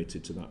plan. We've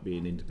committed to that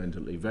being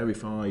independently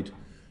verified.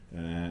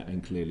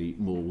 And clearly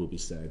more will be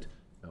said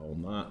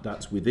on that.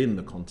 That's within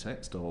the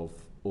context of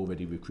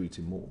already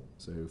recruiting more,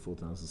 so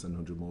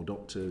 4,700 more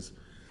doctors.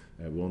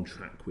 We're on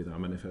track with our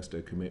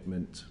manifesto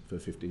commitment for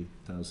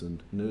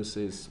 50,000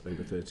 nurses,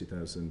 over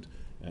 30,000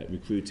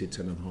 recruited,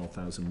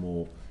 10,500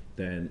 more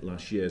than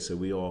last year, so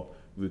we are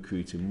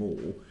recruiting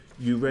more.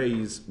 You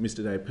raise,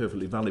 Mr. Day, a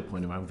perfectly valid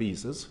point around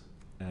visas,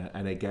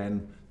 and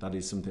again, that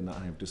is something that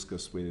I have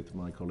discussed with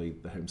my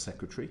colleague, the Home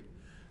Secretary.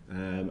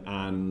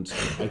 And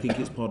I think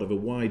it's part of a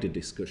wider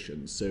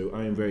discussion. So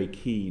I am very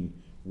keen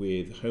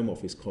with Home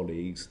Office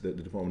colleagues that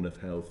the Department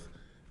of Health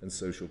and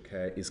Social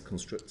Care is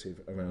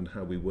constructive around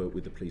how we work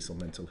with the police on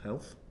mental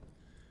health.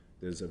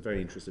 There's a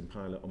very interesting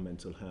pilot on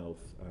mental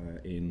health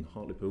in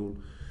Hartlepool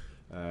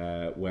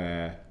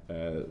where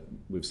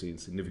we've seen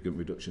significant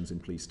reductions in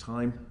police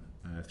time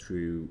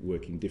through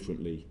working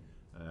differently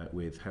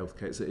with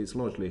healthcare. It's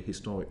largely a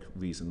historic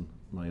reason,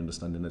 my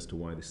understanding, as to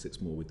why this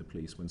sits more with the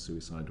police when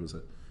suicide was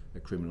a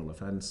criminal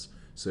offence.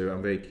 So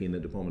I'm very keen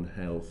that Department of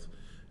Health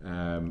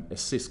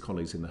assist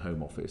colleagues in the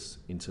Home Office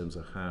in terms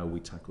of how we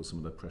tackle some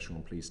of the pressure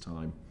on police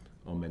time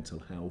on mental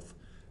health.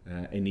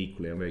 And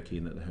equally, I'm very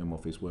keen that the Home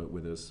Office work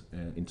with us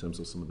in terms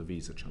of some of the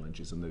visa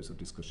challenges, and those are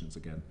discussions,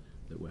 again,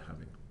 that we're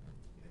having.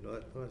 Yeah,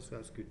 no,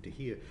 that's good to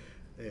hear.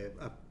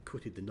 I've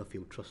quoted the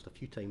Nuffield Trust a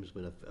few times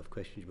when I've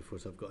questioned you before,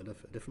 so I've got a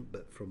different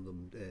bit from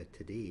them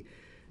today.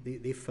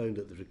 They found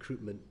that the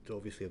recruitment,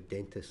 obviously, of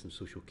dentists and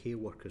social care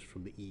workers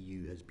from the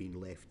EU has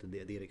been left, and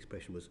their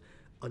expression was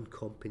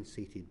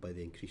uncompensated by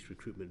the increased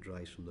recruitment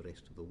drives from the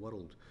rest of the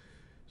world.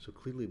 So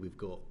clearly we've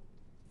got,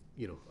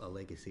 you know, a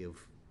legacy of,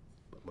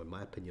 in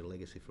my opinion, a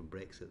legacy from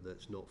Brexit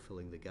that's not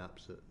filling the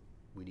gaps that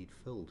we need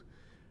filled.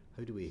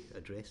 How do we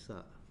address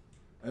that?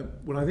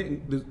 Well, I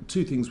think there's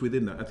two things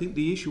within that. I think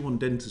the issue on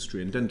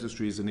dentistry, and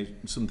dentistry is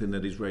something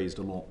that is raised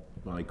a lot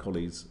by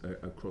colleagues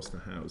across the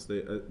House.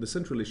 The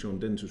central issue on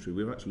dentistry,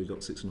 we've actually got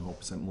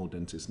 6.5% more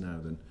dentists now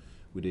than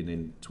we did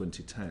in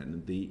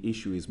 2010. The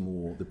issue is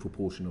more the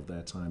proportion of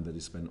their time that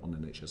is spent on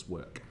NHS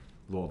work,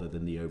 rather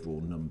than the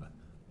overall number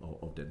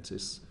of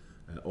dentists.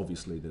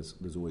 Obviously,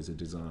 there's always a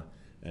desire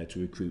to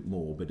recruit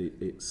more, but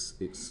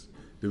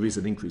there is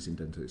an increase in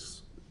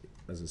dentists.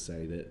 As I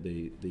say,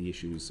 the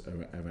issues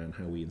around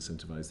how we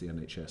incentivise the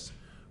NHS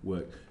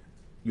work.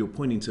 Your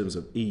point in terms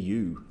of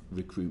EU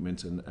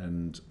recruitment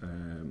and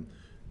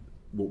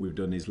what we've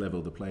done is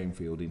level the playing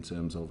field in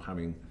terms of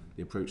having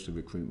the approach to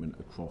recruitment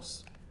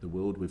across the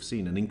world. We've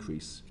seen an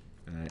increase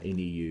in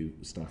EU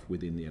staff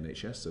within the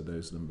NHS, so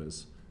those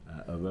numbers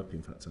are up.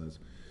 In fact, I was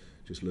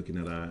just looking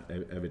at our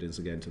evidence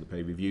again to the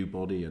pay review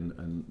body,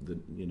 and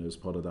as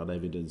part of that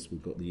evidence,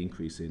 we've got the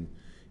increase in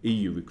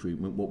EU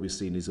recruitment. What we've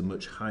seen is a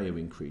much higher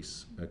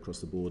increase across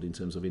the board in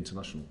terms of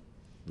international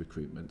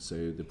recruitment.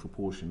 So the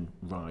proportion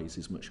rise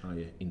is much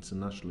higher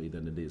internationally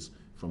than it is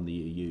from the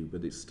EU,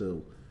 but it's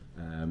still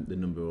the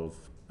number of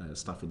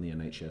staff in the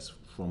NHS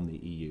from the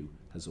EU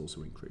has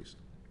also increased.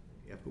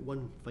 Yeah, I've got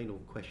one final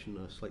question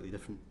on a slightly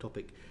different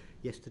topic.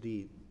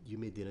 Yesterday you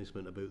made the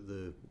announcement about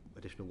the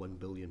additional £1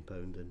 billion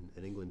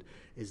in England.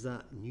 Is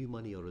that new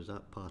money, or is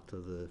that part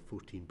of the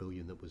 14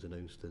 billion that was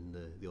announced in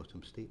the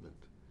autumn statement?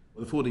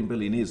 Well, the 14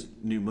 billion is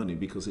new money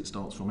because it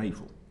starts from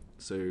April.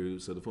 So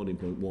the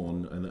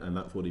 14.1, and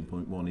that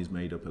 14.1 is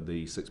made up of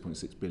the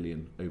 6.6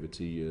 billion over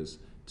 2 years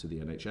to the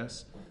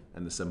NHS,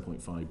 and the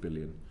 7.5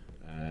 billion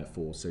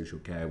for social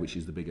care, which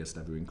is the biggest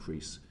ever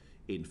increase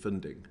in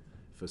funding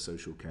for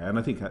social care. And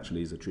I think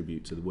actually is a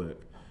tribute to the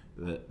work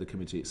that the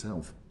committee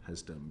itself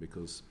has done,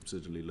 because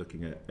certainly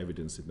looking at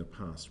evidence in the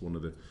past, one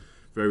of the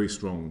very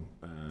strong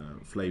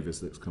flavours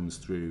that comes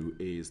through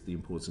is the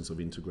importance of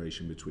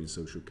integration between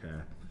social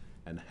care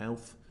and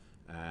health.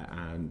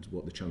 And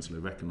what the Chancellor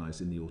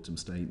recognised in the autumn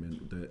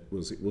statement that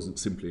it wasn't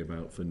simply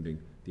about funding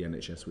the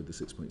NHS with the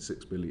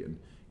 6.6 billion,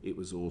 it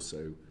was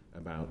also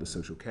about the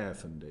social care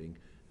funding,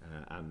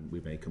 and we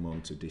may come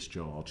on to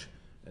discharge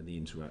and the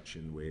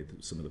interaction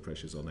with some of the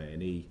pressures on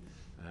A&E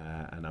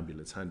and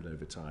ambulance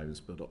handover times,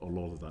 but a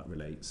lot of that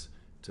relates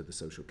to the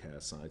social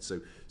care side. So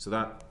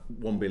that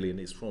 1 billion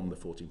is from the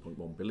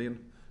 14.1 billion,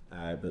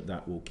 but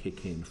that will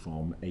kick in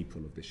from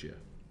April of this year.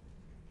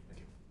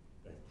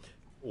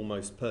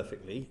 Almost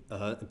perfectly,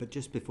 but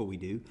just before we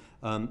do,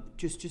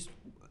 just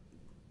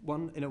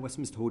one in a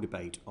Westminster Hall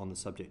debate on the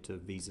subject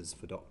of visas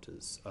for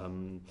doctors.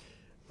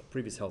 A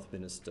previous health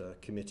minister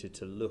committed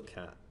to look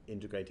at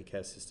integrated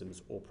care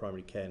systems or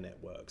primary care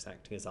networks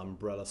acting as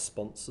umbrella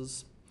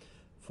sponsors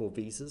for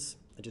visas.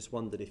 I just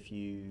wondered if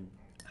you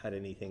had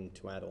anything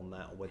to add on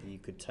that, or whether you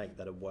could take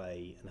that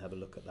away and have a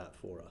look at that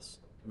for us.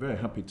 Very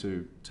happy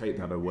to take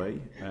that away.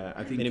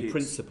 I think in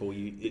principle,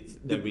 it's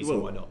no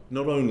reason why not.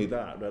 Not only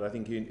that, but I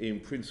think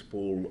in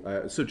principle,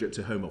 subject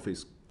to Home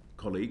Office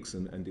colleagues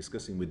and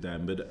discussing with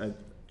them, but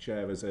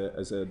Chair, as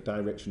a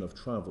direction of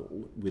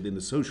travel within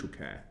the social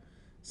care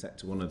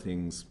sector, one of the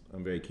things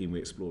I'm very keen we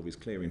explore is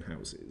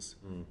clearinghouses,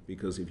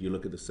 because if you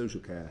look at the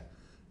social care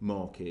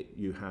market,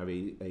 you have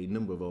a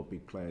number of our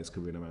big players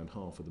covering around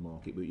half of the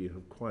market, but you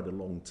have quite a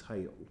long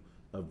tail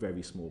of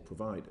very small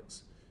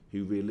providers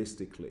who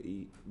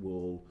realistically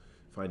will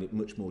find it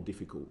much more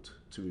difficult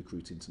to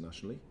recruit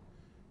internationally.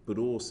 But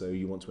also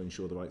you want to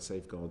ensure the right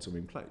safeguards are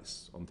in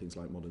place on things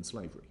like modern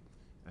slavery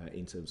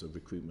in terms of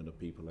recruitment of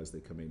people as they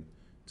come in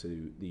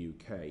to the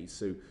UK.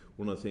 So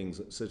one of the things,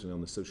 certainly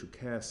on the social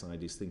care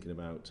side, is thinking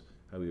about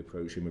how we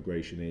approach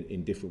immigration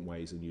in different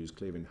ways and use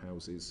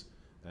clearinghouses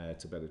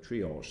to better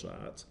triage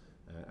that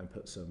and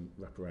put some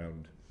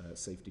wraparound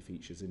safety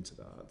features into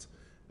that.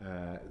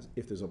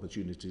 If there's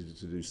opportunity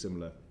to do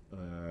similar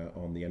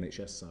on the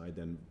NHS side,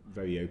 then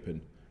very open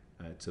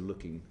to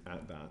looking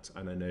at that.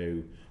 And I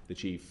know the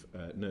Chief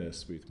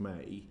Nurse, Ruth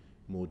May,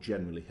 more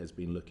generally has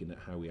been looking at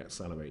how we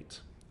accelerate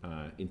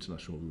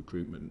international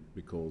recruitment,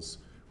 because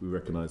we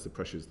recognise the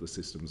pressures the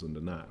system's under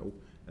now,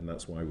 and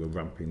that's why we're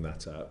ramping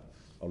that up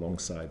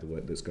alongside the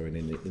work that's going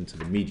into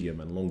the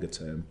medium and longer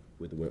term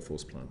with the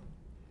workforce plan.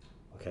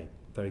 Okay,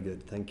 very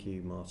good. Thank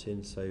you,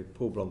 Martin. So,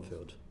 Paul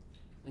Blomfield.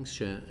 Thanks,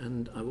 Chair.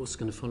 And I was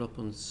going to follow up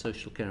on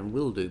social care, and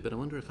will do, but I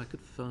wonder if I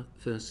could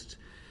first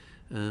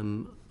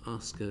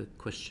ask a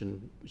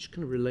question which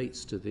kind of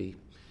relates to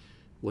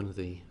one of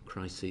the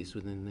crises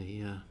within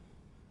the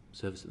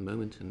service at the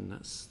moment, and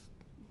that's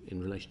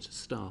in relation to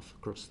staff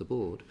across the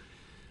board.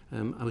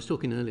 I was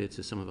talking earlier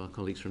to some of our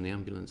colleagues from the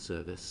ambulance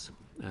service,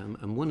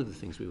 and one of the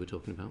things we were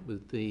talking about was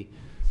the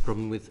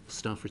problem with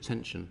staff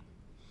retention.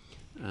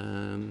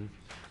 And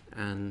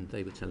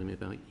they were telling me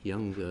about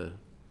younger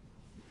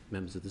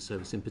members of the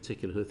service in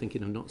particular who are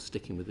thinking of not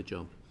sticking with the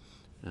job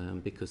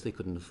because they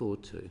couldn't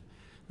afford to.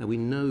 Now, we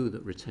know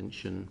that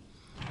retention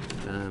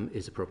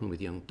is a problem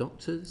with young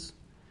doctors.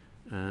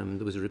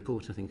 There was a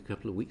report, I think, a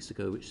couple of weeks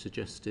ago which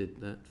suggested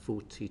that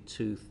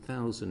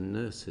 42,000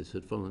 nurses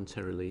had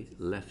voluntarily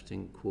left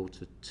in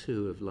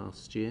Q2 of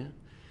last year.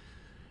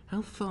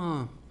 How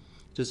far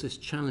does this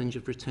challenge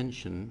of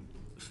retention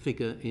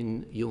figure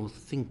in your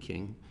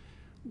thinking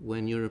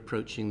when you're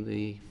approaching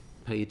the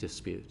pay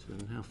dispute,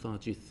 and how far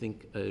do you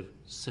think a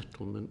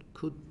settlement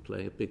could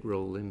play a big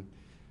role in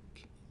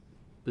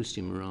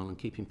boosting morale and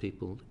keeping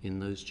people in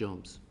those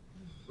jobs?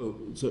 Well,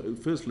 so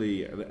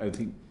firstly, I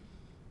think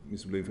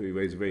Mr. Bloomfield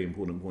raised a very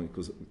important point,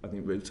 because I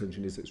think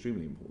retention is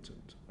extremely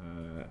important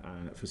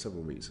for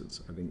several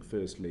reasons. I think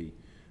firstly,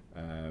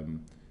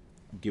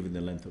 given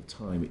the length of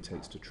time it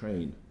takes to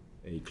train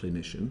a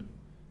clinician,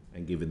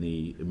 and given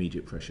the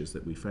immediate pressures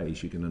that we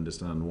face, you can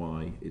understand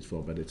why it's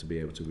far better to be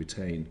able to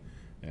retain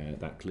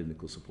that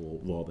clinical support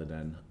rather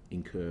than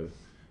incur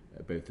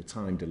both the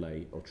time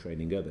delay of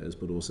training others,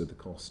 but also the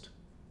cost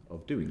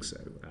of doing so.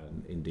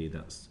 And indeed,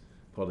 that's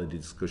part of the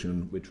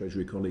discussion with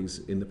Treasury colleagues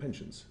in the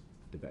pensions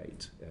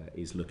debate,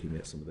 is looking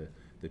at some of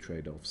the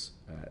trade-offs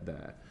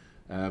there.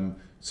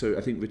 So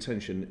I think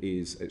retention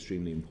is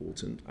extremely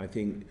important. I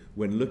think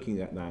when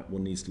looking at that,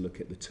 one needs to look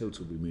at the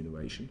total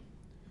remuneration.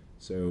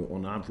 So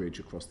on average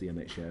across the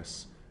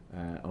NHS,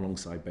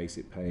 alongside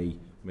basic pay,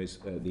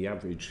 the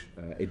average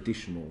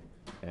additional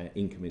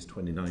income is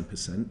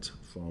 29%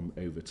 from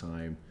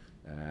overtime,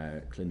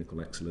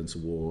 clinical excellence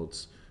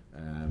awards,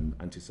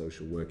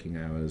 antisocial working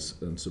hours,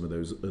 and some of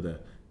those other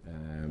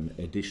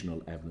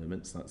additional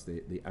elements. That's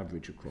the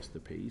average across the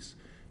piece.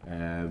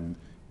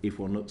 If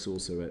one looks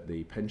also at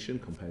the pension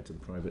compared to the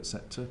private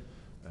sector,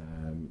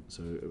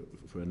 so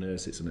for a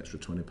nurse it's an extra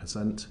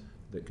 20%,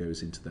 that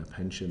goes into their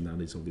pension.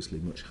 That is obviously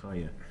much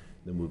higher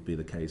than would be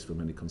the case for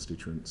many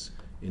constituents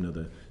in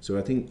other. So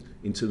I think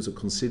in terms of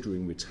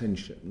considering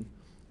retention,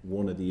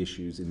 one of the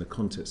issues in the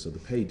context of the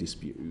pay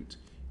dispute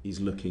is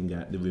looking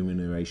at the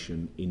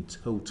remuneration in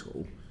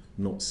total,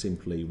 not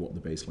simply what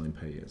the baseline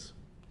pay is.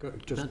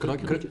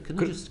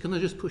 Can I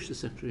just push the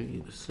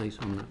Secretary of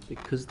State on that?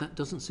 Because that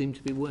doesn't seem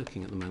to be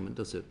working at the moment,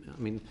 does it? I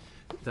mean,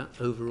 that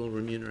overall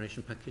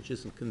remuneration package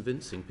isn't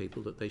convincing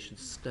people that they should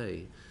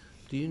stay.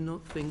 Do you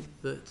not think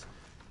that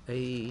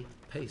a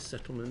pay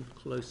settlement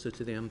closer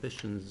to the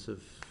ambitions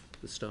of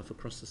the staff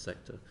across the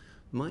sector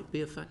might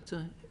be a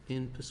factor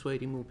in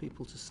persuading more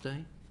people to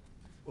stay?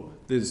 Well,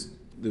 there's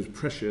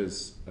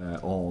pressures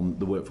on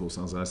the workforce,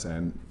 as I say,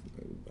 and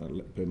I'll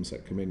let Permanent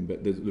Sec come in,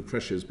 but the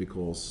pressures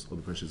because of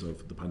the pressures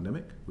of the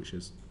pandemic, which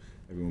is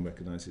everyone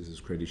recognises has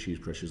created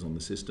huge pressures on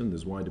the system.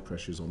 There's wider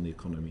pressures on the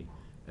economy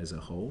as a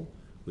whole,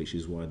 which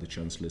is why the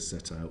Chancellor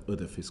set out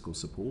other fiscal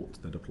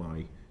support that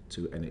apply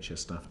to NHS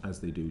staff as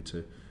they do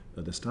to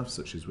other staff,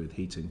 such as with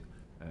heating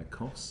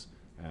costs.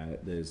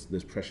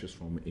 There's pressures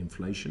from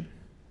inflation,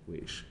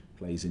 which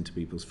plays into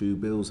people's food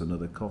bills and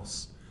other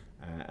costs.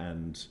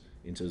 And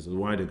in terms of the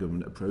wider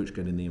government approach,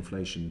 getting the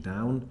inflation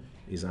down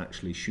is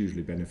actually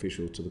hugely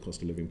beneficial to the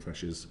cost of living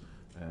pressures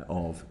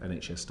of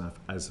NHS staff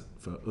as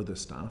for other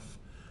staff.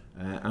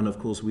 And of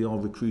course, we are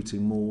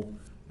recruiting more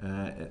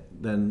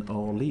than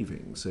are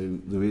leaving. So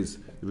there is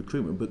the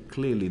recruitment, but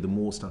clearly the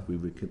more staff we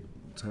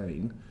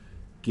retain,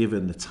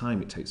 given the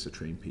time it takes to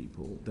train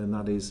people, then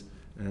that is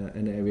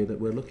an area that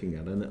we're looking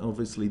at. And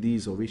obviously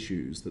these are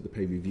issues that the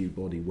pay review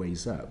body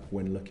weighs up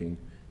when looking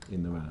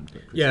in the round.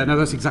 Yeah, no,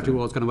 that's exactly what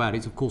I was going to add.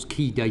 It's of course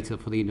key data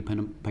for the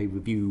independent pay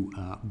review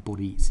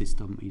body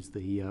system is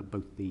the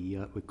both the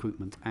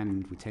recruitment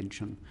and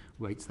retention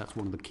rates. That's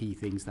one of the key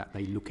things that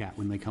they look at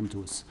when they come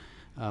to us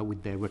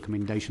with their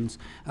recommendations.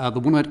 The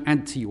one I'd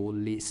add to your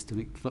list,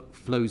 and it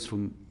flows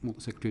from what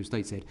the Secretary of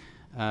State said,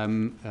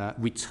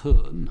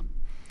 return.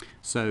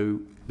 So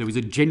there is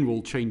a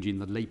general change in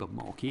the labour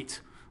market.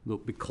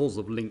 Look, because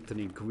of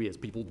lengthening careers,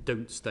 people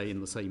don't stay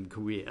in the same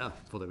career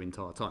for their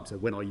entire time. So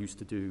when I used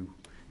to do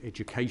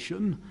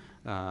education,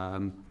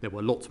 there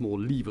were lots more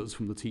leavers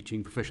from the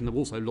teaching profession. There were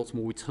also lots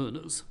more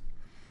returners.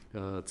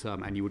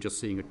 And you were just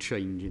seeing a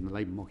change in the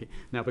labour market.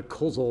 Now,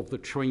 because of the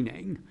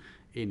training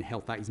in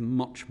health, that is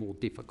much more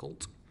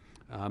difficult.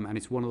 And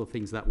it's one of the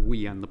things that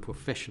we and the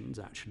professions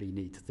actually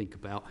need to think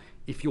about.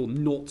 If you're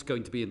not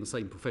going to be in the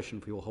same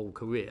profession for your whole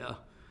career,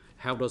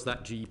 how does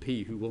that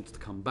GP who wants to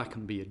come back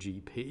and be a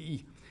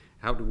GP,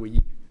 how do we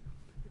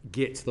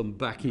get them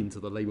back into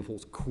the labour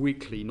force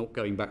quickly, not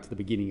going back to the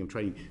beginning of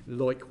training?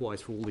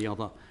 Likewise for all the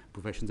other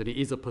professions. And it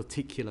is a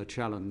particular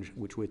challenge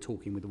which we're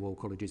talking with the Royal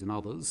Colleges and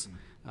others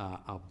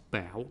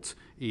about,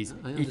 is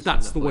if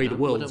that's the way the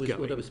world's going.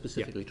 What I was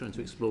specifically trying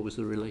to explore was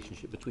the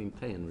relationship between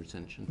pay and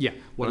retention. Yeah,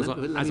 well,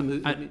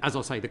 as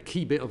I say, the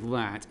key bit of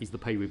that is the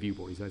pay review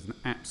bodies. There's an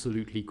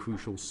absolutely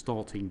crucial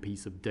starting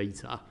piece of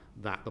data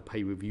that the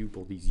pay review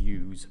bodies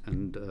use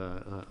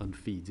and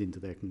feeds into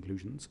their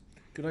conclusions.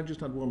 Could I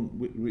just add one,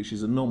 which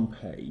is a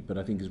non-pay, but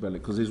I think is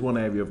relevant, because there's one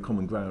area of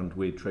common ground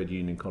with trade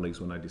union colleagues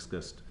when I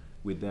discussed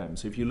with them.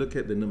 So if you look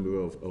at the number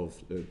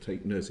of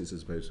take nurses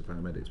as opposed to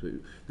paramedics, but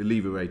the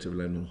leaver rate of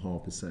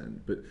 11.5%,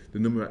 but the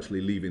number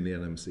actually leaving the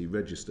NMC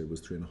register was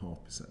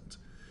 3.5%.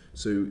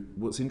 So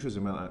what's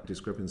interesting about that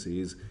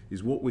discrepancy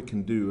is what we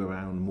can do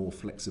around more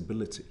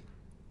flexibility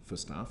for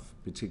staff,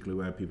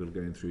 particularly where people are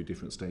going through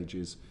different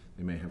stages.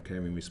 They may have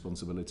caring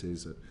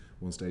responsibilities at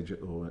one stage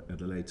or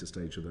at a later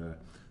stage of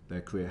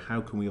their career.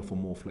 How can we offer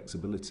more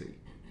flexibility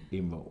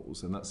in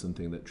roles? And that's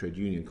something that trade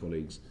union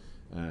colleagues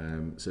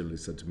certainly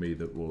said to me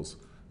that was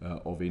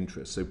of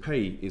interest. So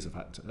pay is a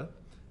factor.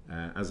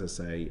 As I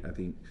say, I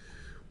think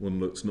one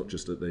looks not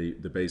just at the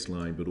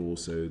baseline, but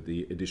also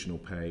the additional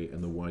pay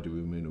and the wider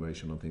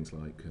remuneration on things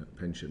like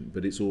pension.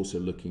 But it's also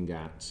looking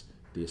at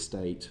the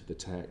estate, the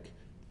tech,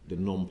 the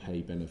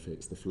non-pay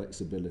benefits, the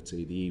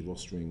flexibility, the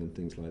e-rostering and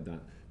things like that,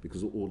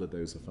 because all of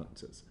those are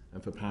factors.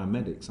 And for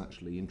paramedics,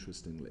 actually,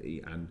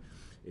 interestingly, and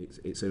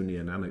it's only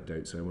an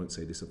anecdote, so I won't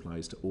say this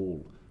applies to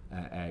all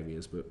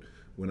areas, but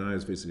when I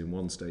was visiting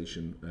one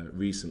station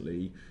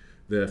recently,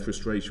 their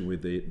frustration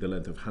with the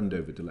length of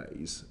handover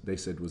delays, they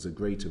said was a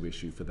greater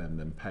issue for them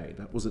than pay.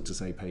 That wasn't to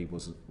say pay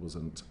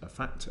wasn't a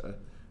factor,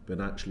 but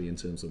actually in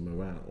terms of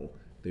morale,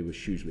 they were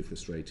hugely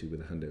frustrated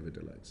with the handover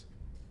delays.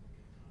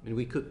 I mean,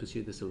 we could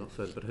pursue this a lot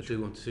further, but I do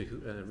want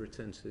to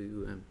return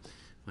to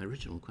my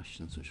original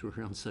questions, which were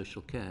around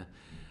social care.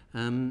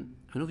 And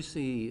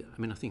obviously,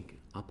 I mean, I think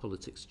our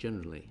politics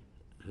generally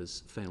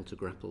has failed to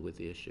grapple with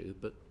the issue,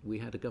 but we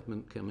had a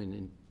government come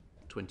in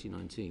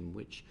 2019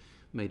 which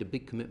made a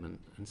big commitment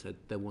and said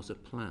there was a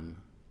plan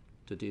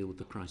to deal with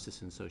the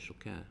crisis in social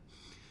care.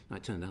 Now,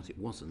 it turned out it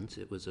wasn't.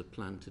 It was a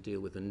plan to deal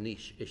with a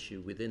niche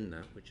issue within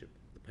that, which is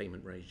the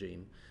payment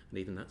regime, and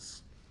even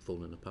that's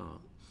fallen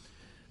apart.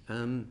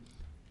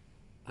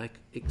 I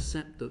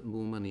accept that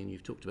more money, and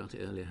you've talked about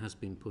it earlier, has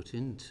been put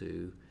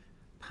into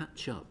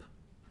patch up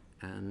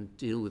and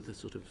deal with the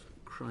sort of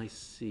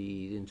crisis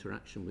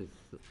interaction with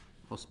the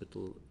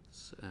hospital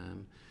costs.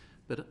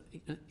 But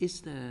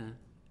is there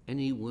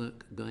any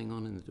work going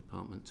on in the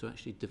department to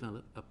actually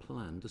develop a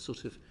plan, the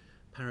sort of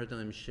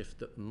paradigm shift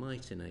that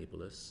might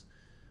enable us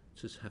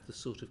to have the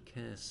sort of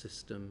care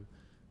system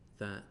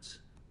that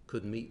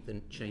could meet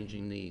the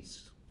changing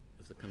needs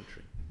of the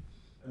country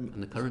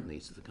and the current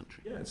needs of the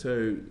country? Yeah,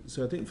 so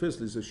I think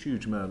firstly there's a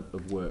huge amount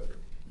of work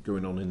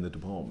going on in the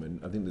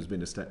department. I think there's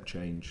been a step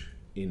change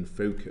in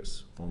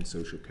focus on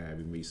social care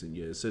in recent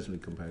years, certainly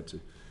compared to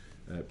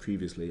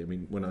previously. I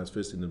mean, when I was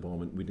first in the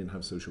department, we didn't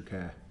have social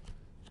care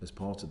as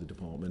part of the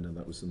department, and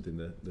that was something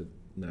that the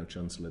now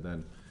Chancellor,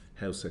 then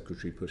Health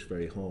Secretary, pushed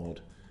very hard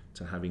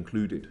to have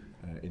included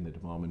in the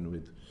department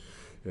with,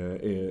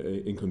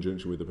 in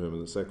conjunction with the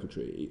Permanent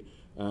Secretary.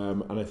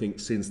 And I think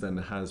since then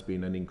there has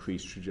been an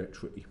increased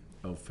trajectory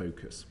of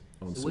focus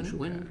on social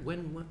care.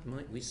 When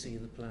might we see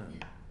the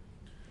plan?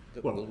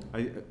 Well,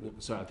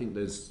 I think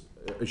there's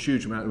a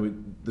huge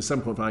amount, the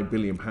 £7.5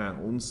 billion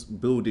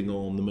building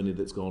on the money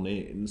that's gone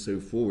in. So,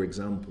 for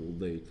example,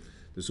 the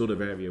sort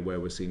of area where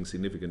we're seeing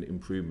significant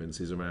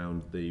improvements is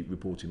around the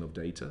reporting of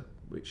data,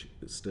 which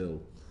is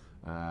still,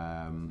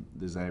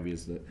 there's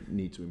areas that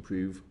need to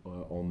improve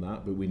on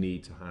that, but we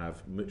need to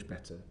have much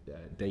better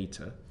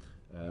data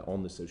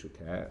on the social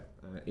care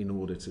in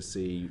order to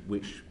see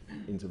which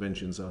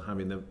interventions are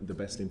having the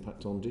best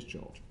impact on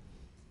discharge.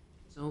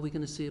 So are we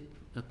going to see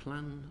a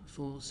plan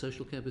for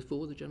social care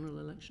before the general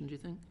election, do you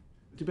think?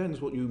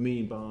 Depends what you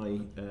mean by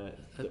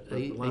a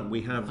plan.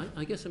 We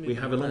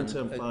have a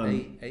long-term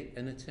plan.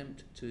 An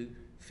attempt to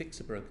fix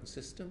a broken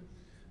system,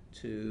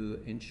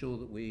 to ensure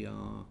that we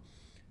are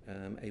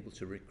able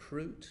to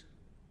recruit,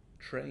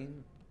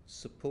 train,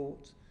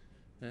 support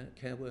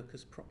care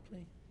workers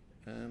properly,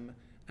 and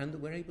that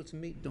we're able to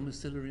meet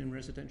domiciliary and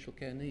residential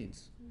care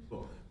needs.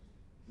 Well,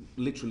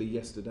 literally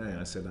yesterday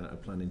I set out a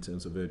plan in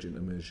terms of urgent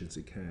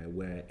emergency care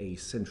where a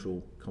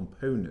central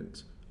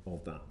component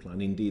of that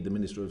plan, indeed the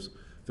Minister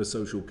for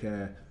Social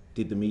Care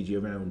did the media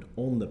round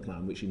on the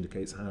plan, which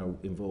indicates how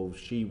involved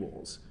she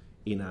was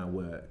in our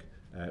work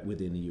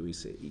within the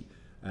UEC,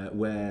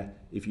 where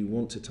if you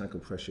want to tackle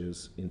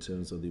pressures in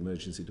terms of the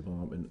emergency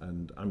department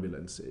and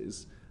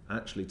ambulances,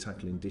 actually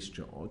tackling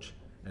discharge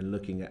and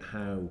looking at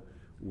how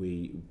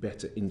we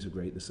better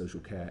integrate the social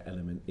care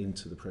element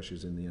into the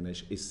pressures in the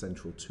NHS is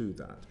central to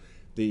that.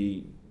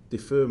 The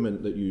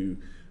deferment that you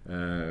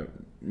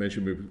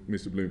mentioned with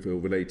Mr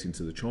Bloomfield relating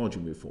to the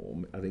charging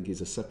reform, I think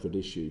is a separate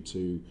issue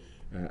to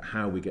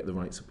how we get the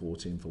right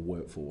support in for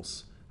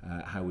workforce,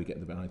 how we get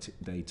the right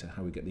data,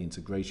 how we get the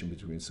integration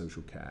between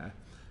social care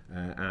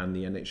and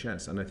the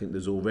NHS. And I think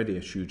there's already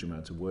a huge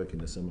amount of work in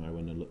the summer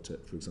when I looked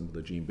at, for example,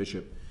 the Jean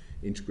Bishop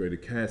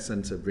Integrated Care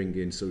Centre,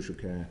 bringing social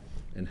care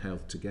and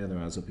health together.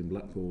 I was up in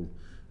Blackpool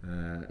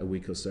a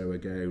week or so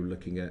ago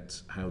looking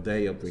at how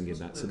they are bringing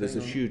that. So there's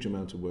a huge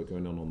amount of work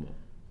going on that.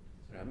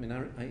 I mean,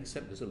 I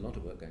accept there's a lot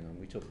of work going on.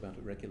 We talk about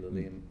it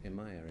regularly in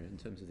my area in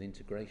terms of the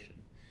integration.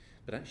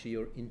 But actually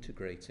you're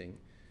integrating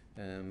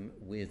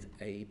with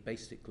a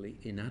basically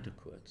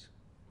inadequate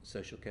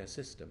social care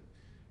system.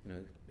 You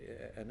know,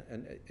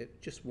 and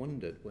it just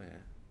wondered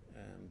where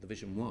the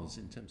vision was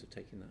in terms of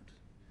taking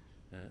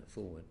that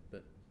forward.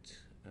 But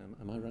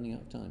am I running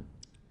out of time?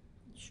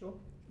 Sure.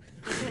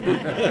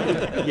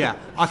 Yeah,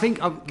 I think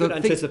good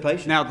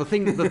anticipation. Now, the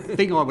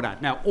thing I would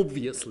add. Now,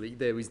 obviously,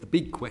 there is the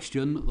big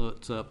question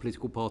that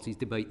political parties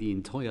debate the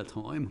entire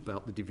time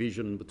about the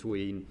division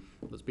between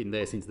that's been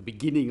there since the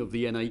beginning of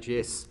the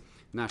NHS,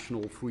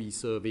 national free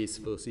service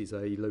versus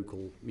a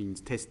local means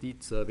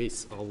tested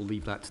service. I will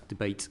leave that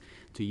debate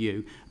to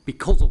you.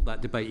 Because of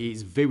that debate, it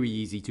is very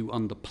easy to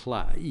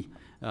underplay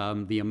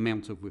the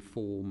amount of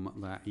reform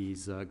that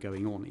is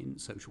going on in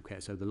social care.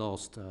 So the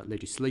last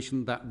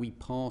legislation that we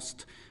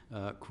passed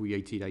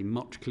created a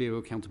much clearer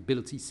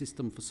accountability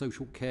system for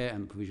social care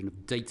and provision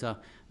of data,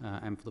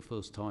 and for the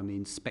first time the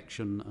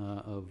inspection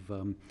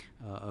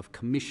of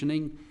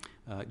commissioning.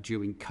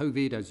 During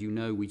COVID, as you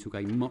know, we took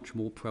a much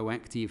more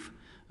proactive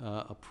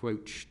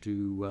approach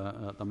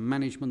to the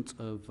management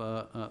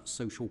of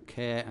social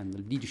care and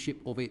the leadership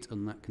of it,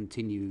 and that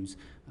continues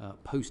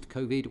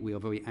post-COVID. We are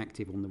very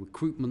active on the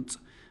recruitment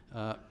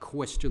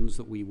questions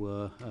that we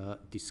were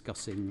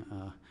discussing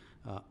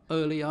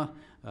earlier.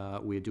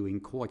 We're doing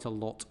quite a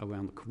lot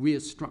around the career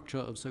structure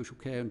of social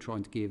care and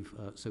trying to give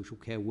social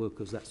care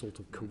workers that sort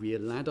of career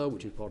ladder,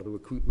 which is part of the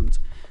recruitment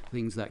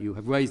things that you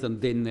have raised. And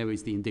then there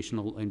is the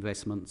additional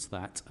investments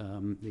that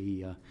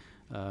the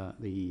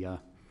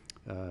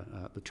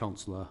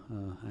Chancellor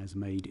has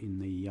made in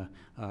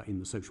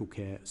the social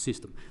care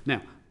system.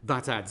 Now,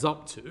 that adds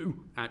up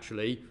to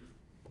actually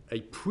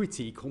a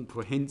pretty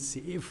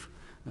comprehensive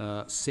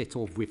set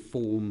of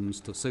reforms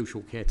to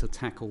social care to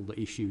tackle the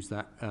issues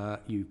that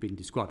you've been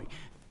describing.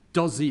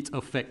 Does it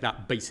affect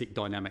that basic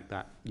dynamic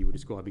that you were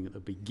describing at the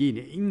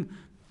beginning?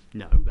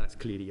 No, that's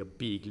clearly a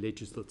big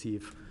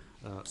legislative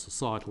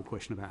societal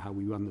question about how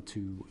we run the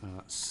two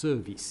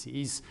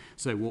services.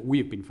 So what we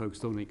have been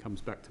focused on, when it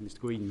comes back to Mr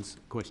Green's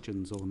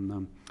questions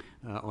on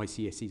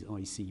ICS's,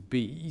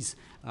 ICBs,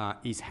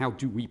 is how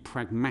do we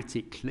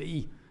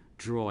pragmatically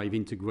drive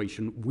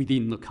integration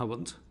within the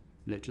current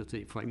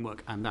legislative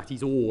framework, and that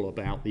is all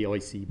about the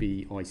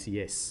ICB,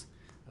 ICS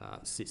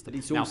system. But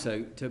it's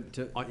also,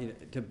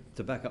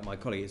 to back up my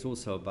colleague, it's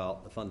also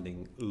about the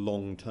funding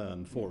long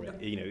term for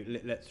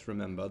it. Let's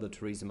remember the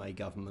Theresa May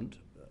government,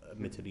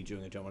 admittedly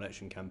during a general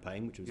election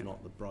campaign, which was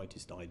not the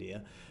brightest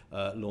idea,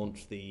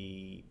 launched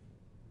the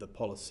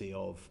policy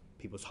of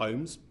people's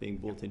homes being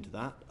brought into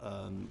that,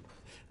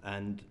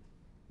 and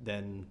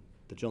then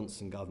the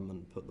Johnson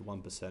government put the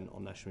 1%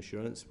 on national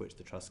insurance, which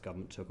the Truss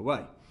government took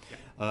away.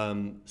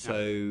 And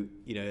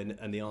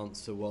the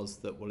answer was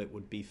that, well, it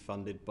would be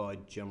funded by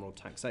general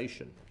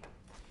taxation.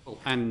 Well,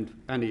 and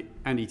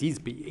it is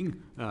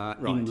being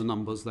in the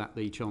numbers that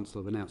the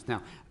Chancellor announced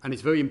now. And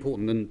it's very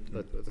important,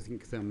 and I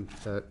think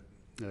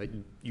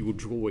you were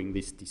drawing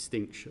this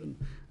distinction.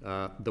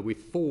 The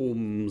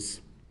reforms,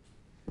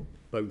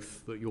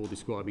 both that you're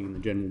describing in the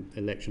general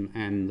election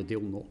and the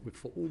Dilnot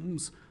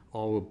reforms,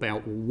 are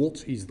about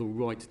what is the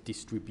right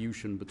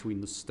distribution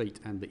between the state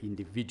and the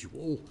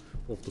individual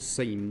of the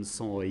same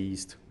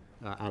sized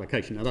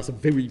allocation. Now, that's a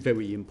very,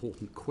 very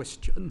important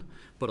question,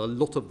 but a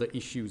lot of the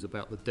issues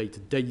about the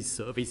day-to-day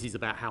service is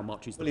about how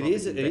much is the public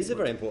investment. It is a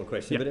very important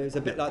question, but it's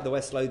a bit like the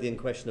West Lothian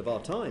question of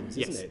our times,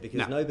 isn't it?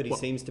 Because nobody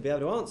seems to be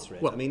able to answer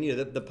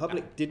it. The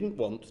public didn't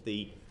want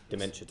the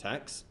dementia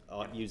tax,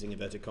 using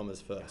inverted commas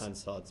for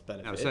Hansard's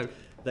benefit.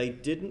 They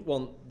didn't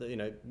want,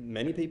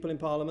 many people in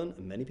Parliament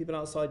and many people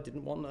outside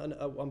didn't want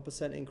a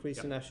 1%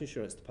 increase in national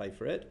insurance to pay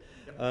for it.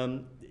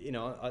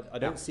 I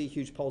don't see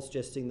huge polls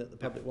suggesting that the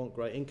public want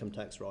great income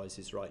tax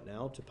rises right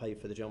now to pay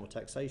for the general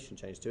taxation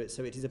change to it.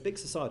 So it is a big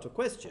societal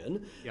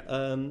question,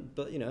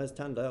 but as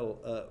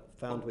Tandale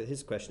found with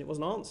his question, it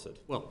wasn't answered.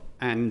 Well,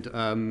 and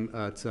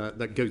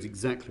that goes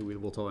exactly with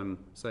what I'm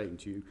saying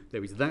to you.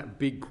 There is that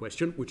big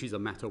question, which is a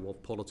matter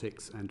of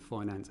politics and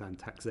finance and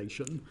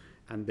taxation,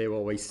 and there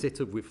are a set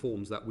of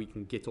reforms that we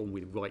can get on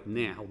with right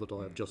now that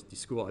I have just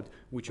described,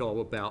 which are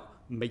about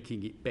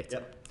making it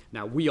better.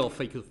 Now, we are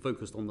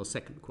focused on the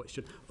second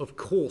question. Of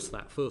course,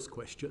 that first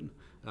question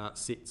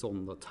sits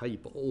on the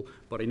table,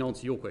 but in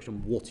answer to your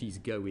question, what is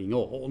going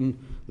on,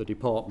 the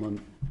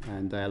department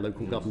and our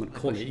local government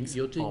colleagues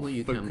You're doing what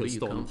you can, but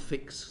you on, can't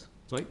fix.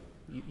 Sorry?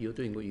 You're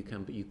doing what you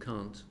can, but you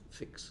can't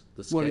fix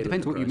the scale. Well, it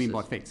depends of the what you mean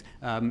by process.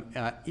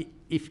 fix.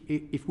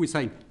 If we're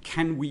saying,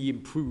 can we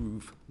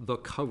improve the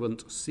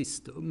current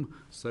system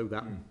so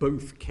that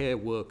both care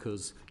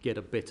workers get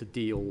a better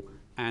deal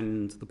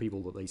and the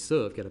people that they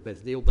serve get a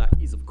better deal, that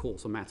is, of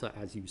course, a matter,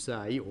 as you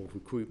say, of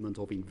recruitment,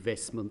 of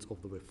investment,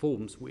 of the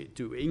reforms we're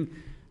doing.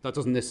 That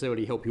doesn't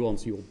necessarily help you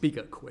answer your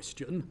bigger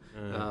question,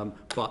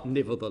 but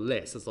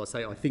nevertheless, as I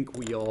say, I think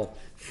we are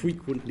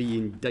frequently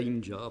in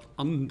danger of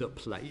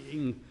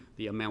underplaying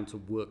the amount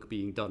of work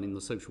being done in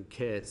the social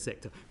care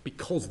sector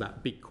because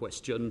that big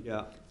question,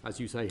 as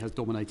you say, has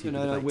dominated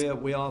the debate.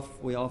 We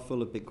are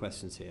full of big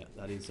questions here.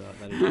 That is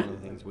one of the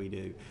things we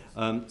do.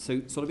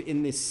 So sort of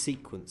in this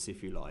sequence,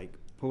 if you like,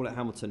 Paulette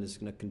Hamilton is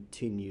going to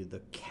continue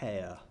the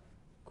care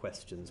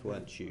questions,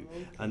 weren't you?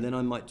 Okay. And then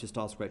I might just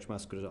ask Rachel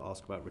Maskell to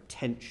ask about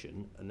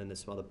retention, and then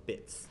there's some other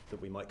bits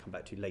that we might come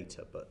back to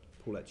later. But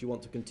Paulette, do you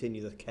want to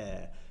continue the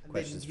care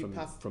questions from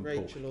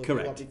Rachel, Paul?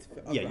 Correct.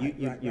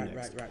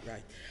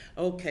 Right.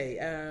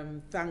 Okay.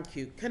 Thank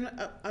you.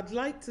 I'd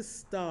like to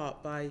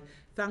start by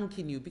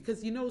thanking you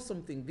because you know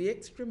something. The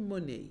extra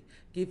money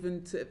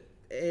given to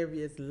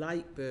areas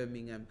like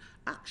Birmingham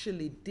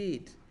actually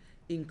did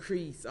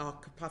increase our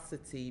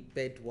capacity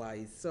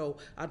bed-wise. So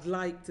I'd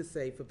like to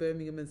say for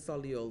Birmingham and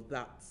Solihull,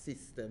 that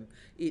system,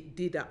 it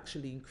did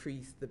actually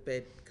increase the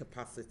bed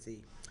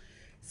capacity.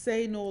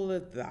 Saying all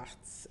of that,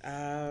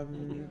 I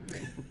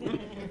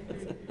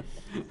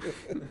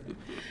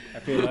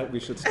feel like we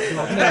should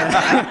stop.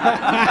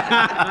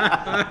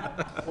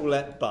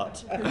 Paulette,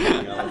 but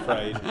I'm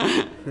afraid.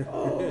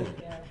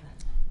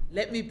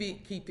 Let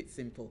me keep it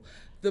simple.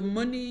 The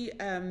money,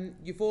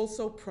 you've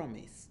also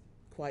promised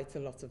quite a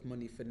lot of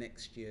money for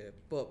next year,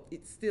 but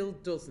it still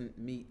doesn't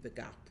meet the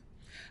gap.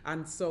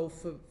 And so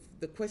for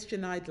the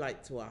question I'd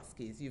like to ask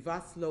is, you've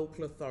asked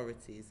local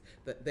authorities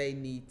that they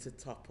need to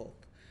top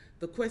up.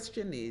 The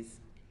question is,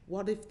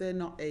 what if they're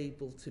not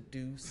able to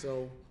do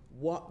so?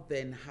 What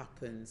then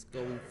happens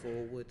going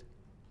forward?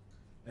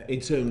 In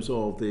terms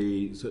of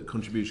the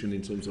contribution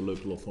in terms of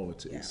local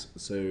authorities,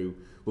 so,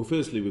 well,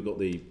 firstly, we've got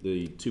the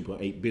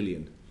 2.8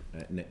 billion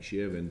next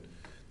year, and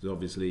there's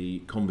obviously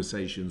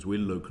conversations with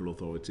local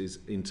authorities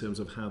in terms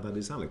of how that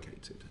is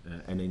allocated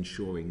and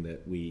ensuring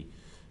that we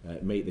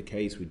make the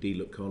case with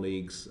DLUC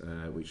colleagues,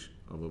 which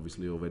I've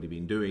obviously already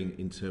been doing,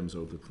 in terms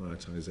of the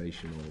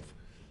prioritisation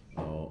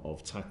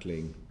of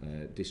tackling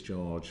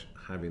discharge,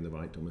 having the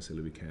right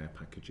domiciliary care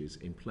packages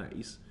in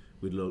place,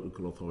 with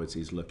local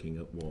authorities looking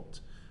at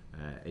what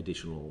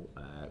additional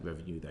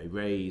revenue they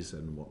raise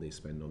and what they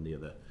spend on the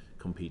other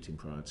competing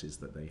priorities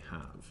that they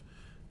have.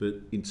 But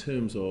in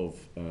terms of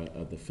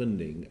the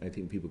funding, I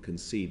think people can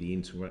see the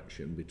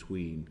interaction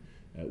between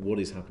what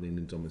is happening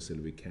in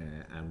domiciliary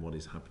care and what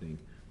is happening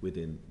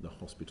within the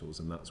hospitals,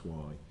 and that's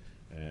why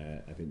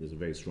I think there's a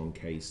very strong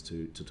case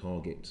to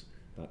target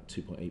that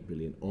 2.8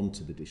 billion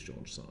onto the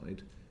discharge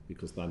side,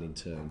 because that in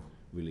turn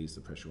relieves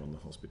the pressure on the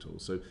hospital.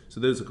 So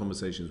those are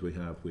conversations we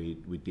have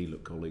with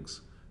DLUC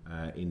colleagues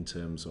in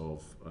terms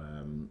of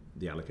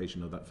the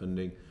allocation of that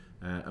funding,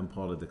 and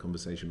part of the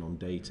conversation on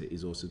data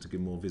is also to give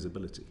more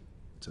visibility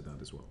to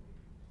that as well.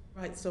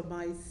 Right, so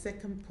my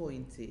second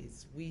point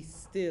is we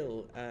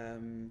still,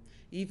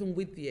 even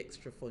with the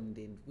extra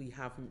funding, we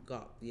haven't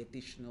got the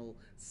additional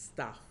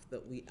staff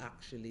that we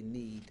actually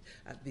need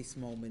at this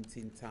moment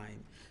in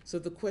time. So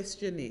the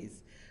question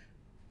is,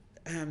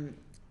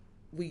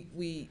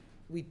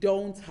 we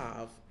don't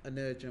have an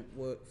urgent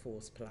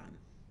workforce plan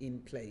in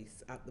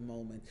place at the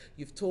moment.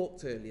 You've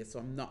talked earlier, so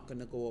I'm not going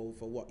to go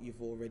over what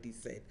you've already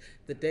said.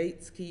 The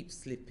dates keep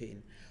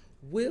slipping.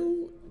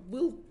 Will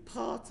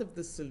part of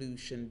the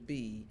solution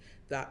be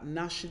that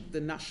the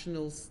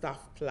national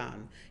staff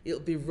plan, it'll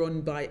be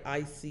run by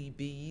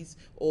ICBs,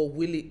 or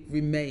will it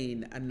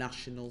remain a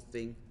national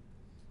thing?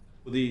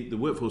 Well, the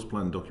workforce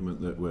plan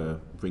document that we're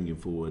bringing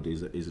forward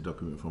is a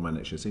document from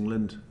NHS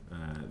England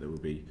that will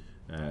be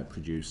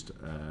produced,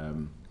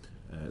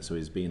 so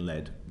it's being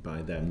led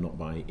by them, not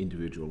by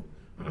individual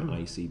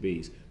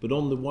ICBs. But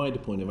on the wider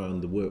point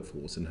around the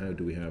workforce and how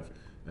do we have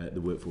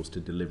the workforce to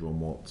deliver on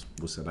what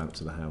was set out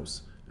to the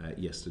House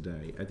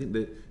yesterday, I think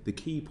that the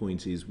key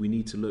point is we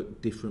need to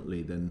look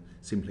differently than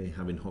simply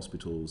having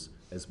hospitals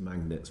as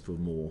magnets for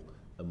more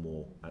and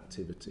more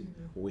activity.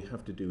 What we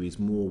have to do is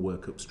more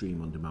work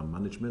upstream on demand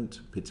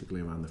management,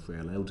 particularly around the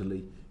frail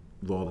elderly,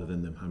 rather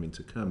than them having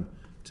to come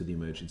to the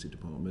emergency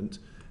department.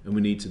 And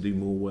we need to do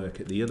more work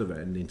at the other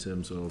end in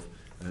terms of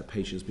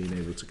patients being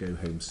able to go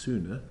home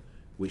sooner,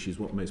 which is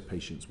what most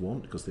patients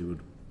want, because they would,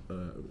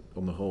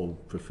 on the whole,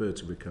 prefer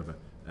to recover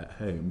at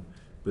home,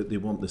 but they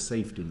want the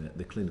safety net,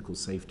 the clinical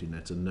safety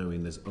net, and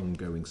knowing there's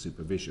ongoing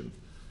supervision.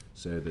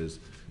 So there's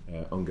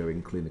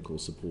ongoing clinical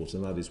support,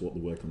 and that is what the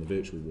work on the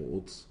virtual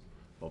wards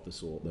of the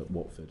sort that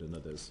Watford and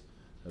others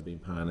have been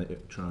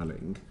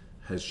trialling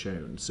has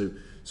shown. So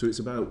it's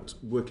about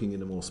working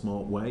in a more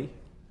smart way,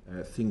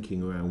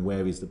 thinking around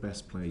where is the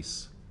best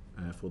place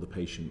for the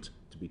patient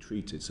to be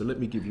treated. So let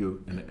me give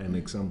you an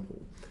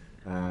example.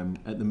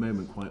 At the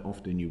moment, quite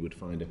often you would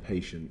find a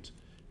patient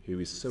who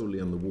is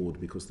solely on the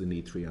ward because they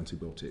need 3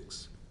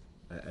 antibiotics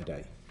a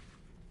day.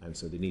 And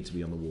so they need to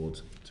be on the ward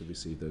to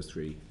receive those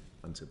 3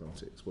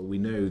 antibiotics. Well, we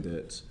know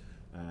that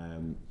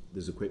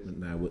there's equipment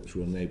now which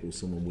will enable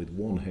someone with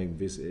 1 home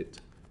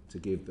visit to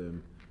give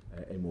them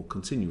a more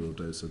continual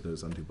dose of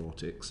those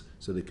antibiotics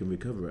so they can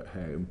recover at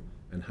home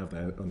and have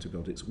their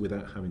antibiotics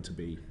without having to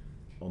be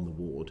on the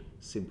ward,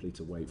 simply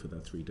to wait for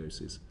their 3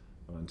 doses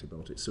of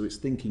antibiotics. So it's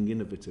thinking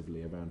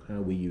innovatively around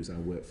how we use our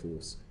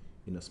workforce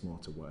in a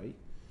smarter way.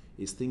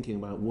 It's thinking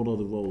about what are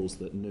the roles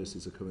that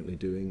nurses are currently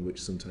doing,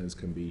 which sometimes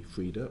can be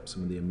freed up,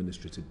 some of the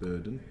administrative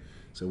burden.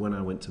 So when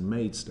I went to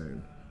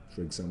Maidstone,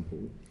 for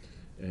example,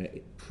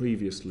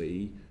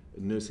 previously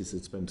nurses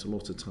had spent a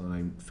lot of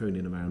time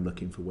phoning around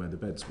looking for where the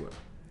beds were.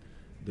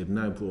 They've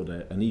now brought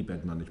an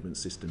e-bed management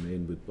system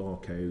in with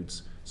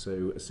barcodes,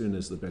 so as soon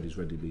as the bed is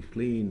ready to be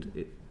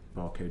cleaned,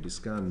 barcode is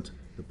scanned,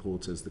 the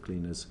porters, the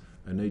cleaners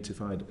are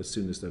notified. As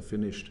soon as they're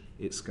finished,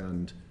 it's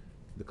scanned,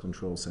 the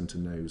control centre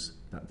knows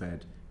that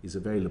bed is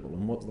available.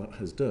 And what that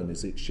has done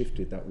is it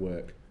shifted that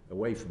work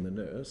away from the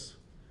nurse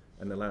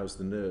and allows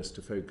the nurse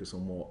to focus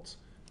on what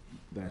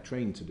they're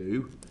trained to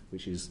do,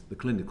 which is the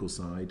clinical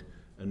side,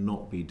 and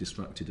not be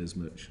distracted as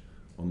much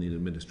on the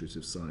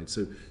administrative side.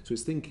 So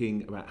it's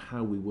thinking about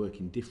how we work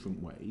in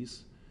different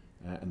ways,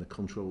 and the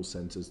control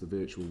centres, the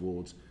virtual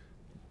wards,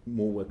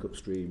 more work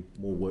upstream,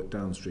 more work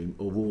downstream,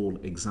 are all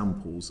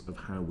examples of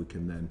how we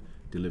can then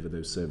deliver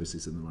those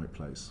services in the right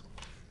place.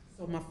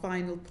 So my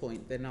final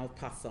point, then I'll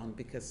pass on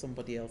because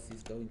somebody else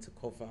is going to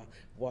cover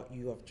what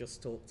you have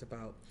just talked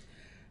about.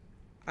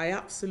 I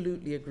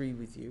absolutely agree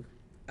with you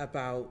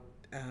about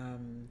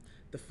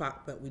the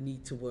fact that we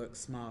need to work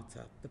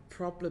smarter. The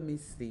problem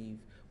is, Steve,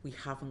 we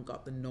haven't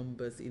got the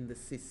numbers in the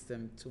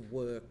system to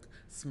work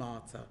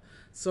smarter.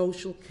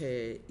 Social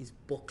care is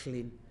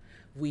buckling.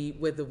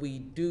 Whether we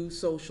do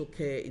social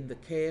care in the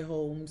care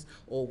homes,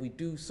 or we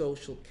do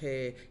social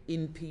care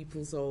in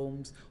people's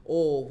homes,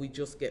 or we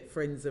just get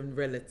friends and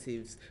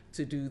relatives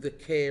to do the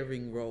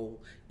caring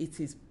role, it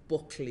is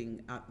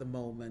buckling at the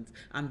moment.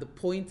 And the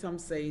point I'm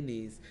saying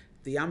is,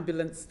 the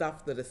ambulance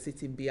staff that are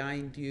sitting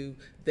behind you,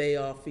 they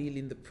are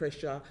feeling the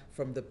pressure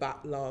from the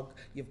backlog.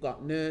 You've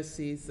got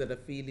nurses that are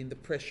feeling the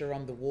pressure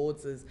on the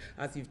wards,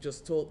 as you've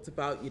just talked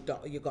about.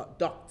 You've got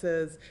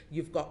doctors.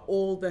 You've got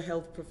all the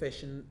health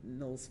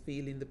professionals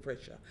feeling the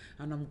pressure.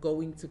 And I'm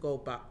going to go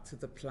back to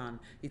the plan.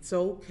 It's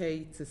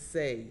okay to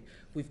say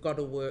we've got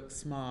to work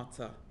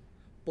smarter.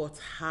 But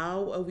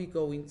how are we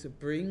going to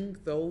bring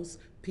those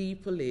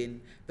people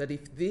in that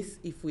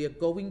if we are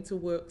going to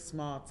work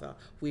smarter,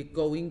 we're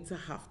going to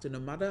have to, no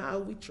matter how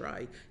we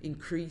try,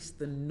 increase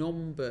the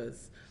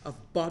numbers of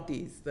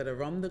bodies that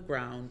are on the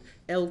ground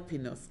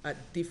helping us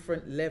at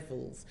different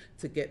levels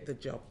to get the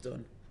job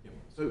done.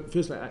 So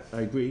firstly,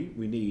 I agree,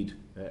 we need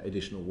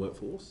additional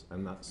workforce,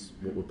 and that's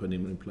what we're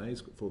putting in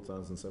place. We've got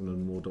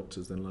 4,700 more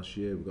doctors than last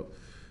year. We've got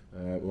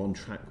We're on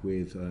track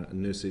with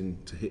nursing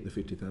to hit the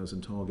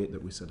 50,000 target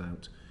that we set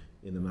out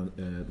in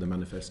the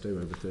manifesto,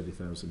 over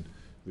 30,000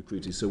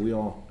 recruited. So we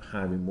are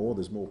hiring more.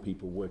 There's more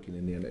people working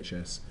in the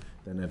NHS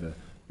than ever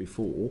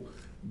before.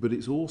 But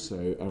it's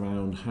also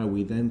around how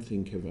we then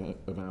think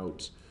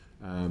about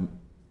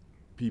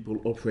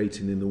people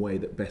operating in the way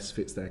that best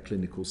fits their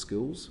clinical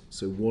skills.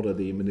 So what are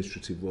the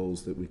administrative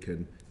roles that we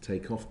can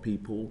take off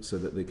people so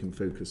that they can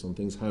focus on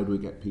things? How do we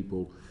get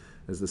people,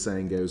 as the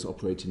saying goes,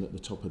 operating at the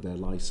top of their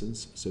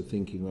license? So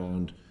thinking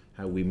around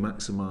how we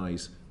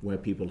maximise where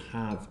people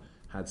have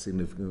had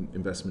significant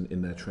investment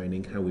in their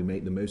training, how we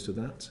make the most of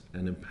that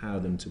and empower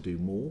them to do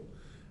more.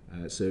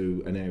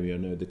 So an area I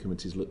know the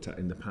committee's looked at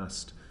in the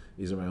past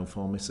is around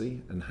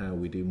pharmacy and how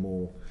we do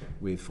more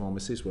with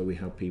pharmacists, where we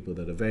have people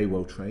that are very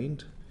well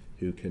trained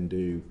who can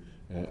do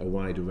a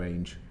wider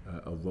range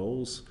of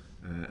roles,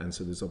 and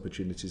so there's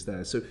opportunities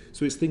there. So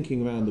it's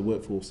thinking around the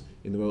workforce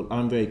in the role.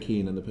 I'm very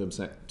keen, and the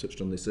PermSec touched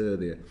on this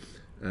earlier,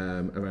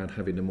 around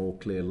having a more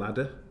clear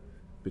ladder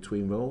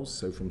between roles,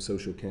 so from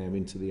social care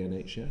into the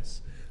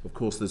NHS. Of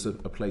course, there's a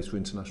place for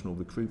international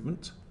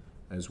recruitment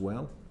as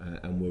well,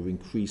 and we're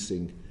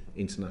increasing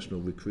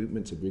international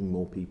recruitment to bring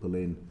more people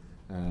in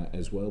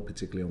as well,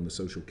 particularly on the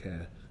social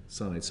care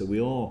side. So we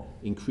are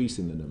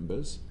increasing the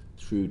numbers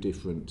through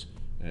different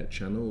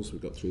channels.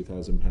 We've got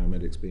 3,000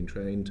 paramedics being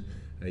trained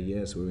a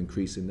year, so we're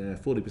increasing there.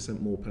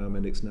 40% more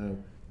paramedics now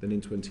than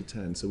in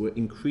 2010. So we're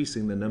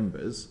increasing the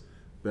numbers,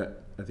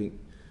 but I think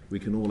we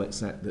can all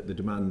accept that the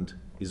demand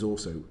is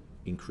also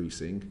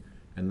increasing,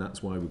 and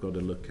that's why we've got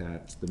to look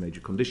at the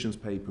major conditions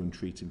paper and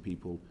treating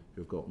people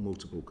who've got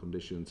multiple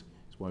conditions.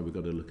 It's why we've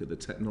got to look at the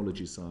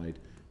technology side,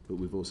 but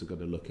we've also got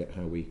to look at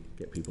how we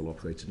get people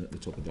operating at the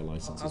top of their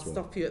licence as well.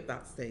 I'll stop you at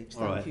that stage.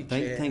 All right. Thank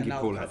you, Chair. Thank you,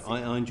 Paulette.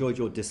 I enjoyed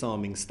your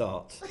disarming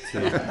start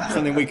to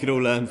something we could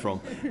all learn from,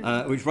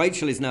 which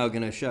Rachel is now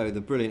going to show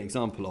the brilliant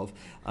example of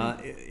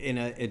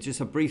in just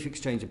a brief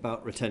exchange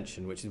about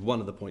retention, which is one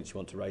of the points you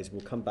want to raise.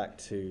 We'll come back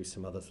to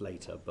some others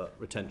later, but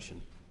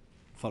retention,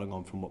 following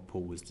on from what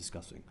Paul was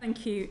discussing.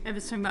 Thank you ever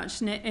so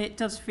much. And it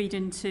does feed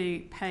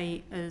into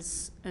pay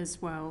as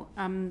well.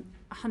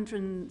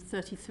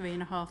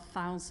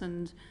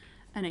 133,500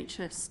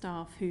 NHS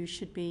staff who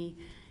should be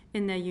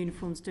in their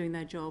uniforms doing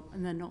their job,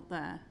 and they're not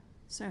there.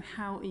 So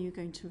how are you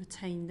going to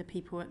retain the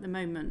people at the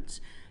moment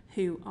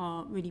who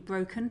are really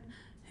broken,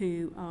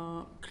 who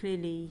are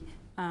clearly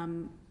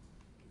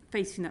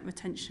facing that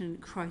retention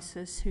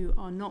crisis, who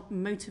are not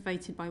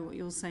motivated by what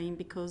you're saying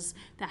because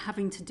they're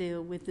having to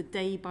deal with the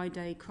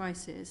day-by-day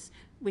crisis,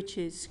 which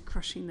is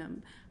crushing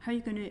them? How are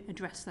you going to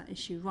address that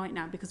issue right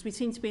now? Because we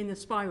seem to be in the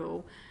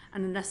spiral,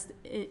 and unless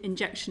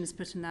injection is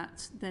put in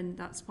that, then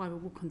that spiral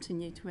will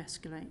continue to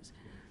escalate.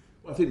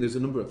 Well, I think there's a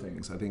number of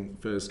things. I think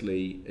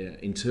firstly,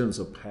 in terms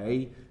of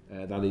pay,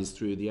 that is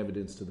through the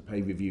evidence to the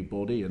pay review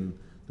body, and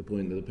the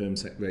point that the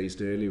PermSec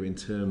raised earlier in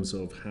terms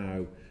of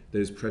how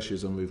those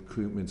pressures on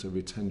recruitment and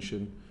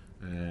retention,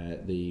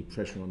 the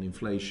pressure on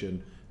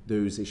inflation,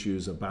 those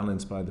issues are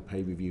balanced by the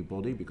pay review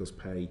body, because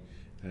pay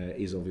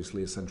is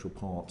obviously a central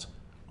part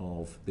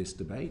of this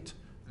debate.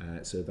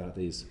 So that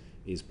is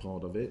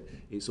part of it.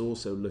 It's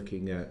also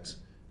looking at,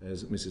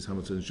 as Mrs.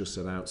 Hamilton's just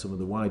set out, some of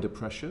the wider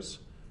pressures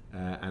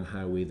and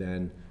how we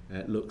then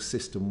look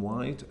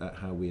system-wide at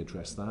how we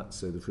address that.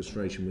 So the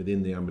frustration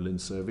within the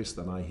ambulance service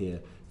that I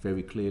hear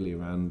very clearly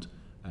around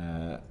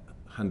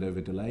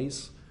handover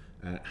delays,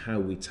 how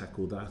we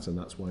tackle that, and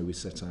that's why we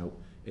set out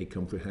a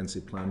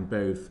comprehensive plan,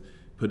 both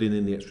putting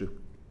in the extra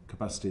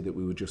capacity that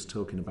we were just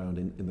talking about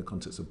in the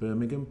context of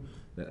Birmingham,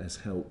 that has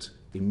helped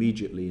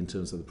immediately in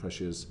terms of the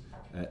pressures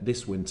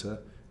this winter,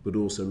 but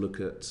also look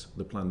at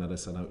the plan that I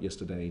set out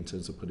yesterday in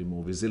terms of putting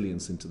more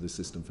resilience into the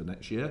system for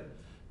next year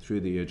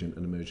through the urgent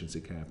and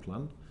emergency care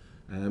plan.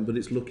 But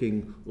it's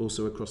looking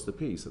also across the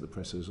piece at the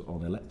pressures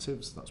on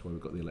electives. That's why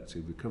we've got the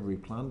elective recovery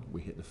plan.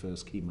 We hit the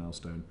first key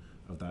milestone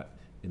of that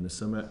in the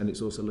summer, and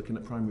it's also looking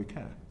at primary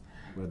care,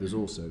 where there's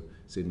also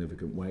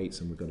significant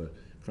waits, and we've got a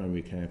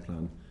primary care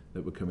plan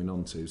that we're coming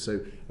on to. So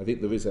I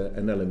think there is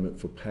an element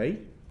for pay,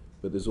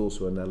 but there's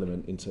also an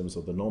element in terms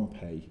of the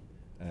non-pay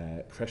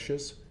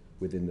pressures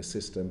within the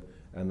system,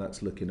 and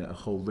that's looking at a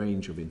whole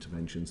range of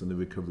interventions, and the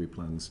recovery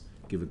plans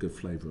give a good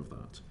flavour of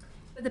that.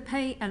 But the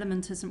pay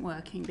element isn't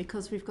working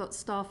because we've got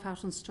staff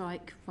out on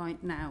strike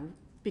right now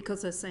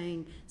because they're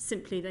saying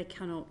simply they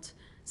cannot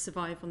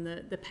survive on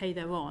the pay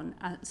they're on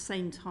at the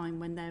same time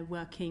when they're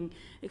working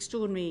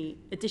extraordinary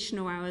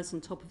additional hours on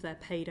top of their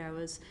paid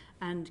hours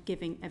and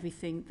giving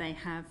everything they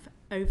have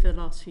over the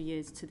last few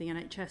years to the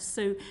NHS.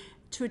 So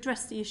to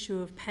address the issue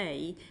of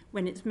pay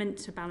when it's meant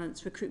to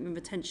balance recruitment,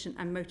 retention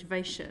and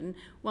motivation,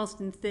 whilst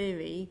in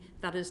theory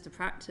that is the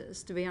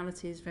practice, the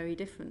reality is very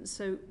different.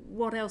 So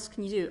what else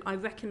can you do? I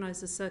recognise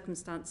the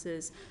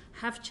circumstances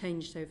have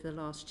changed over the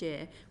last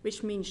year,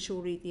 which means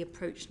surely the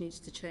approach needs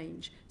to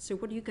change. So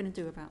what are you going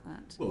to do about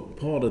that? Well,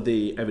 part of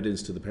the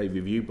evidence to the pay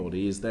review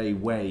body is they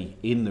weigh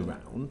in the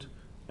round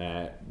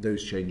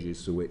those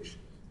changes to which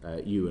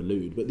you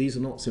allude. But these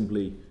are not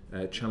simply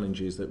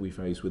challenges that we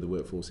face with the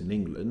workforce in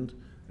England.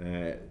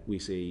 We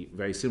see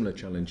very similar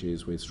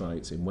challenges with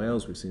strikes in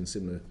Wales. We've seen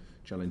similar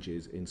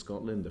challenges in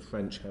Scotland. The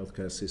French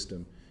healthcare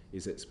system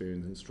is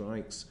experiencing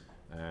strikes.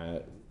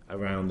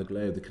 Around the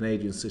globe, the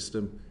Canadian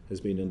system has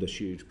been under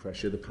huge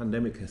pressure. The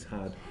pandemic has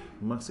had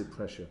massive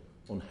pressure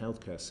on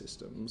healthcare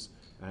systems,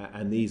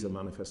 and these are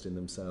manifesting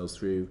themselves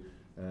through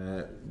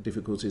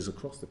difficulties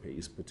across the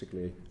piece,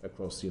 particularly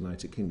across the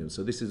United Kingdom.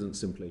 So this isn't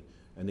simply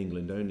an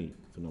England-only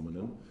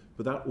phenomenon,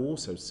 but that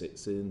also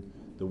sits in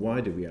the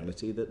wider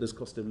reality that there's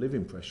cost of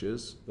living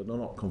pressures that are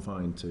not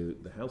confined to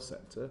the health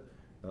sector.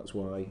 That's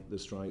why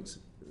there's strikes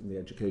in the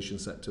education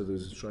sector,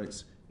 there's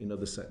strikes in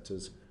other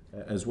sectors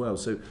as well.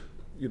 So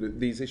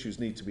these issues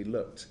need to be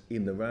looked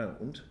in the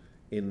round,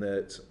 in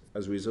that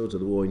as a result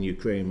of the war in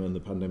Ukraine and the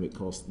pandemic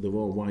cost, there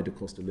are wider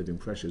cost of living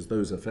pressures.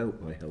 Those are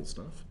felt by health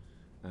staff,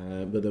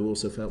 but they're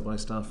also felt by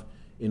staff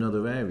in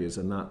other areas,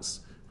 and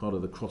that's part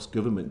of the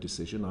cross-government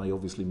decision. I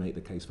obviously make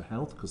the case for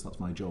health because that's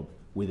my job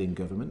within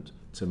government,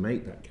 to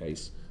make that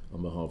case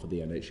on behalf of the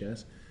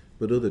NHS,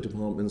 but other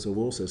departments are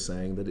also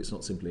saying that it's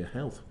not simply a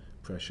health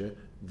pressure.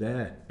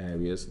 Their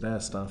areas, their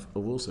staff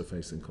are also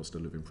facing cost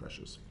of living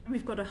pressures.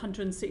 We've got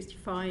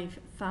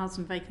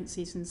 165,000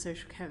 vacancies in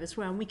social care as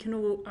well. And we can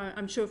all,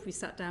 I'm sure if we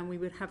sat down, we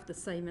would have the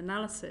same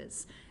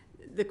analysis.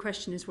 The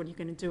question is, what are you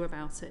going to do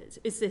about it?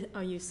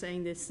 Are you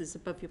saying this is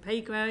above your pay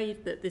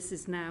grade, that this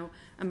is now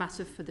a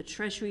matter for the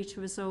Treasury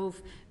to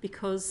resolve?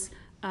 Because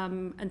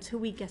until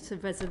we get a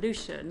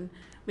resolution,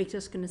 we're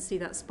just going to see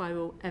that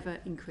spiral ever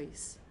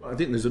increase. I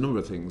think there's a number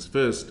of things.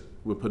 First,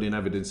 we're putting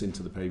evidence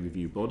into the pay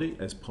review body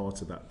as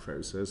part of that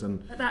process.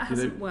 But that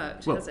hasn't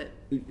worked, has it?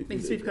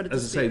 Because we've got a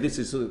as I say, this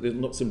is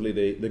not simply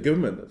the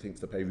government that thinks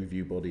the pay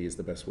review body is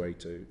the best way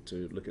to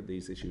look at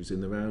these issues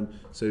in the round.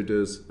 So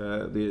does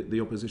the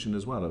opposition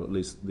as well, or at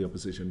least the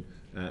opposition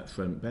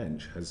front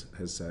bench has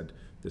said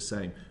the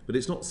same. But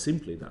it's not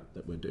simply that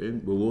we're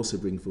doing. We'll also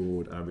bring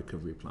forward our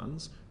recovery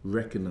plans,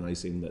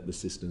 recognising that the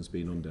system's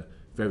been under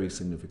very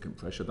significant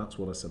pressure. That's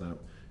what I set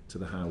out to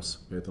the House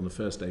both on the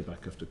first day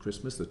back after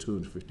Christmas, the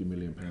 £250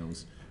 million,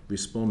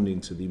 responding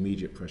to the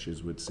immediate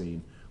pressures we'd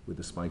seen with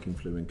the spike in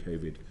flu and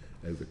COVID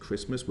over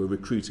Christmas. We're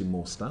recruiting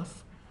more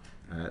staff.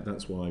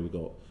 That's why we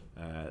got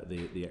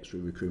the extra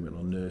recruitment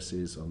on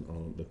nurses,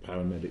 on the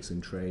paramedics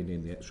in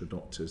training, the extra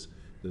doctors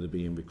that are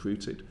being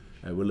recruited.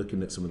 We're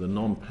looking at some of the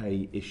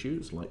non-pay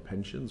issues like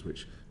pensions,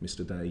 which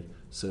Mr Day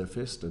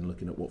surfaced, and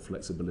looking at what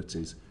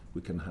flexibilities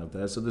we can have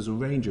there. So there's a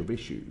range of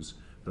issues.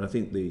 But I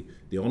think the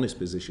honest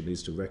position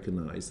is to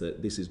recognise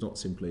that this is not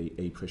simply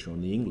a pressure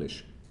on the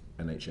English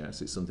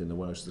NHS. It's something the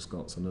Welsh, the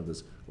Scots and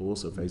others are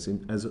also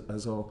facing, as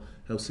are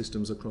health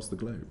systems across the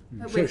globe.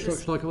 With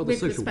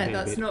respect,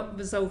 that's not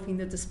resolving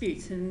the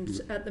dispute,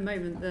 and at the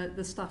moment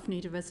the staff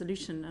need a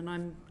resolution,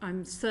 and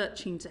I'm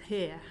searching to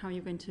hear how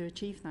you're going to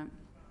achieve that.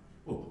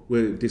 Well,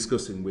 we're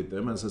discussing with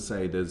them. As I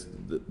say, there's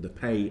the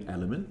pay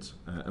element,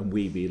 and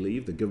we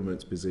believe the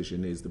government's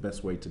position is the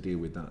best way to deal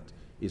with that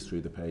is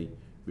through the pay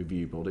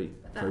review body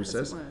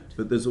process.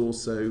 But there's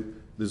also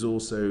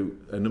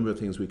a number of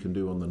things we can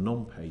do on the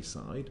non-pay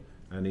side,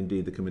 and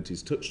indeed the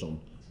committee's touched on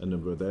a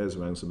number of those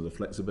around some of the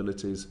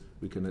flexibilities.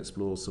 We can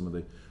explore some of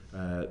the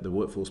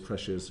workforce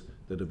pressures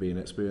that are being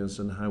experienced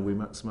and how we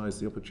maximise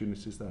the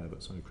opportunities there.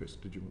 But sorry, Chris,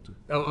 did you want to?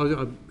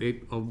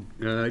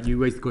 You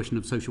raised the question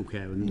of social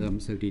care,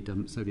 and so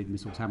did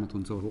Ms.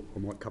 Hamilton, so I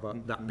might cover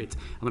that bit.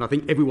 I mean, I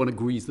think everyone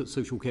agrees that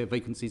social care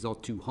vacancies are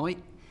too high.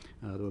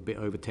 They're a bit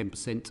over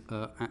 10%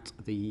 at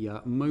the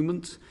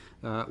moment.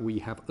 We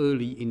have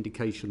early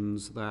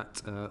indications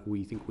that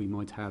we think we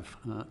might have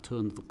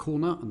turned the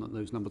corner and that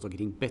those numbers are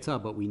getting better,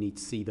 but we need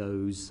to see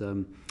those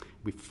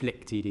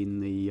reflected in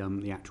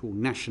the actual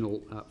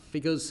national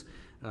figures.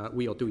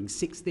 We are doing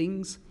 6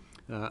 things.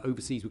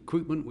 Overseas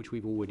recruitment, which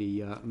we've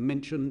already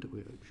mentioned,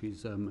 which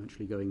is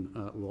actually going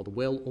rather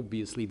well.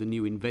 Obviously, the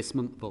new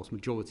investment, the vast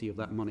majority of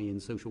that money in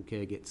social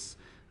care gets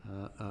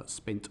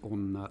spent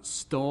on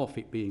staff,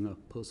 it being a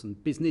person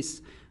business.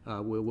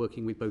 We're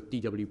working with both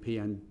DWP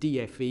and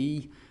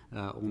DFE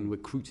on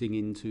recruiting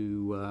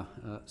into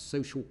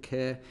social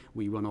care.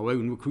 We run our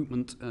own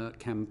recruitment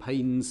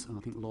campaigns. I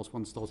think the last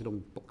one started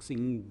on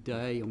Boxing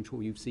Day. I'm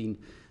sure you've seen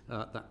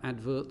the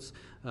adverts.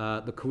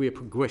 The career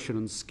progression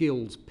and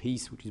skills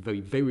piece, which is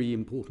very, very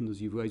important,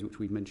 as you've raised, which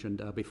we've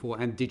mentioned before,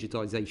 and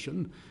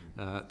digitisation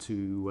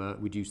to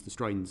reduce the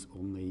strains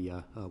on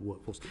the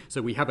workforce.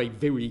 So we have a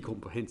very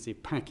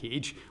comprehensive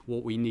package.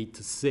 What we need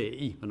to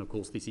see, and of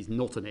course this is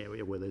not an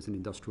area where there's an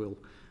industrial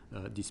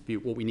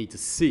dispute, what we need to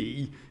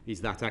see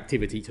is that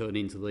activity turn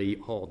into the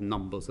hard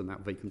numbers and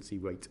that vacancy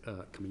rate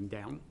coming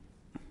down.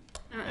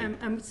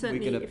 Certainly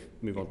we're going to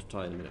move on to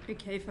Ty in a minute.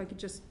 Okay, if I could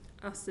just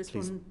ask this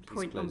one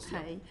point on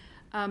pay.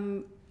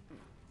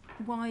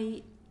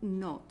 Why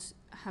not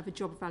have a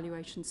job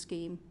evaluation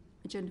scheme?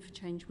 Agenda for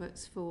Change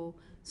works for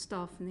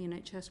staff in the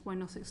NHS. Why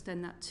not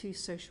extend that to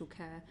social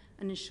care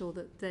and ensure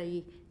that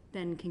they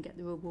then can get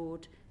the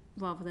reward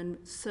rather than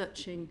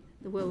searching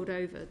the world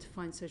over to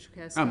find social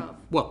care staff?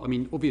 Well, I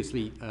mean,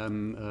 obviously,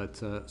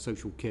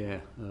 social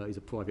care is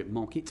a private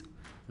market,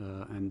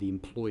 and the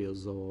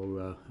employers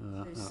are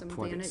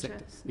private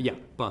sector. Yeah,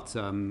 but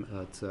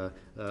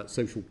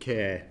social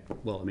care,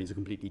 well, I mean, it's a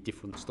completely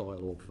different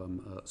style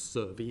of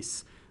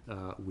service.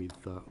 With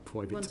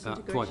private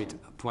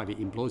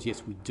employers,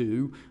 yes, we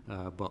do,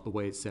 but the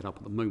way it's set up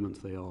at the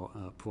moment, they are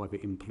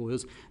private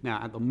employers.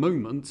 Now, at the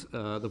moment,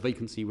 the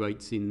vacancy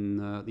rates in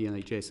the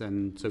NHS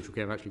and social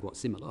care are actually quite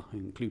similar,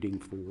 including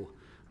for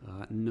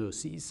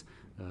nurses.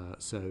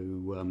 So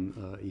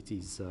it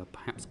is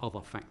perhaps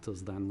other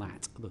factors than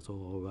that that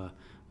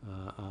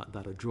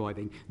are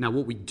driving. Now,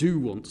 what we do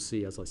want to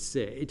see, as I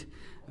said,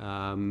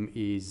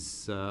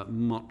 is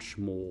much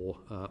more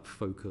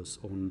focus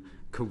on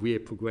career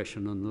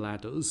progression and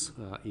ladders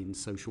in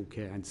social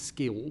care and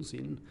skills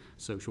in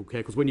social care.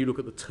 Because when you look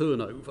at the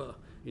turnover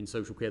in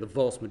social care, the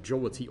vast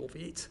majority of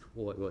it,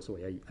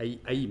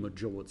 a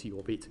majority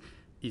of it,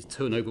 is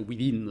turnover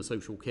within the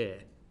social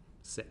care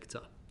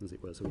sector, as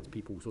it were. So it's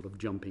people sort of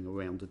jumping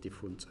around to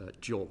different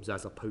jobs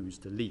as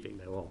opposed to leaving.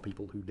 There are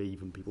people who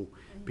leave and people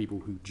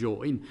who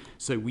join.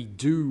 So we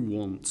do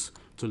want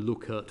to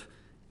look at,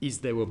 is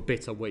there a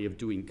better way of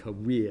doing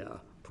career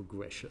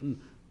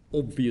progression?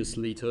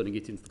 Obviously, turning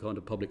it into the kind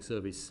of public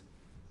service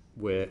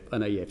where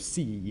an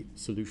AFC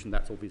solution,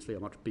 that's obviously a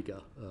much bigger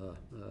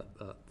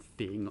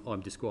thing. I'm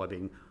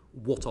describing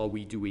what are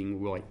we doing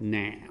right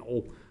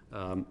now.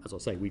 As I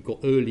say, we've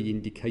got early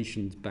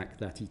indications back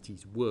that it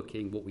is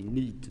working. What we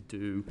need to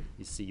do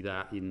is see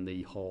that in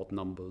the hard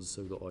numbers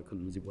so that I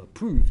can, as it were,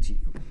 prove to you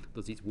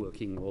that it's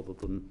working rather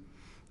than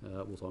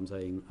what I'm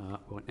saying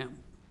right now.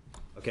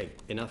 Okay,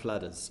 enough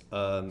ladders.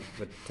 For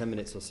 10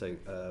 minutes or so,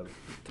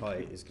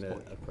 Ty is going to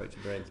approach a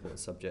very important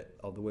subject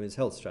of the Women's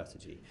Health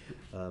Strategy.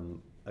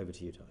 Over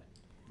to you, Ty.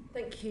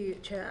 Thank you,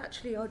 Chair.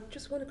 Actually, I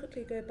just want to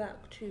quickly go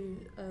back to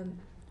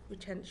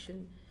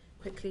retention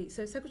quickly.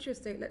 So, Secretary of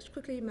State, let's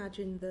quickly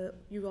imagine that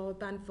you are a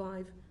Band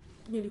 5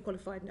 newly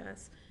qualified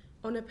nurse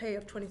on a pay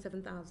of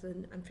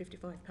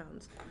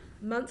 £27,055.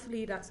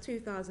 Monthly, that's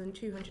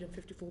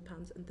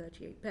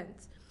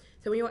 £2,254.38.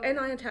 So when your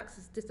NI and tax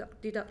is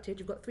deducted,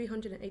 you've got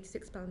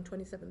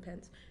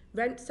 £386.27.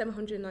 Rent,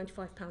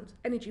 £795.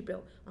 Energy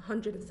bill,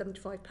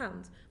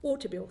 £175.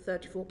 Water bill,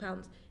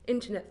 £34.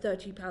 Internet,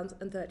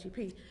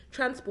 £30.30p.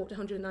 Transport,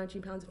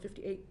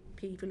 £119.58p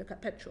if you look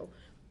at petrol.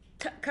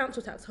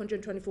 Council tax,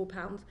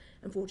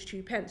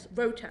 £124.42.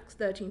 Road tax,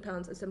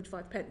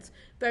 £13.75.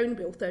 Phone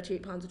bill,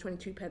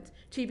 £38.22.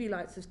 TV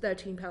lights is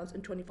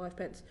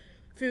 £13.25.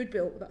 Food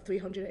bill, about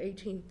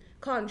 £318.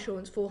 Car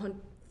insurance,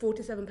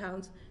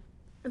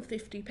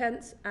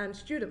 £47.50, and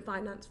student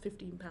finance,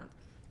 £15.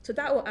 So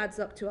that all adds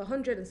up to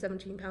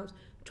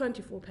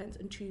 £117.24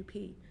 and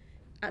 2p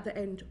at the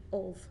end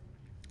of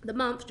the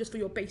month, just for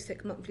your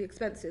basic monthly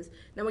expenses.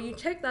 Now, when you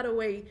take that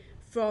away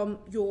from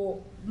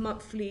your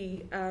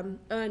monthly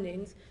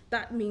earnings,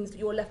 that means that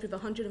you're left with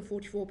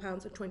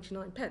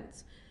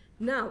 £144.29.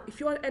 Now, if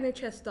you're an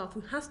NHS staff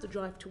who has to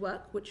drive to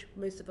work, which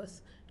most of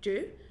us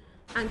do,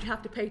 and you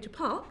have to pay to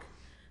park,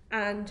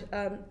 and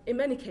in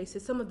many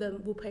cases, some of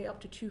them will pay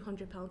up to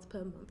 £200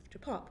 per month to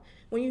park.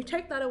 When you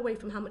take that away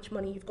from how much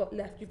money you've got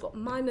left, you've got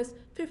minus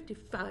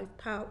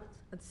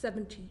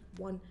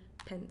 £55.71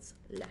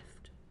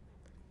 left.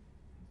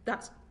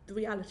 That's the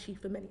reality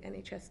for many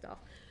NHS staff.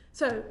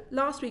 So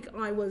last week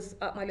I was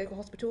at my local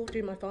hospital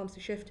doing my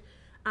pharmacy shift,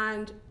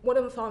 and one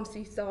of the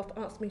pharmacy staff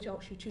asked me to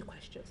ask you two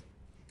questions.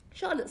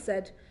 Charlotte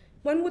said,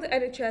 when would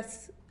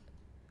NHS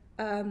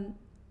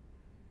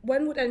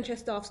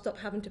staff stop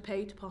having to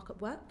pay to park at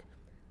work?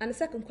 And the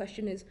second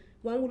question is,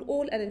 when will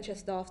all NHS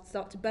staff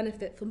start to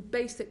benefit from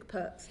basic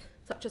perks,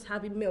 such as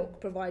having milk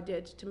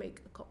provided to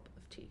make a cup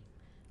of tea?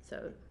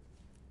 So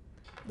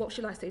what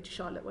shall I say to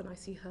Charlotte when I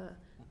see her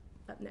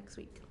next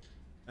week?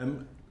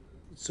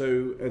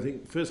 So I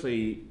think,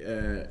 firstly,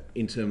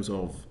 in terms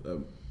of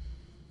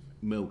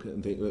milk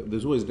and things,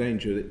 there's always a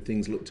danger that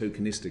things look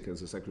tokenistic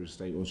as a Secretary of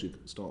State once you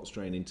start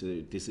straying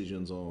into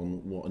decisions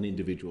on what an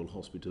individual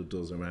hospital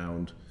does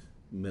around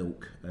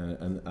milk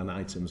and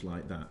items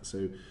like that.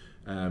 So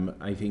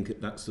I think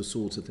that's the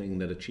sort of thing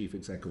that a chief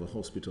exec of a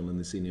hospital and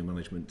the senior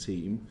management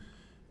team,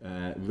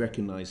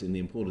 recognising the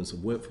importance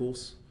of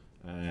workforce,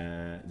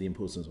 the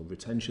importance of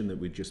retention that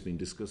we've just been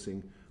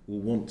discussing, will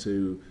want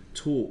to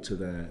talk to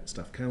their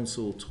staff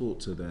council, talk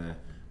to their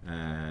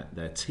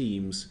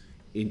teams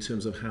in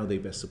terms of how they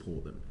best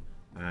support them.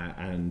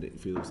 And it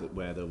feels that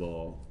where there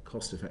are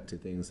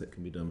cost-effective things that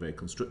can be done very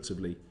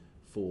constructively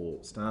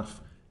for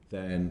staff,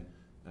 then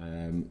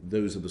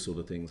those are the sort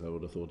of things I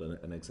would have thought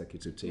an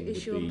executive team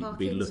would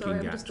be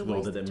looking at,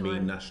 rather than me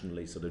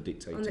nationally sort of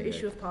dictating. On the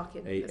issue of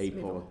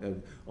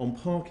parking. On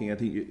parking, I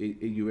think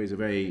you raise a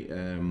very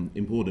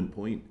important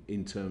point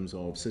in terms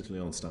of, certainly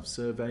on staff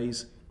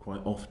surveys,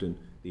 quite often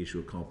the issue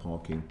of car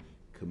parking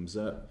comes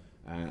up.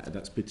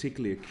 That's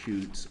particularly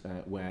acute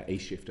where a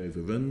shift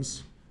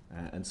overruns,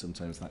 and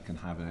sometimes that can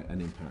have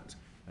an impact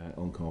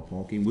on car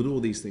parking. With all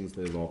these things,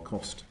 there are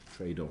cost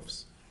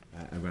trade-offs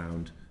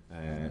around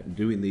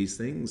doing these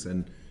things,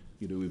 and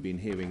we've been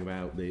hearing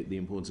about the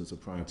importance of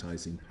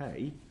prioritising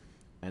pay,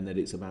 and that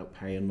it's about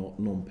pay and not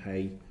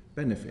non-pay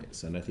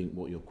benefits. And I think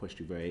what your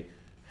question very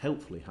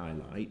helpfully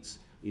highlights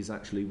is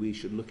actually we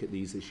should look at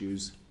these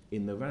issues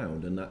in the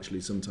round, and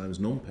actually sometimes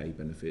non-pay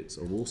benefits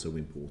are also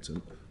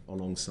important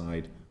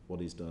alongside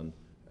what is done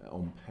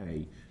on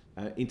pay.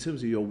 In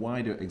terms of your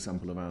wider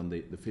example around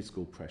the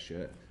fiscal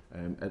pressure,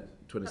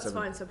 at 27... That's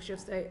fine, Secretary of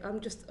State. I'm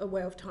just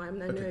aware of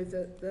time, and I know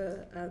that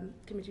the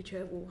committee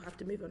chair will have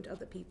to move on to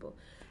other people.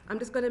 I'm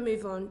just going to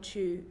move on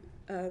to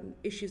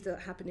issues that are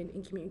happening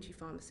in community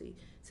pharmacy.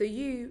 So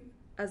you,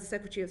 as the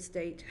Secretary of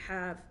State,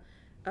 have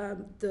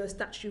the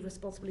statutory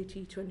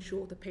responsibility to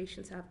ensure that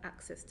patients have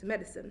access to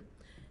medicine.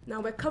 Now,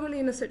 we're currently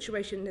in a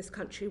situation in this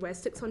country where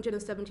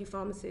 670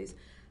 pharmacies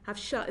have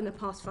shut in the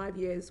past 5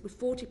 years, with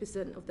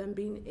 40% of them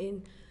being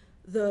in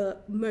the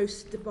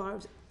most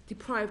deprived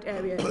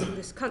area in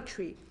this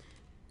country.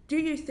 Do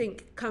you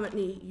think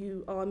currently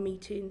you are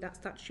meeting that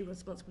statutory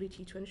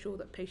responsibility to ensure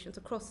that patients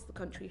across the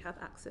country have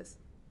access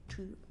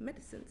to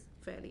medicines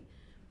fairly?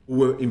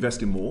 We're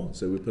investing more,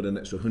 so we put an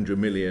extra 100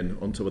 million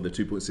on top of the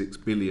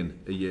 2.6 billion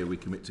a year we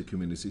commit to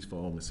community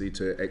pharmacy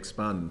to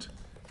expand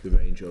the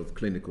range of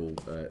clinical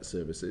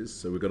services.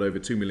 So we've got over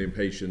 2 million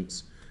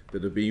patients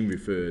that have been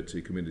referred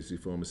to community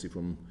pharmacy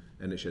from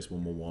NHS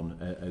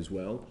 111 as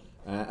well.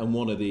 And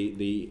one of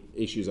the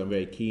issues I'm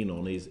very keen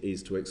on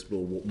is to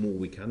explore what more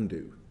we can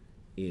do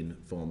in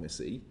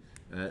pharmacy,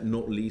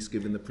 not least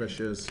given the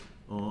pressures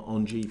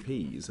on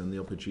GPs and the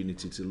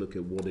opportunity to look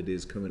at what it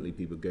is currently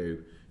people go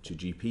to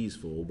GPs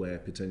for, where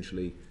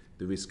potentially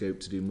there is scope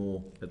to do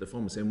more at the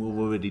pharmacy. And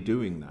we're already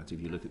doing that if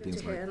you look at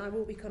things like... And I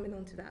will be coming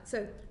on to that.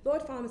 So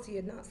Lloyd Pharmacy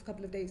announced a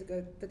couple of days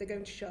ago that they're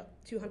going to shut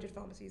 200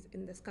 pharmacies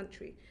in this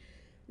country.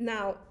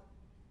 Now,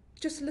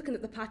 just looking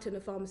at the pattern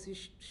of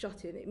pharmacies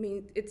shutting, it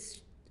means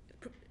it's,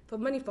 for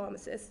many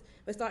pharmacists,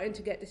 we're starting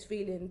to get this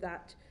feeling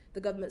that the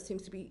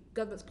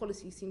government's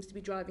policy seems to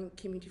be driving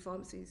community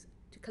pharmacies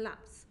to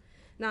collapse.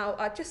 Now,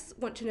 I just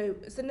want to know,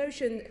 is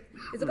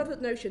the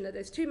government's notion that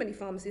there's too many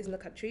pharmacies in the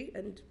country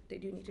and they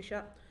do need to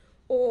shut?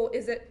 Or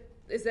is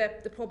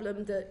there the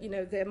problem that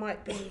there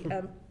might be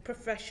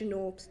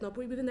professional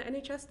snobbery within the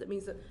NHS that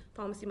means that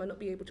pharmacy might not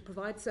be able to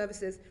provide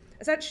services?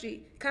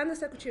 Essentially, can the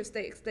Secretary of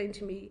State explain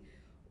to me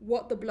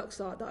what the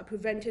blocks are that are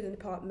preventing the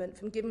department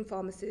from giving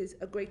pharmacies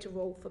a greater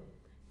role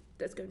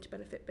that's going to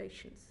benefit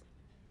patients?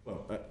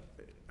 Well,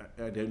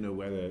 I don't know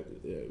whether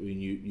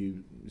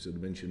you sort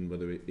of mentioned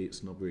whether it's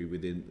snobbery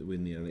within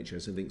the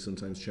NHS. I think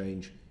sometimes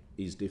change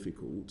is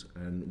difficult,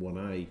 and what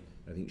I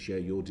think share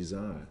your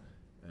desire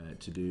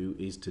to do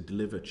is to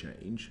deliver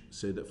change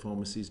so that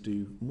pharmacies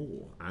do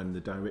more, and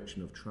the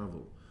direction of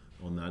travel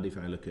on that. If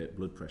I look at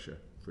blood pressure,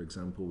 for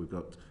example, we've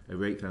got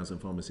over 8,000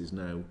 pharmacies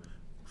now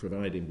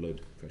providing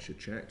blood pressure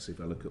checks.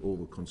 If I look at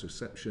oral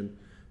contraception,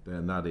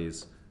 then that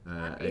is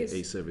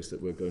a service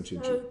that we're going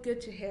to so good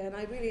to hear, and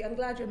I'm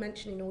glad you're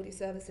mentioning all these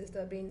services that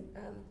have been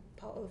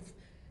part of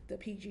the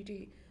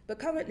PGD. But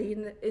currently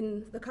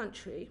in the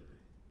country,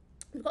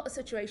 we've got a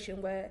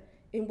situation where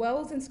in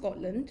Wales and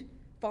Scotland,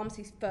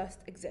 pharmacies first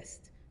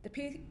exist. The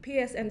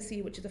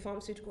PSNC, which is the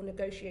Pharmaceutical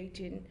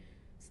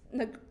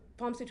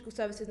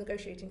Services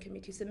Negotiating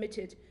Committee,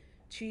 submitted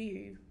to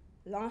you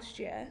last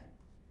year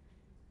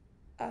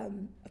a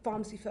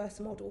pharmacy first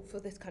model for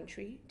this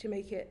country to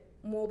make it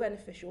more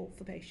beneficial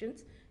for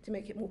patients, to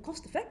make it more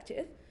cost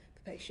effective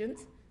for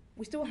patients.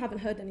 We still haven't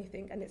heard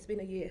anything, and it's been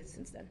a year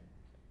since then.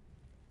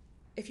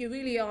 If you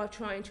really are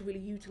trying to really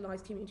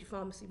utilise community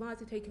pharmacy, why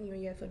is it taking you a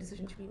year for a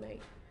decision to be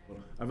made? Well,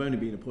 I've only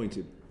been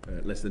appointed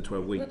less than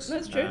 12 weeks.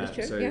 That's true, that's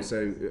true.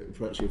 So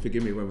perhaps you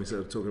forgive me when we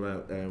sort of talk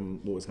about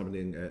what was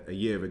happening a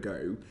year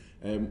ago,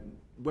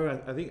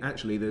 where I think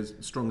actually there's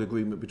strong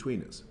agreement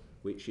between us,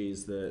 which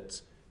is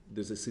that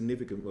there's a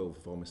significant role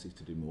for pharmacies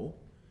to do more.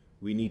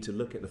 We need to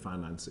look at the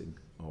financing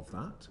of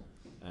that,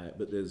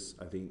 but there's,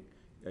 I think,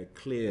 a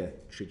clear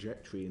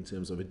trajectory in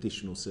terms of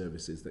additional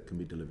services that can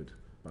be delivered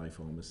by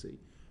pharmacy.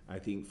 I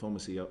think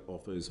pharmacy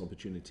offers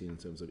opportunity in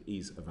terms of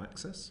ease of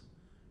access,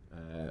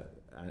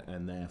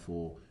 and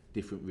therefore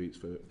different routes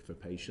for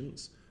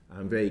patients.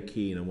 I'm very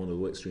keen, and one of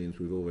the work streams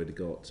we've already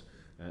got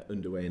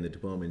underway in the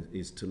department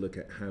is to look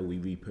at how we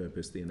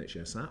repurpose the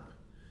NHS app,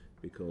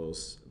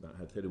 because that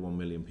had 31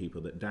 million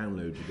people that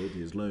downloaded it.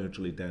 It is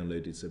largely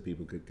downloaded so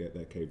people could get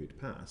their COVID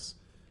pass,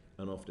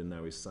 and often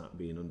now is sat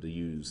being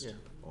underused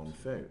on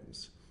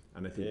phones.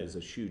 And I think there's a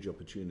huge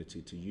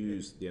opportunity to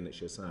use the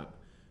NHS app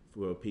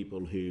for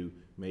people who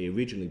may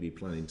originally be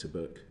planning to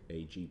book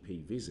a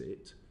GP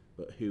visit,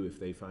 but who, if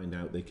they find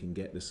out they can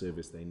get the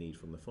service they need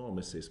from the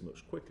pharmacist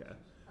much quicker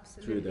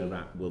through their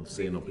app, will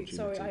see an opportunity.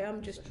 Sorry, I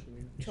am just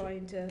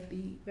trying to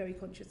be very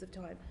conscious of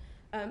time.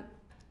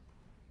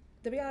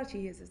 The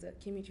reality is that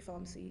community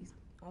pharmacies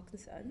are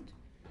concerned.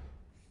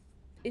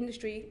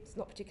 Industry is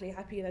not particularly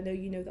happy, and I know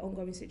you know the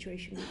ongoing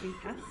situation with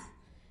repass.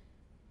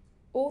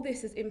 All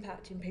this is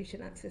impacting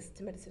patient access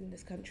to medicine in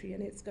this country,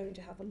 and it's going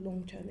to have a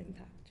long-term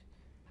impact.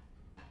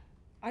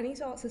 I need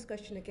to ask this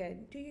question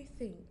again. Do you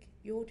think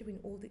you're doing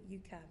all that you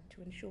can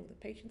to ensure that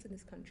patients in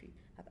this country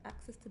have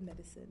access to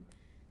medicine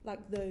like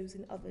those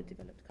in other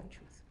developed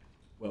countries?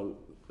 Well,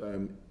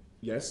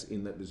 yes,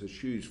 in that there's a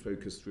huge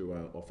focus through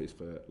our Office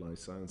for Life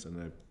Science,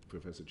 and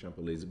Professor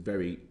Chappell is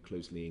very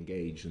closely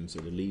engaged and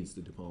sort of leads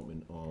the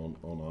department on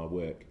our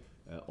work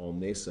on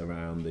this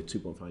around the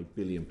 £2.5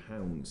 billion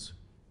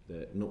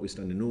that,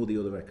 notwithstanding all the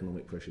other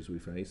economic pressures we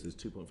face, there's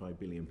 £2.5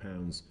 billion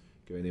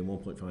going in,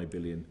 1.5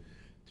 billion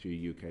through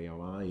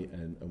UKRI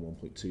and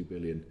 1.2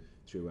 billion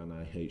through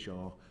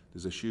NIHR.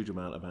 There's a huge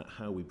amount about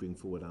how we bring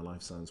forward our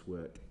life science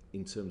work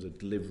in terms of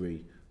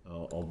delivery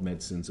of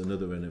medicines and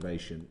other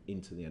innovation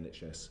into the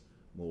NHS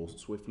more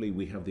swiftly.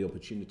 We have the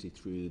opportunity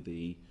through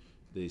the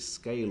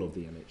scale of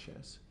the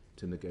NHS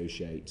to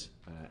negotiate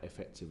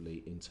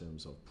effectively in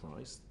terms of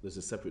price. There's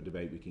a separate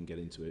debate we can get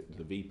into it,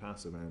 the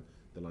VPAS around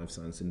the life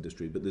science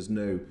industry, but there's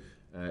no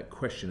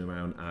question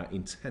around our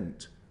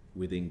intent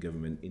within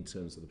government in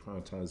terms of the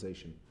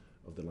prioritisation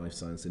of the life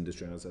science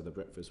industry. I was at a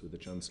breakfast with the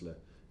Chancellor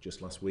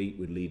just last week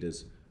with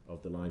leaders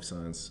of the life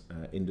science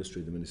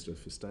industry. The Minister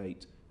for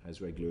State has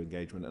regular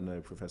engagement. I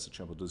know Professor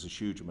Chappell does a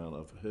huge amount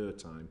of her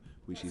time,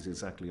 which is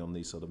exactly on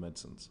these sort of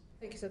medicines.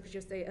 Thank you, Secretary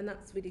of State, and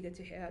that's really good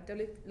to hear.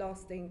 The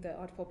last thing that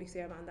I'd probably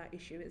say around that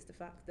issue is the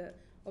fact that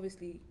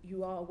obviously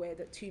you are aware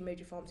that 2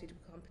 major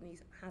pharmaceutical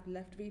companies have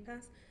left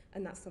VPAS,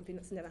 and that's something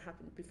that's never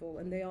happened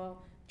before, and they are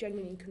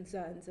genuine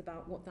concerns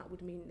about what that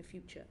would mean in the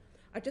future.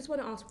 I just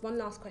want to ask one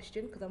last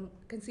question, because I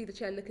can see the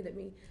chair looking at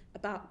me,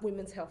 about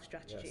women's health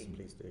strategy. Yes,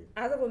 please do.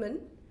 As a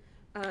woman,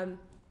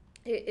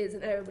 it is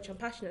an area which I'm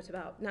passionate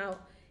about. Now,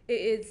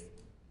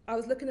 I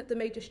was looking at the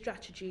major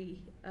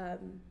strategy,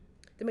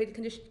 the major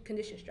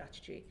condition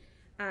strategy,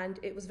 and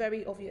it was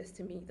very obvious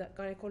to me that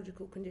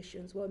gynecological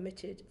conditions were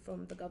omitted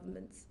from the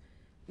government's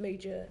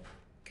major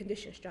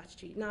condition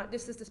strategy. Now,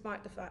 this is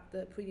despite the fact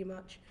that pretty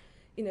much,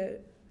 all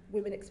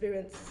women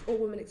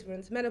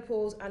experience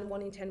menopause, and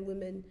 1 in 10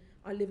 women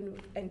are living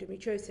with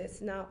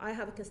endometriosis. Now, I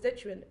have a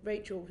constituent,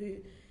 Rachel, who,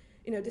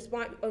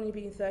 despite only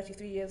being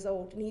 33 years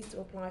old, needs to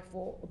apply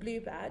for a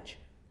blue badge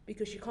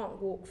because she can't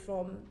walk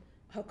from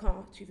her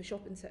car to the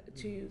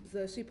to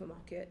the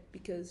supermarket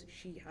because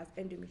she has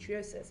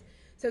endometriosis.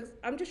 So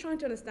I'm just trying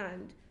to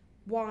understand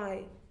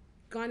why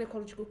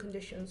gynecological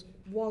conditions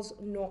was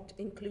not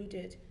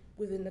included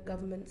within the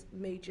government's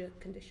major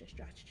condition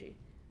strategy.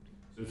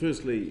 So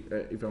firstly,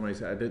 if I may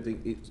say, I don't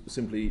think it's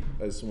simply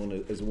as a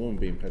woman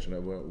being passionate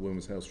about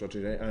women's health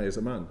strategy. I, as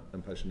a man,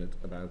 am passionate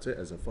about it,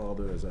 as a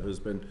father, as a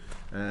husband,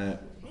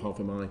 half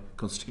of my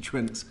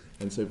constituents,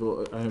 and so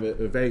forth. I have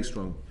a very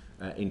strong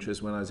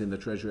interest. When I was in the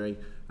Treasury,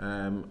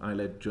 I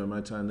led during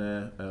my time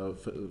there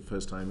for the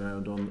first time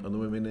round on the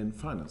women in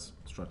finance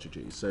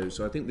strategy. So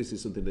I think this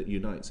is something that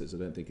unites us. I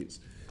don't think it's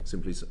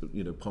simply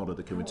part of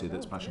the committee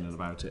that's passionate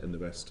about it and the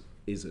rest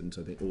isn't.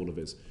 I think all of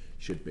us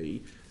should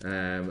be.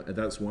 And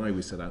that's why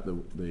we set out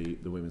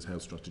the women's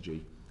health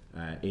strategy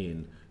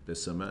in the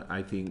summer.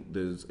 I think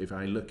if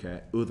I look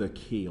at other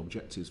key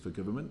objectives for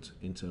government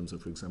in terms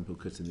of, for example,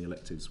 cutting the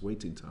electives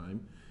waiting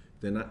time,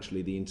 then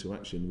actually the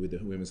interaction with the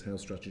women's health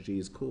strategy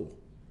is core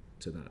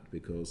to that,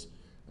 because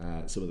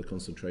some of the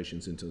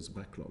concentrations in terms of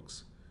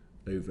backlogs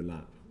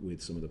overlap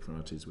with some of the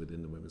priorities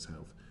within the women's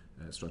health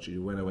strategy.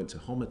 When I went to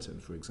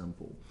Homerton, for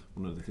example,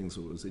 one of the things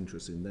that was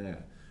interesting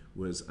there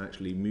was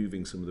actually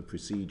moving some of the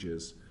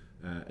procedures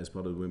as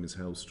part of the women's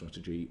health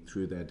strategy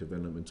through their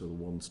development of a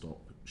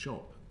one-stop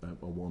shop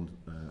or one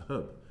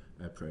hub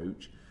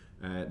approach.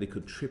 They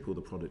could triple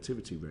the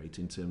productivity rate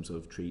in terms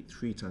of treat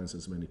 3 times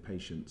as many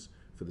patients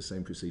for the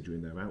same procedure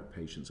in their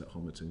outpatients at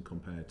Homerton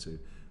compared to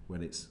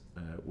when it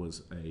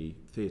was a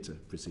theatre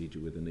procedure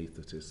with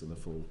anaesthetist and the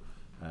full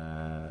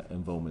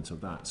involvement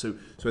of that. So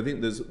I think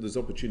there's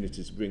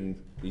opportunities to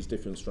bring these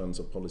different strands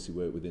of policy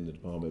work within the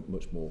department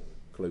much more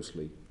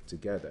closely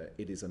together.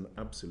 It is an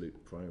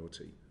absolute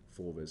priority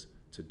for us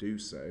to do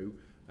so,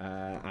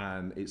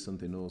 and it's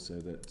something also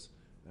that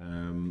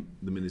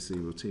the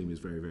ministerial team is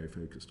very, very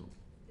focused on.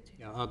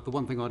 Yeah, the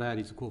one thing I'd add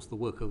is, of course, the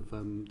work of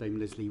Dame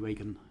Leslie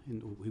Reagan,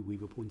 who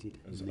we've appointed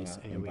in this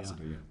area.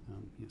 Ambassador, yeah.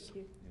 Yes.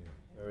 Yeah,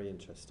 very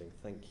interesting.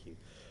 Thank you.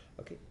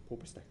 Okay, Paul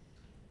Bristow.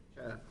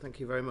 Thank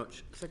you very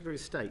much. Secretary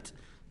of State,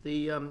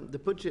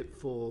 the budget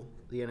for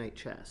the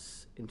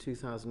NHS in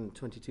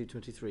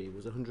 2022-23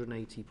 was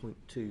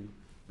 180.2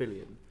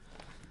 billion.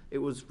 It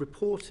was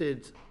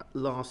reported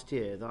last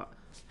year that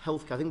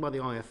healthcare, I think by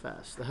the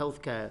IFS, the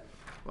healthcare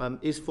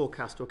is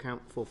forecast to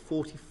account for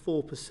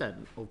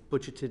 44% of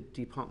budgeted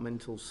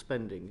departmental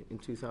spending in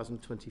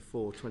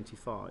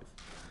 2024-25.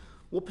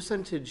 What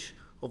percentage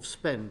of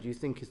spend do you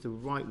think is the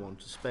right one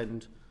to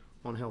spend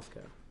on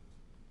healthcare?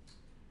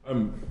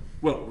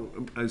 Well,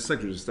 as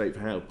Secretary of State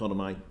for Health, part of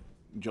my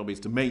job is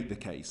to make the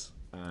case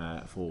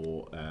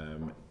for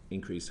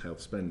increased health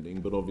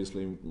spending, but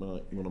obviously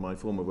one of my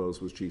former roles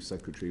was Chief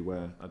Secretary,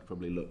 where I'd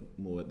probably look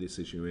more at this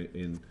issue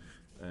in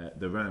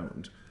the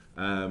round.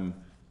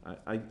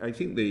 I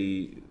think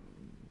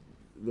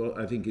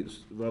it's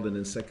rather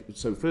than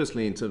so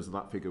firstly, in terms of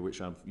that figure,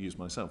 which I've used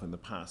myself in the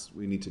past,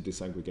 we need to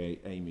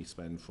disaggregate AMI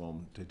spend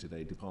from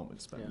day-to-day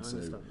department spend. Yeah, I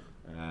understand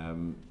that.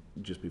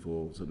 just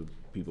before sort of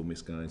people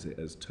misguise it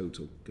as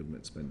total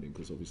government spending,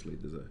 because obviously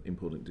there's an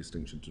important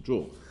distinction to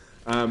draw.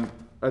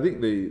 I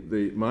think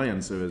my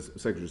answer as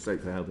Secretary of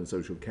State for Health and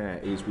Social Care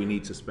is we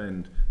need to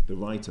spend the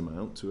right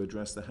amount to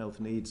address the health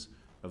needs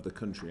of the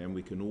country, and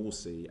we can all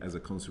see as a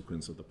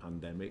consequence of the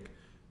pandemic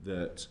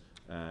that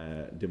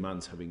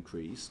demands have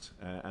increased,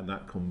 and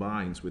that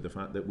combines with the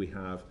fact that we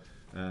have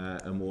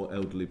a more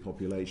elderly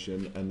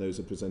population and those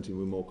are presenting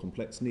with more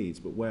complex needs.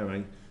 But where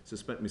I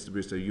suspect, Mr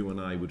Bristow, you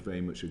and I would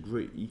very much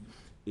agree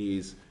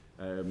is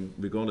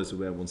regardless of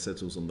where one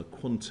settles on the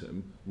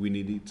quantum, we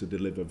need to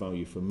deliver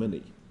value for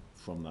money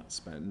from that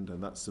spend,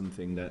 and that's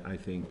something that I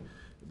think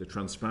the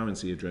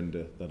transparency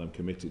agenda that I'm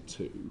committed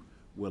to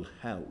will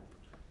help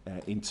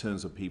in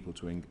terms of people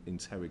to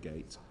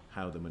interrogate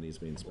how the money is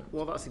being spent.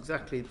 Well, that's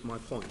exactly my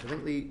point. I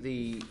think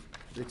the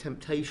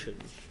temptation,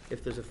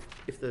 if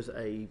there's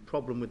a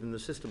problem within the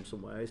system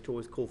somewhere, is to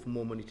always call for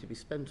more money to be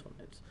spent on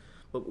it.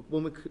 But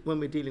when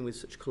we're dealing with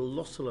such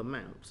colossal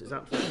amounts, it's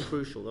absolutely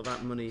crucial that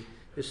that money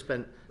is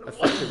spent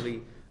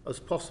effectively as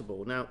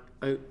possible. Now,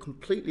 I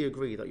completely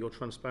agree that your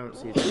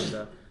transparency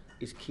agenda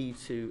is key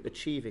to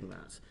achieving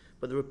that.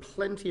 But there are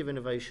plenty of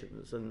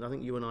innovations, and I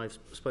think you and I have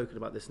spoken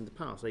about this in the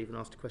past. I even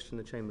asked a question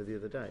in the chamber the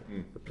other day.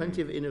 There are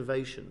plenty of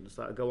innovations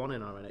that go on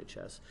in our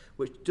NHS,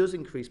 which does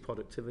increase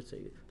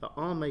productivity, that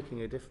are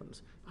making a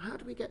difference. But how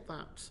do we get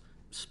that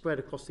spread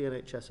across the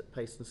NHS at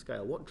pace and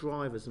scale? What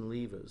drivers and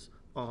levers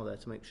are there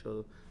to make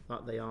sure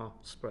that they are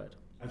spread?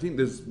 I think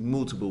there's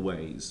multiple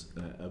ways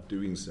of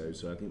doing so.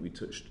 So I think we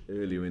touched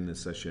earlier in the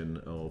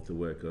session of the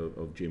work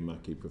of Jim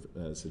Mackey,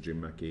 Sir Jim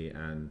Mackey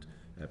and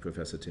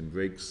Professor Tim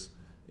Briggs,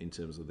 in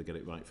terms of the Get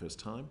It Right First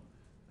Time,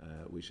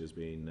 which has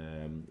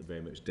been very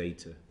much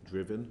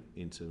data-driven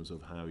in terms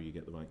of how you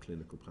get the right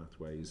clinical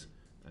pathways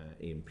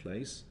in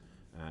place.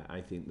 I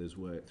think there's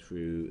work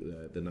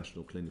through the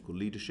National Clinical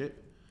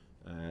Leadership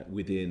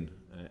within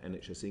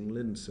NHS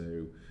England,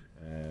 so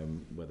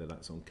whether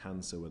that's on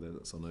cancer, whether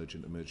that's on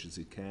urgent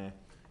emergency care,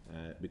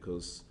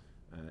 because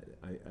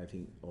I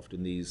think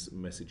often these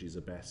messages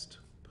are best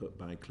put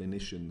by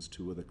clinicians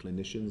to other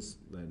clinicians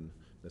than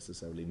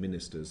necessarily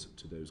ministers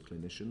to those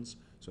clinicians.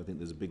 So I think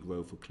there's a big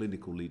role for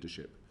clinical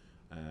leadership,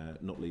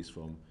 not least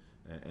from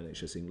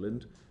NHS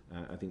England.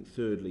 I think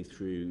thirdly,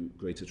 through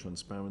greater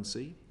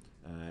transparency,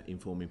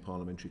 informing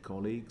parliamentary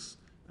colleagues,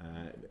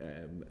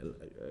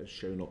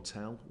 show not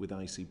tell with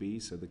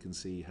ICB so they can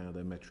see how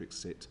their metrics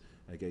sit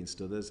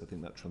against others. I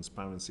think that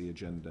transparency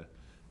agenda,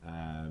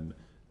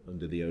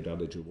 under the old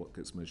adage of what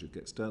gets measured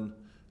gets done,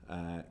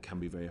 can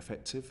be very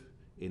effective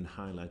in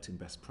highlighting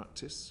best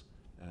practice.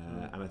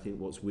 And I think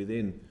what's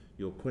within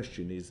your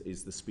question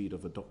is the speed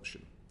of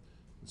adoption.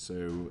 So,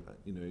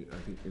 you know, I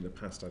think in the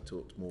past I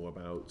talked more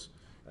about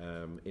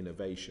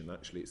innovation.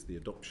 Actually, it's the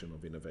adoption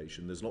of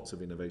innovation. There's lots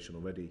of innovation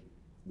already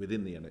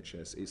within the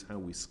NHS. It's how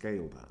we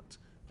scale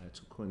that.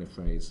 To coin a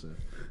phrase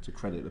to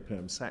credit the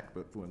Perm Sec,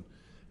 but when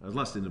I was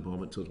last in the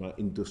Parliament, talked about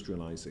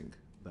industrialising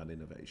that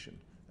innovation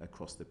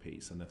across the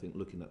piece. And I think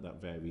looking at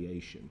that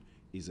variation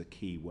is a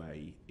key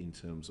way in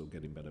terms of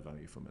getting better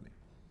value for money.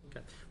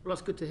 Okay. Well,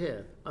 that's good to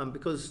hear,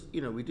 because, you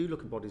know, we do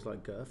look at bodies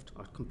like GIRFT.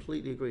 I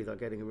completely agree that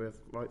getting it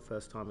right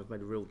first time has made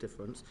a real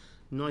difference.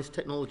 Nice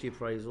technology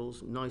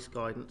appraisals, nice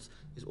guidance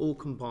is all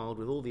compiled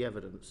with all the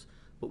evidence,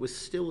 but we're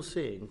still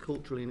seeing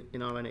culturally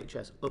in our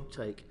NHS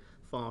uptake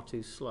far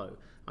too slow.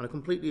 And I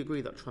completely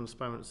agree that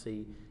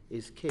transparency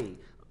is key.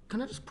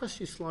 Can I just press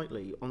you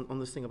slightly on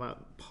this thing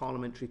about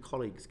parliamentary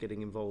colleagues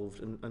getting involved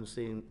and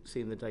seeing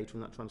the data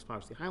and that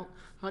transparency? How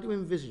do you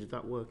envisage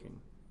that working?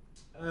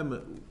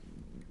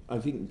 I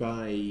think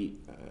by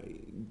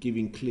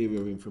giving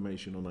clearer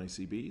information on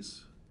ICBs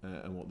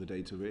and what the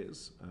data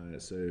is,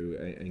 so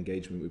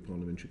engagement with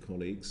parliamentary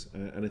colleagues,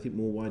 and I think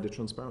more wider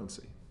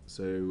transparency.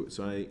 So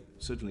I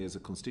certainly as a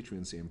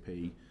constituency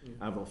MP,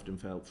 I've often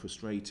felt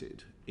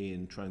frustrated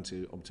in trying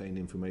to obtain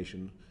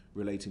information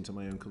relating to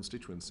my own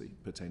constituency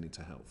pertaining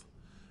to health.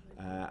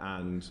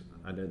 And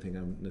I don't think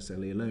I'm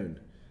necessarily alone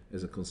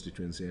as a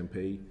constituency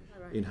MP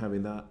in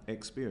having that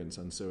experience.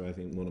 And so I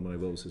think one of my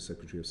roles as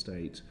Secretary of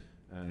State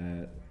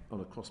on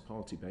a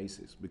cross-party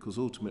basis, because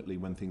ultimately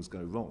when things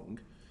go wrong,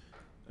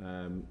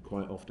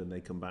 quite often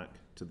they come back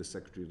to the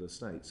Secretary of the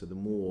State. So the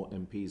more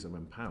MPs are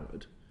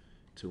empowered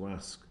to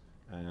ask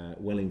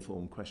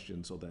well-informed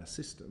questions of their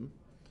system,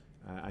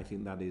 I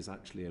think that is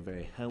actually a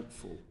very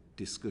helpful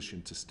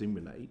discussion to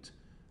stimulate.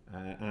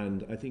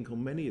 And I think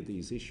on many of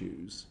these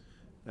issues,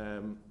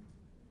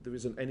 there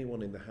isn't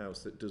anyone in the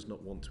House that does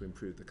not want to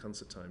improve the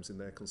cancer times in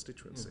their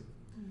constituency.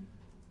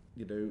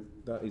 You know,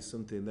 that is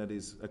something that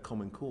is a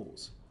common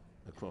cause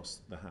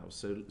across the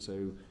House.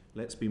 So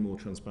let's be more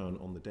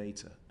transparent on the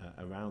data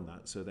around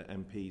that so that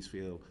MPs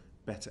feel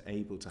better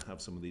able to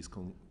have some of these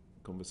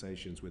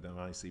conversations with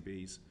our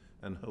ICBs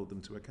and hold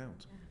them to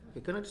account. Okay,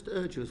 can I just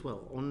urge you as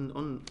well,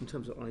 on in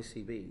terms of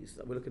ICBs,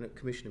 that we're looking at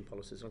commissioning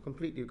policies, and I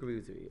completely agree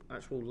with you.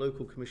 Actual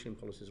local commissioning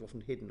policies are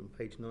often hidden on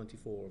page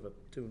 94 of a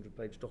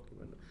 200-page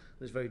document.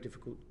 It's very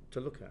difficult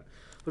to look at.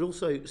 But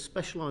also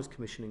specialised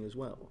commissioning as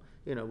well.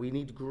 You know, we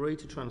need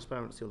greater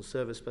transparency on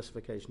service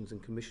specifications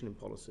and commissioning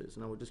policies,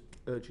 and I would just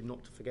urge you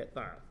not to forget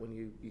that when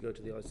you go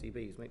to the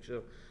ICBs. Make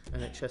sure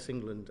NHS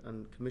England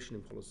and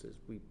commissioning policies,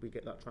 we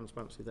get that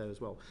transparency there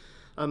as well.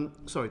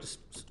 Sorry,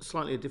 just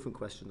slightly a different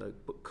question though,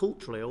 but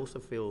culturally I also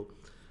feel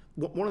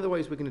one of the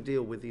ways we're going to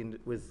deal with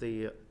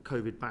the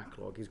COVID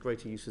backlog is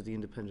greater use of the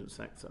independent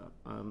sector.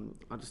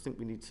 I just think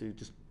we need to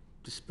just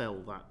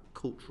dispel that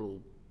cultural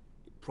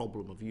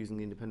problem of using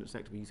the independent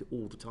sector. We use it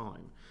all the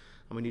time,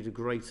 and we need a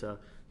greater,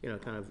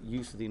 kind of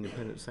use of the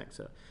independent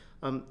sector.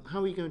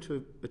 How are you going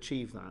to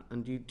achieve that?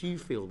 And do you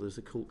feel there's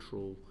a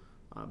cultural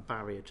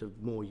barrier to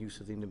more use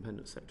of the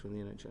independent sector in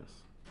the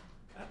NHS?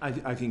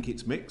 I think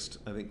it's mixed.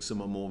 I think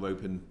some are more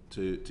open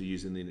to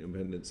using the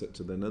independent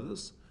sector than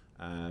others.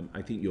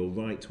 I think you're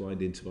right to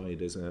identify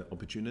it as an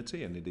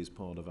opportunity, and it is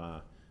part of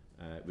our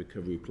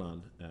recovery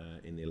plan,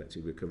 in the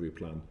elective recovery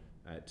plan,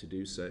 to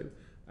do so.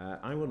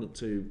 I wanted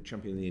to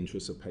champion the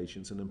interests of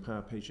patients and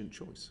empower patient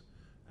choice.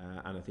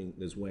 And I think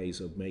there's ways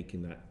of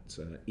making that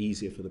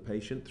easier for the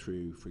patient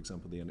through, for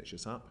example, the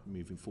NHS app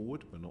moving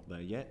forward. We're not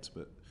there yet,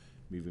 but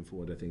moving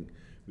forward, I think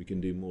we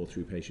can do more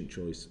through patient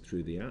choice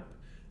through the app.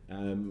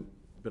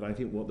 But I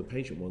think what the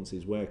patient wants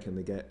is where can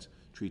they get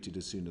treated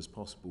as soon as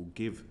possible,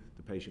 give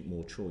the patient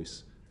more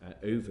choice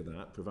over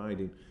that,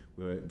 providing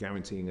we're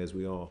guaranteeing, as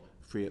we are,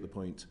 free at the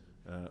point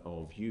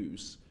of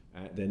use.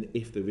 Then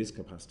if there is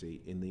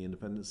capacity in the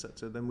independent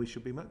sector, then we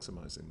should be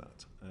maximising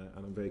that.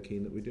 And I'm very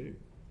keen that we do.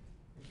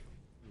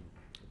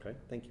 Okay,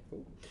 thank you,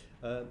 Paul.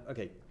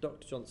 Okay,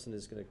 Dr. Johnson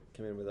is going to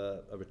come in with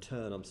a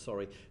return, I'm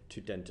sorry,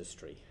 to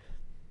dentistry.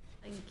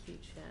 Thank you,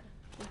 Chair.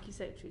 Thank you,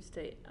 Secretary of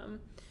State.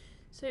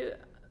 So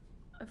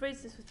I've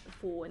raised this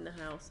before in the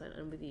House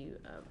and with you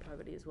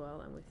privately as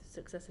well, and with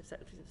successive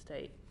Secretaries of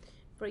State.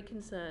 Very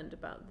concerned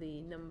about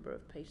the number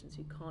of patients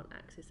who can't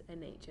access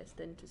NHS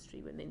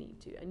dentistry when they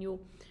need to. And you're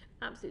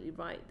absolutely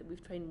right that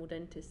we've trained more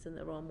dentists and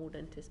there are more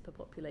dentists per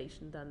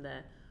population than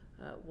there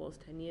was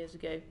 10 years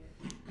ago.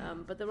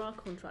 But there are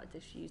contract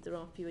issues. There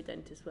are fewer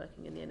dentists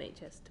working in the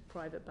NHS to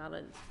private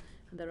balance,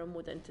 and there are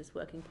more dentists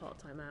working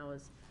part-time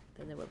hours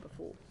than there were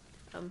before.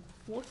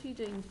 What are you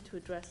doing to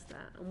address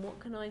that? And what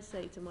can I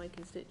say to my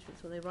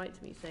constituents when they write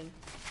to me saying,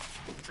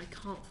 I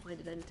can't find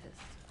a dentist?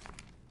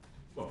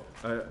 Well,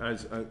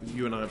 as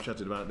you and I have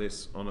chatted about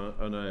this on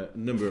a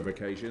number of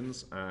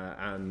occasions,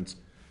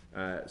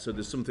 so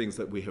there's some things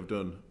that we have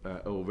done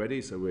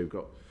already. So we've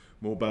got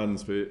more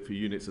bans for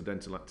units of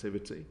dental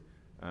activity,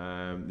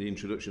 the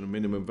introduction of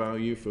minimum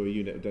value for a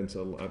unit of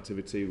dental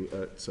activity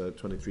at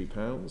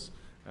 £23,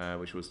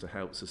 which was to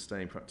help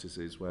sustain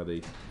practices where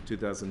the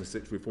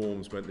 2006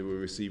 reforms meant they were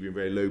receiving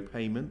very low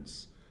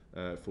payments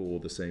for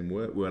the same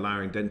work. We're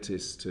allowing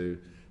dentists to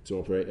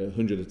operate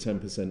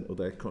 110% of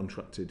their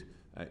contracted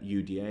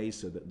UDA,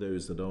 so that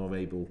those that are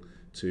able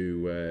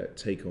to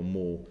take on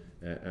more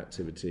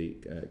activity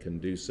can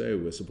do so.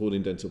 We're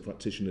supporting dental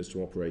practitioners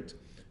to operate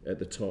at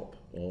the top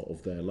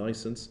of their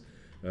licence,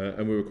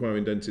 and we're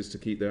requiring dentists to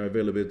keep their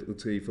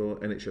availability for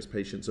NHS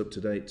patients up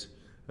to date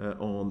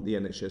on the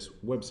NHS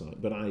website.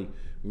 But I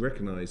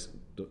recognise,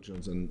 Dr.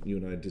 Johnson, you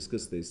and I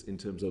discussed this, in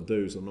terms of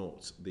those are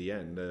not the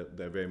end,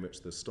 they're very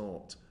much the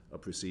start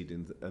of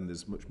proceedings, and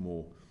there's much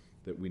more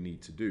that we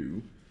need to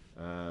do.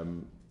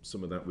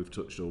 Some of that we've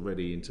touched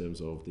already in terms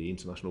of the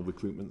international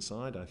recruitment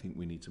side. I think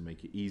we need to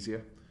make it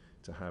easier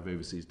to have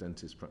overseas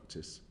dentist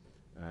practice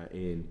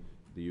in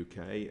the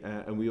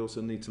UK, and we also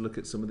need to look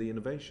at some of the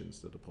innovations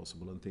that are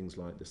possible, and things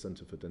like the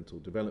Centre for Dental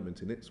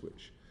Development in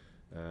Ipswich.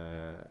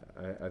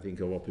 I think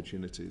are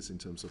opportunities in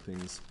terms of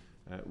things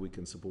we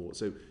can support.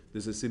 So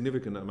there's a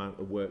significant amount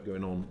of work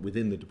going on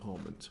within the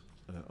department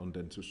on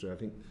dentistry. I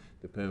think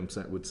the Perm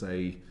Set would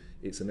say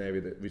it's an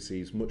area that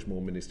receives much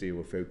more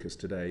ministerial focus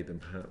today than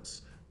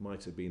perhaps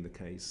might have been the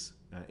case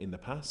in the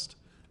past,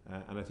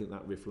 and I think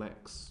that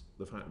reflects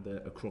the fact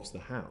that across the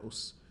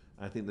House,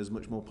 I think there's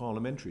much more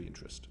parliamentary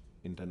interest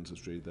in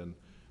dentistry than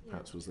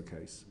perhaps was the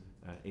case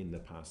in the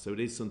past. So it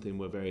is something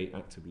we're very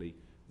actively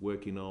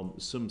working on.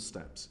 Some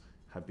steps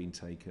have been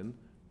taken,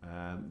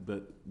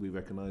 but we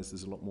recognise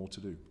there's a lot more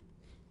to do.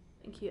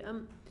 Thank you.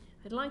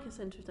 I'd like a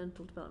Centre of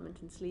Dental Development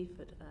in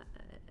Sleaford,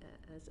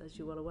 as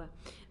you're well aware.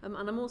 And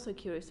I'm also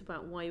curious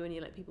about why you only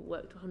let people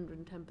work to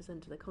 110%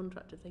 of their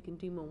contract. If they can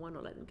do more, why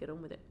not let them get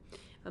on with it?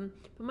 But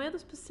my other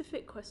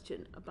specific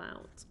question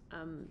about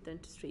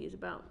dentistry is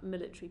about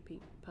military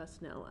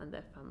personnel and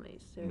their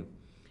families. So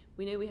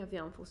we know we have the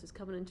Armed Forces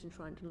Covenant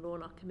enshrined in law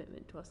and our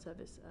commitment to our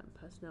service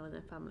personnel and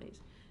their families.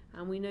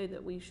 And we know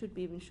that we should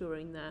be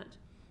ensuring that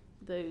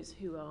those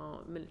who are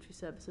military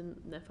service and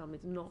their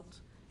families do not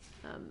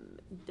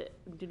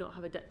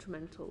have a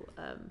detrimental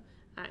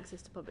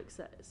access to public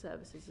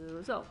services as a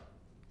result.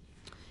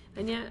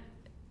 And yet,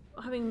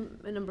 having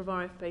a number of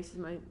RF bases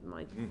in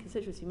my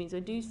constituency means I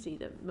do see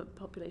that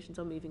populations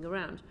are moving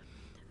around.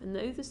 And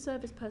though the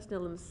service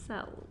personnel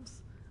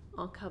themselves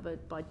are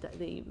covered by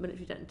the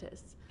military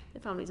dentists.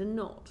 Their families are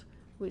not,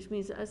 which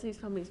means that as these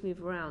families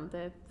move around,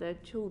 their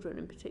children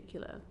in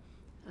particular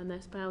and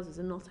their spouses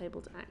are not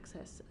able to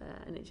access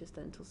NHS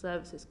dental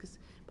services, because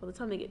by the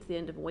time they get to the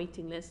end of a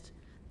waiting list,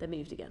 they're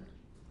moved again.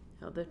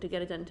 They have to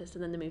get a dentist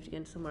and then they're moved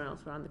again to somewhere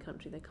else around the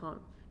country they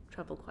can't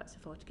travel quite so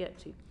far to get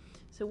to.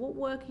 So what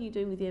work are you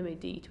doing with the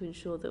MOD to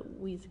ensure that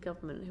we as a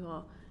government who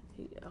are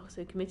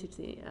so committed to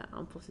the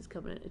Armed Forces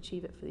Covenant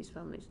achieve it for these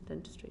families in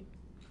dentistry?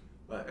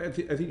 I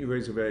think you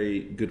raise a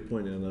very good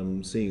point, and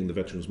I'm seeing the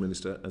Veterans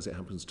Minister as it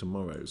happens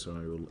tomorrow, so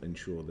I will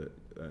ensure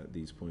that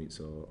these points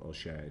are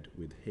shared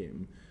with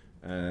him.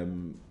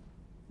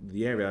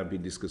 The area I've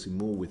been discussing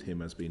more with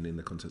him has been in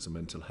the context of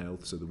mental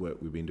health, so the work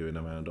we've been doing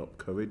around Up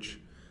Courage,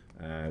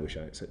 which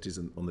I accept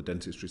isn't on the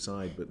dentistry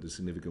side, but the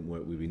significant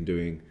work we've been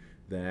doing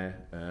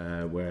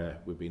there, where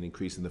we've been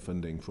increasing the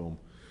funding from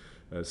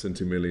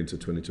 70 million to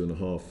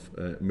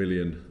 22.5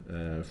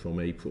 million from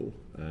April,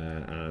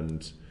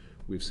 and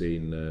we've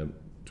seen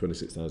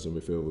 26,000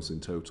 referrals in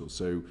total.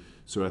 So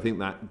I think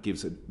that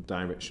gives a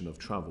direction of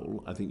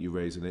travel. I think you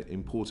raise an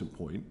important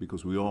point,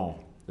 because we are,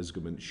 as a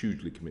government,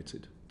 hugely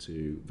committed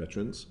to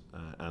veterans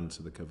and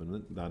to the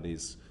Covenant. That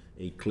is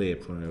a clear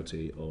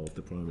priority of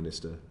the Prime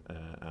Minister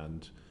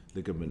and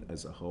the government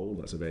as a whole.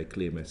 That's a very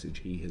clear message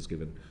he has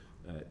given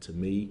to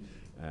me.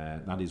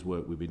 That is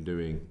work we've been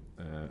doing,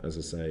 as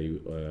I say,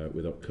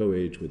 with Up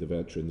Courage, with the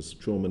Veterans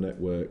Trauma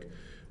Network,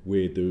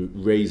 with the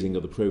raising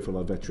of the profile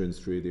of veterans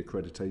through the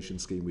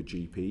accreditation scheme with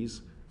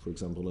GPs, for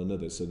example, and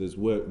others. So there's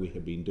work we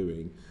have been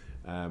doing.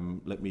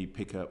 Let me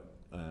pick up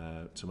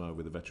tomorrow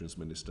with the Veterans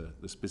Minister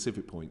the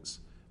specific points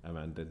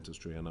around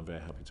dentistry, and I'm very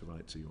happy to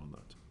write to you on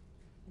that.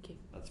 Thank you.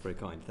 That's very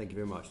kind. Thank you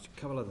very much. A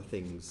couple other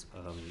things,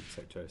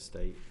 Secretary of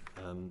State.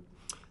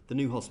 The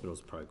new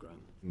hospitals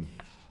programme.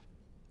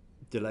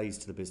 Delays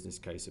to the business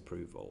case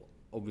approval.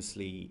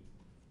 Obviously,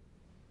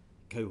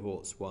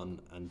 cohorts 1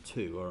 and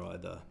 2 are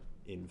either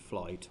in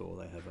flight or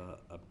they have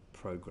a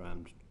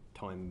programmed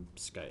time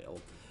scale,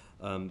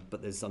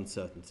 but there's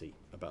uncertainty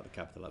about the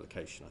capital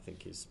allocation, I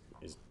think is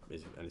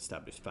an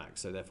established fact.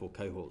 So therefore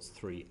cohorts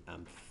 3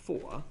 and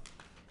 4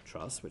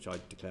 trust, which I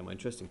declare my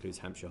interest, includes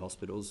Hampshire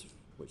Hospitals,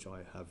 which I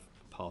have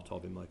part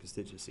of in my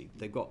constituency.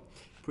 They've got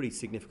pretty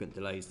significant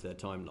delays to their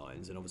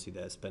timelines, and obviously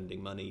they're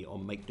spending money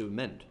on make, do,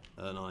 amend.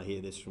 And I hear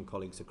this from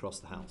colleagues across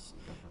the House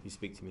who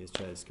speak to me as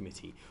chair of this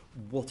committee.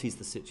 What is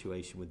the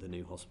situation with the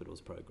new hospitals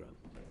programme?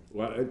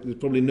 Well, there's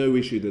probably no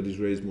issue that is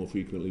raised more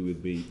frequently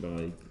with me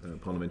by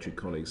parliamentary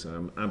colleagues.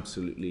 I'm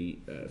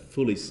absolutely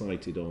fully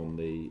cited on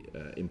the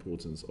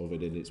importance of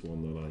it, and it's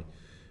one that I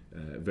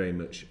very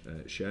much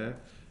share.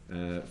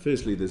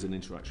 Firstly, there's an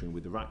interaction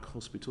with the RAC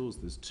hospitals.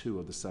 There's 2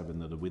 of the 7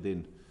 that are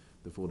within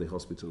the 4-day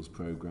hospitals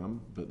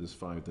programme, but there's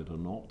 5 that are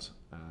not,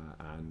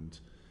 and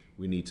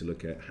we need to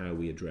look at how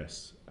we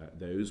address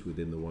those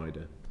within the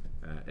wider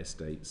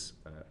estates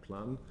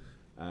plan.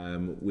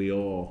 We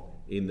are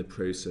in the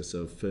process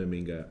of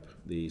firming up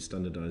the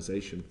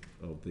standardisation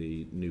of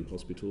the new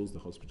hospitals, the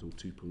Hospital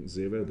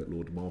 2.0 that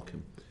Lord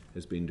Markham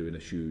has been doing a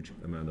huge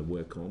amount of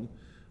work on.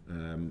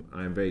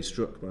 I am very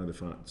struck by the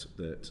fact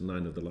that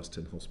 9 of the last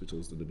 10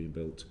 hospitals that have been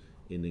built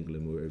in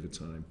England were over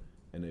time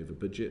and over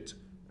budget.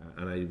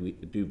 And I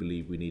do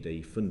believe we need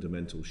a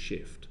fundamental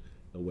shift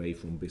away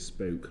from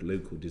bespoke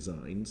local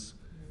designs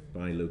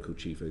by local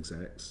chief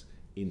execs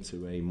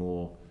into a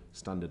more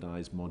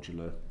standardised,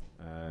 modular,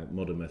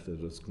 modern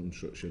method of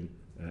construction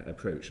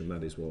approach. And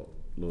that is what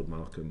Lord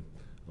Markham,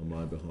 on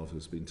my behalf,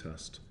 has been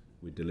tasked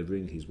with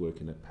delivering. He's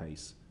working at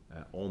pace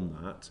on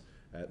that.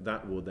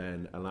 That will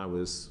then allow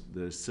us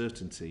the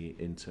certainty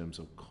in terms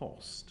of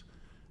cost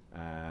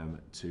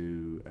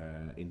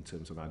in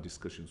terms of our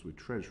discussions with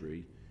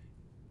Treasury,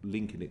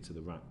 linking it to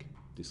the RAC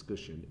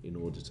discussion in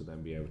order to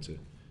then be able to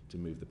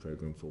move the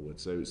programme forward.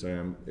 So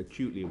I'm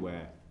acutely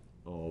aware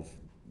of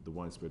the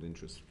widespread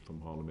interest from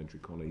parliamentary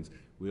colleagues.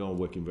 We are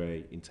working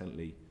very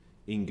intently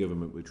in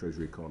government with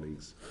Treasury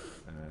colleagues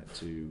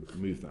to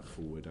move that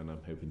forward, and I'm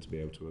hoping to be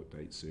able to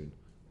update soon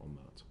on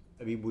that.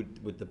 I mean,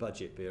 would the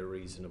budget be a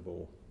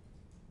reasonable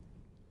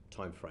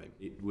time frame?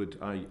 It would.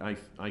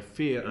 I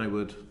fear I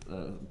would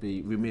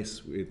be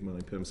remiss with my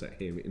permsec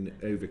here in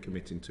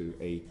over-committing to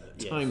a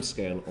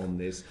timescale on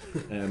this.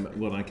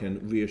 What I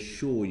can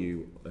reassure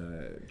you,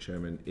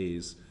 Chairman,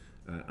 is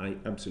I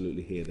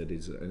absolutely hear that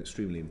it's an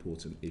extremely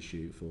important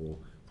issue for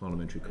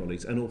parliamentary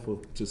colleagues and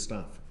also to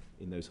staff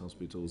in those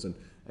hospitals. And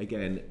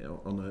again,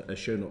 on a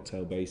show not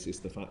tell basis,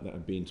 the fact that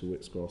I've been to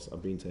Whips Cross,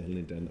 I've been to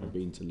Hillingdon, I've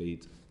been to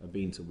Leeds, I've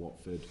been to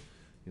Watford,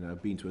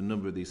 I've been to a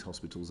number of these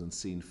hospitals and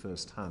seen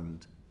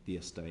firsthand the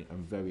estate.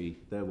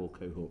 They're all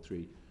cohort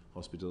 3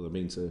 hospitals. I've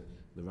been to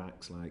the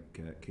RACs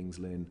like King's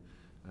Lynn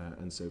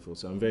and so forth.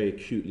 So I'm very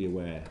acutely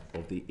aware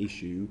of the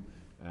issue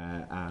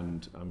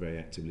and I'm very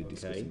actively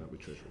discussing that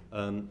with Treasury.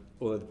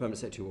 Although the Permanent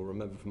Secretary will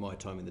remember from my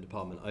time in the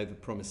department,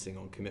 over-promising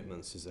on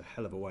commitments is a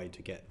hell of a way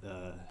to get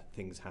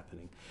things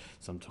happening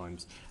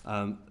sometimes.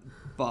 But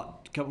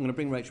I'm going to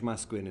bring Rachel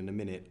Maskell in a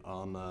minute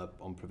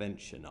on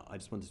prevention. I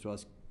just wanted to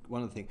ask,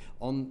 one other thing.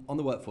 On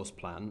the workforce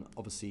plan,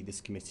 obviously this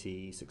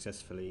committee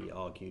successfully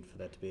argued for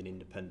there to be an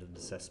independent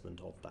assessment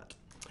of that.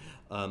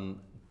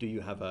 Do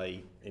you have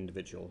a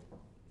individual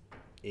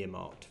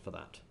earmarked for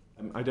that?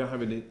 I don't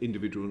have an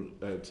individual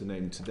to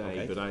name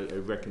today, Okay. but I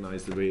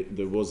recognise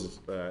there was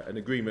an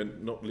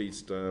agreement, not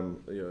least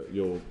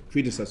your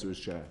predecessor as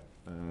chair,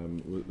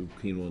 was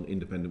keen on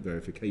independent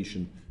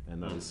verification,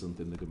 and that is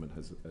something the government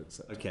has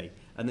accepted. Okay,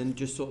 and then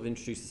just sort of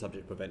introduce the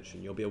subject of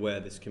prevention. You'll be aware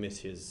this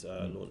committee has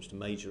launched a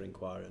major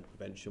inquiry on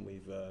prevention.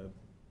 We've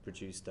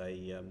produced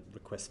a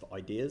request for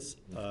ideas,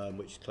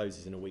 which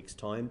closes in a week's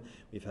time.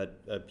 We've had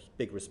a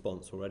big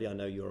response already. I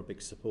know you're a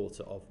big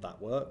supporter of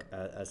that work,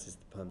 as is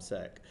the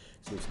PermSec,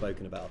 so we've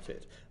spoken about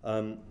it.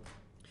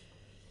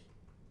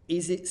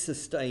 Is it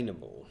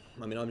sustainable?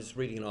 I mean, I'm just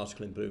reading an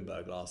article in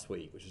Bloomberg last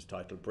week, which was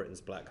titled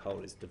 "Britain's Black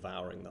Hole is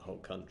Devouring the Whole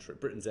Country."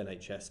 Britain's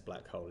NHS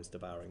black hole is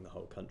devouring the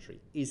whole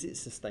country. Is it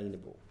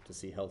sustainable to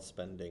see health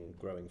spending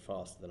growing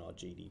faster than our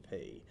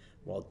GDP,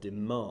 while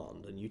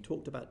demand, and you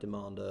talked about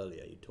demand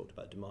earlier, you talked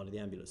about demand in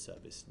the ambulance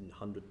service,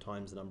 100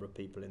 times the number of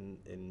people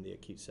in the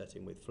acute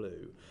setting with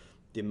flu,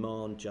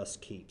 demand just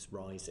keeps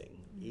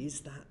rising.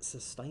 Is that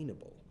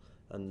sustainable?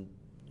 And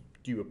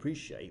do you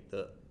appreciate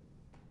that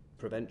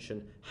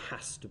prevention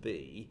has to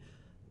be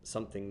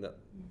something that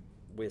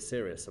we're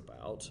serious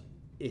about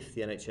if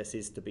the NHS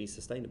is to be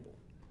sustainable?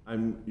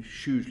 I'm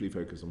hugely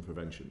focused on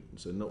prevention.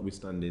 So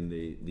notwithstanding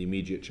the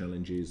immediate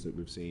challenges that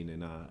we've seen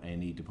in our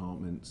A&E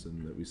departments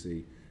and that we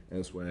see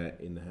elsewhere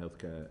in the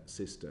healthcare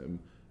system,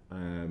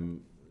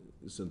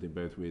 something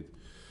both with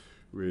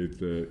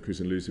Chris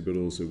and Lucy, but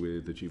also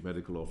with the Chief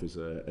Medical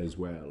Officer as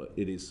well.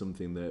 It is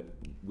something that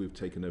we've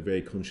taken a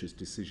very conscious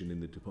decision in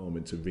the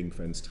department to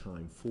ring-fence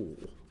time for,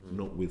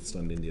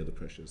 notwithstanding the other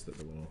pressures that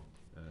there are.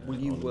 Will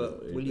you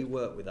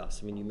work with us?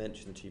 I mean, you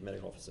mentioned the Chief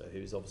Medical Officer,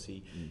 who's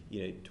obviously,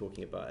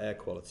 talking about air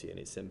quality and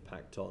its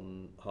impact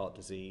on heart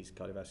disease,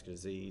 cardiovascular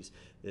disease.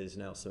 There's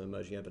now some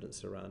emerging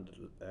evidence around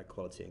air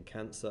quality and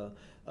cancer.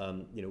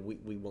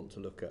 We want to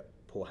look at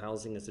poor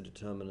housing as a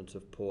determinant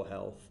of poor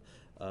health.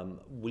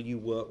 Will you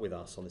work with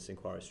us on this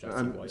inquiry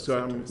strategy?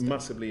 I'm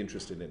massively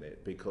interested in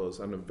it because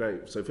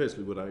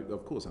firstly,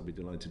 I'd be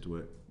delighted to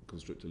work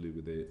constructively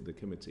with the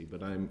committee,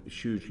 but I'm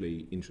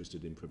hugely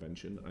interested in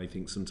prevention. I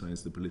think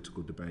sometimes the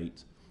political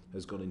debate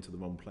has gone into the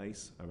wrong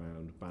place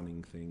around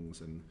banning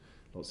things and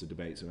lots of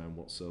debates around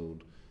what's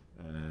sold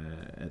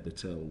at the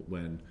till,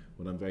 when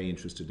what I'm very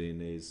interested in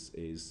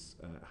is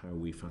how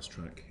we fast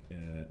track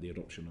the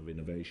adoption of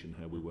innovation,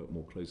 how we work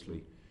more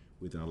closely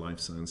with our life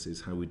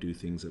sciences, how we do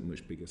things at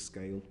much bigger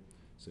scale.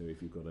 So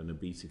if you've got an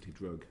obesity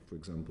drug, for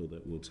example,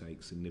 that will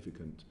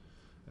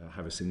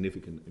have a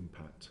significant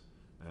impact,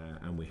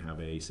 and we have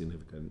a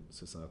significant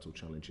societal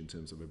challenge in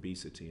terms of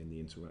obesity and the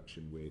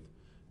interaction with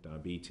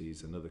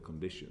diabetes and other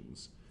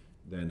conditions,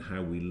 then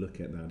how we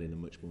look at that in a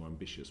much more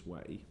ambitious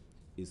way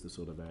is the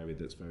sort of area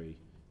that's very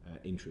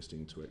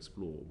interesting to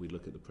explore. We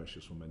look at the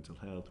pressures from mental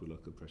health, we look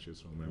at the pressures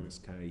from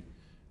MSK.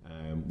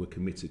 We're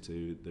committed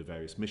to the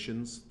various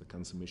missions, the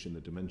cancer mission,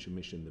 the dementia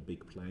mission, the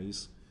big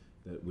plays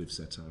that we've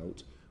set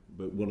out.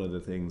 But one of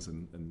the things,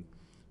 and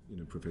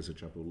Professor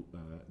Chappell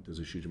does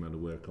a huge amount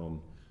of work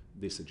on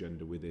this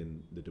agenda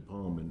within the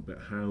department, but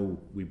how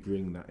we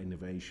bring that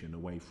innovation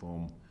away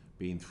from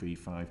being 3,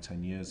 5,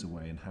 10 years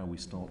away, and how we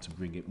start to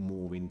bring it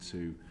more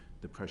into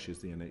the pressures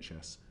the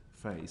NHS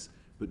face,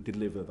 but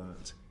deliver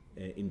that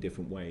in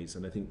different ways.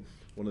 And I think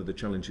one of the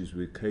challenges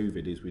with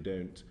COVID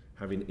is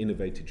having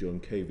innovated during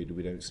COVID,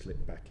 we don't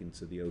slip back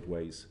into the old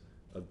ways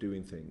of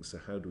doing things.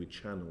 So how do we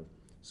channel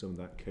some of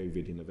that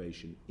COVID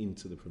innovation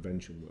into the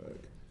prevention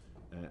work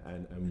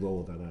and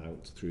roll that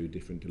out through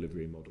different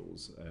delivery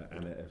models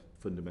and a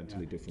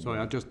fundamentally different way?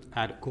 I'll just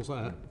add, of course,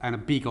 and a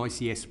big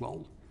ICS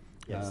role.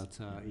 Yes.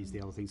 Is the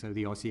other thing. So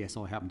the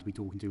ICS I happened to be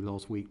talking to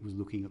last week was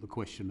looking at the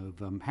question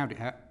of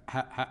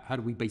how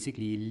do we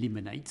basically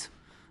eliminate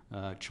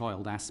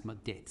child asthma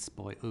deaths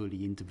by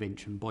early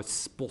intervention, by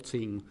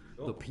spotting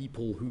the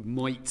people who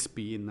might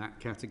be in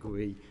that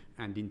category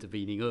and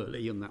intervening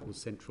early, and that was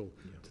central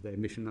to their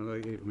mission.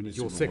 I mean, it's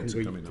your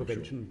secondary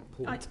prevention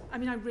point.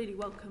 I really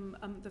welcome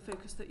the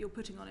focus that you're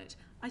putting on it.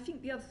 I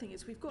think the other thing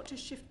is we've got to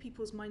shift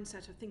people's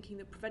mindset of thinking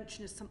that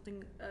prevention is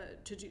something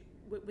to do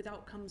with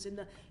outcomes in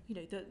the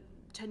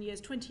 10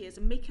 years, 20 years,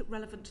 and make it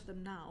relevant to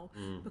them now,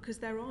 because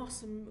there are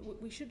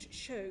we should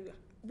show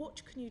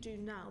what can you do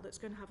now that's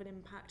going to have an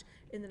impact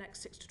in the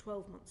next 6 to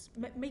 12 months.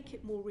 Make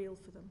it more real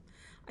for them.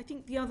 I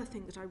think the other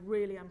thing that I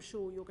really am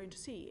sure you're going to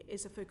see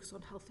is a focus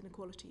on health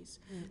inequalities.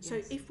 So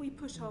if we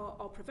put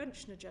our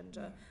prevention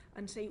agenda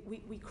and say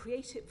we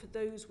create it for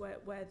those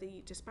where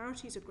the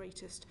disparities are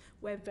greatest,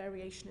 where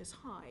variation is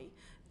high,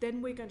 then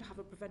we're going to have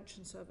a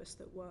prevention service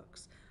that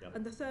works. Yep.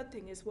 And the third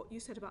thing is what you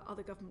said about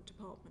other government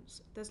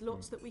departments. There's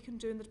lots that we can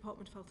do in the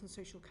Department of Health and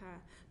Social Care,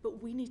 but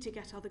we need to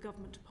get other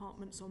government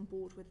departments on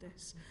board with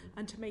this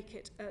and to make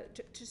it,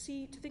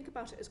 to think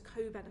about it as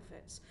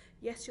co-benefits.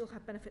 Yes, you'll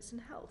have benefits in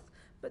health,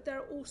 But there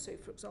are also,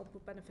 for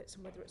example, benefits,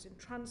 and whether it's in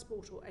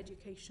transport or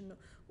education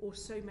or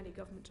so many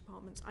government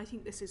departments. I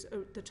think this is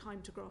the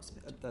time to grasp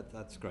it.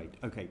 That's great.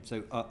 Okay,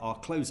 so our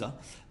closer,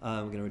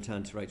 we're going to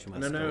return to Rachel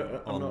And I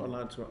know I'm not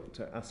allowed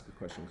to ask a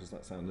question because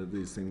that's how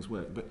these things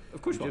work. But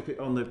of course,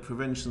 on the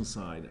prevention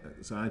side,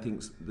 so I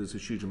think there's a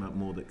huge amount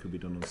more that could be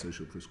done on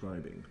social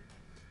prescribing.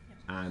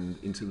 And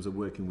in terms of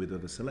working with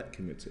other select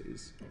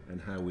committees and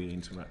how we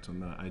interact on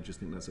that, I just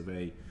think that's a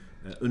very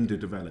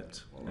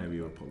underdeveloped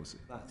area of policy.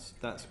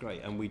 That's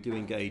great, and we do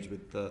engage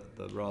with the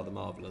rather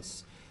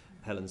marvellous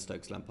Helen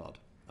Stokes-Lampard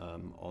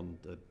on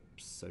the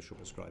social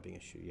prescribing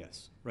issue.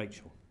 Yes,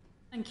 Rachel.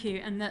 Thank you,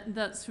 and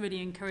that's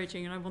really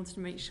encouraging, and I wanted to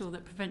make sure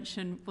that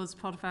prevention was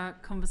part of our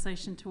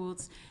conversation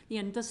towards the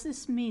end. Does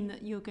this mean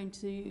that you're going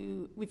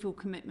to, with your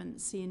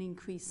commitment, see an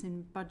increase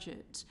in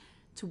budget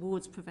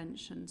towards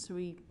prevention, so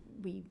we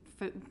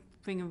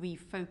bring a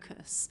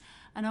refocus?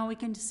 And are we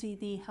going to see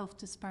the health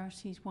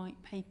disparities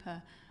white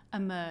paper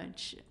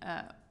emerge,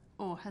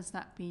 or has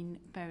that been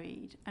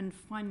buried? And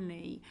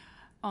finally,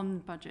 on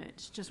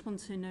budget, just want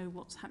to know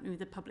what's happening with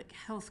the public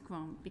health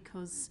grant,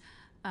 because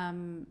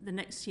the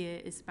next year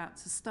is about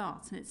to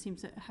start, and it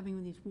seems that having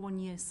all these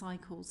one-year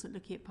cycles at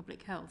looking at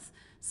public health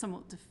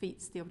somewhat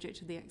defeats the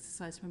object of the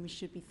exercise, when we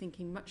should be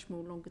thinking much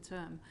more longer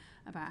term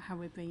about how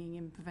we're bringing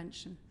in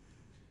prevention.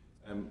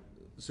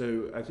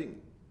 So I think,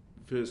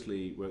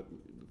 firstly, we're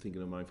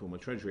thinking of my former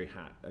Treasury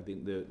hat, I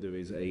think there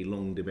is a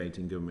long debate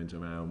in government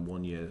around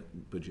one-year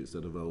budgets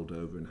that have rolled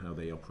over and how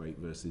they operate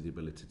versus the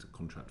ability to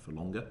contract for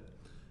longer.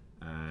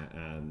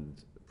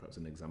 And perhaps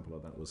an example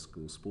of that was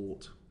school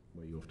sport,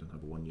 where you often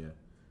have a one-year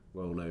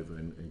rollover,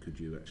 and could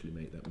you actually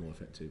make that more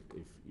effective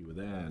if you were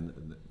there?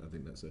 And I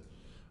think that's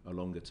a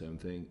longer-term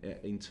thing.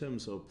 In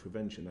terms of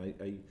prevention,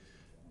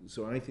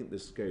 So I think the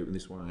scope, and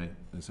this is why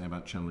I say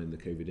about channeling the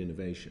COVID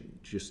innovation,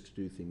 just to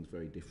do things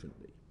very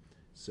differently.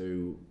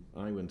 So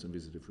I went and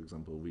visited, for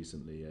example,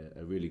 recently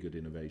a really good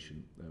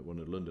innovation at one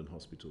of the London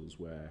hospitals,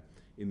 where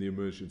in the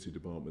emergency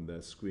department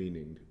they're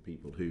screening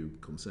people who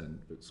consent,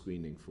 but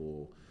screening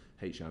for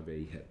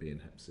HIV, Hep B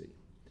and Hep C.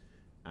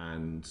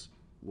 And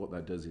what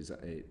that does is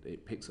that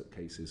it picks up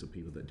cases of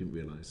people that didn't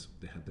realise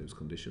they had those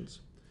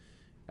conditions.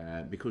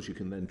 Because you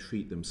can then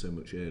treat them so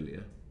much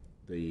earlier,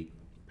 the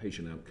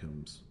patient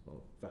outcomes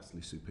are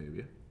vastly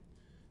superior.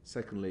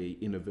 Secondly,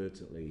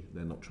 inadvertently,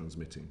 they're not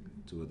transmitting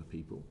to other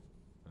people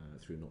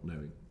through not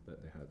knowing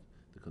that they had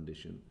the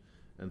condition.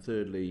 And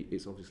thirdly,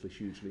 it's obviously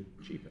hugely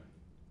cheaper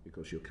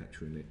because you're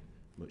capturing it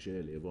much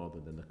earlier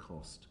rather than the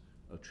cost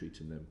of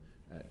treating them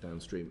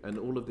downstream. And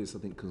all of this, I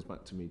think, comes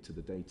back to me to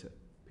the data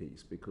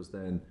piece, because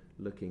then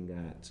looking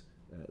at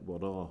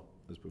what are,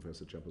 as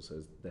Professor Chappell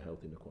says, the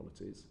health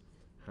inequalities,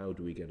 how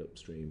do we get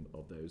upstream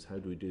of those? How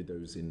do we do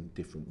those in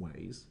different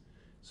ways?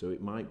 So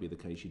it might be the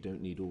case you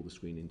don't need all the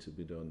screening to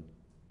be done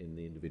in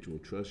the individual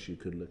trust. You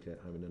could look at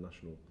having a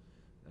national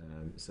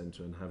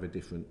centre and have a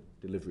different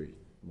delivery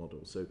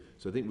model. So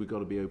I think we've got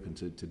to be open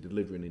to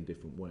delivering in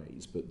different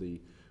ways. But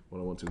what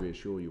I want to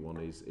reassure you on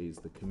is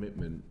the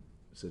commitment,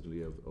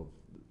 certainly of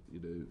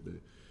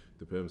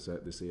the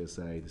PermSec, the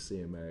CSA, the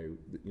CMO,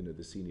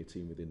 the senior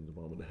team within the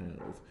Department of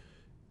Health.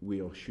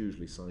 We are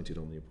hugely cited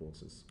on the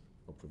importance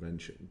of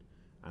prevention,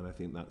 and I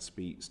think that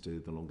speaks to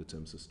the longer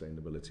term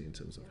sustainability in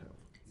terms of health.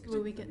 So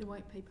will we get the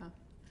white paper?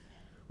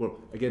 Well,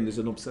 again, there's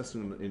an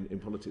obsession in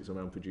politics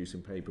around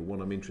producing paper.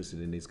 What I'm interested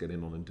in is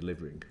getting on and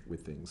delivering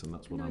with things, and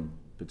that's what I'm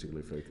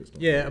particularly focused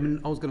on. Yeah, I mean,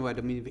 I was going to add,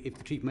 I mean, if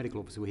the Chief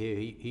Medical Officer were here,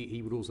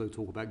 he would also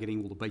talk about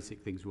getting all the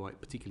basic things right,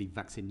 particularly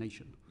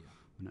vaccination. Yeah.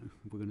 You know,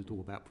 if we're going to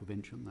talk about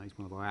prevention, that is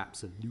one of our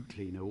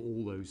absolutely,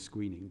 all those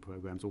screening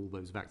programs, all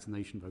those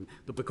vaccination programs,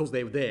 but because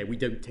they're there, we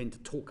don't tend to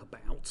talk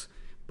about.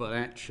 But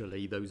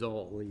actually, those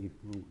are,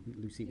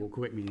 Lucy will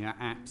correct me,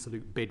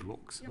 absolute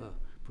bedrocks of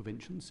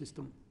prevention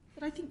system.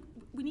 But I think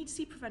we need to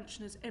see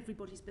prevention as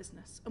everybody's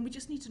business, and we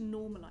just need to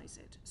normalise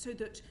it so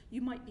that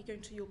you might be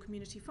going to your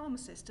community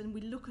pharmacist and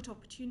we look at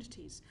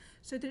opportunities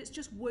so that it's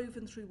just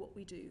woven through what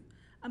we do.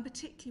 And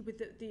particularly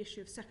with the issue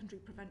of secondary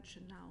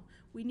prevention now,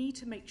 we need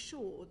to make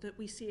sure that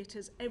we see it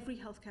as every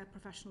healthcare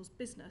professional's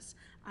business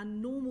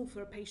and normal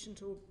for a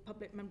patient or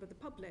public member of the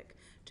public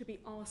to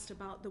be asked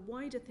about the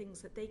wider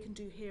things that they can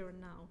do here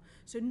and now.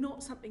 So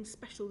not something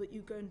special that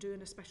you go and do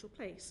in a special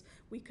place.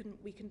 We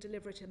can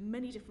deliver it in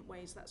many different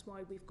ways. That's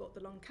why we've got the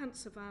lung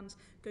cancer vans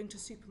going to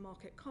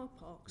supermarket car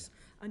parks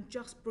and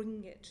just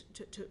bringing it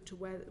to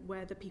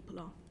where the people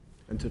are.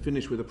 And to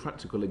finish with a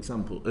practical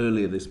example,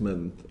 earlier this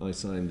month I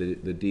signed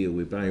the deal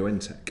with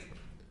BioNTech,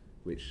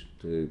 which,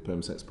 to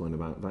PermSec's point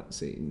about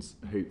vaccines,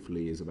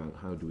 hopefully is about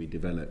how do we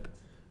develop,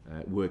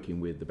 working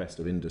with the best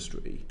of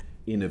industry,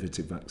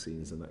 innovative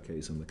vaccines, in that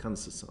case on the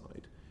cancer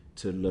side,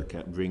 to look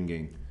at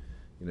bringing,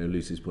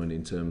 Lucy's point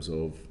in terms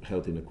of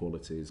health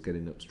inequalities,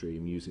 getting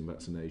upstream, using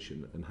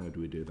vaccination, and how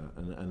do we do that?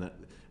 And that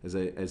as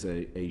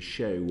a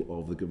show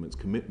of the government's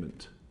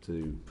commitment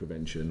to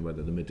prevention,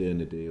 whether the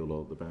Moderna deal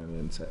or the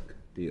BioNTech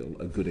deal,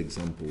 are good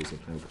examples of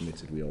how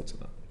committed we are to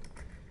that.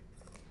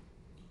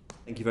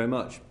 Thank you very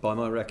much. By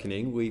my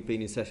reckoning, we've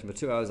been in session for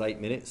 2 hours, 8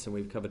 minutes, and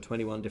we've covered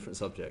 21 different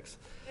subjects.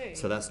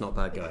 So that's not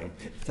bad going.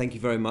 Thank you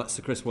very much,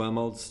 Sir Chris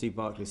Wormold, Steve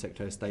Barclay,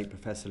 Secretary of State,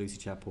 Professor Lucy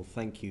Chappell.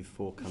 Thank you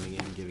for coming in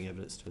and giving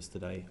evidence to us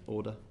today.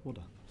 Order,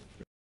 order.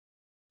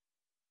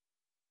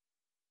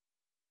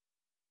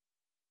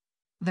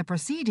 The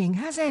proceeding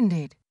has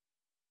ended.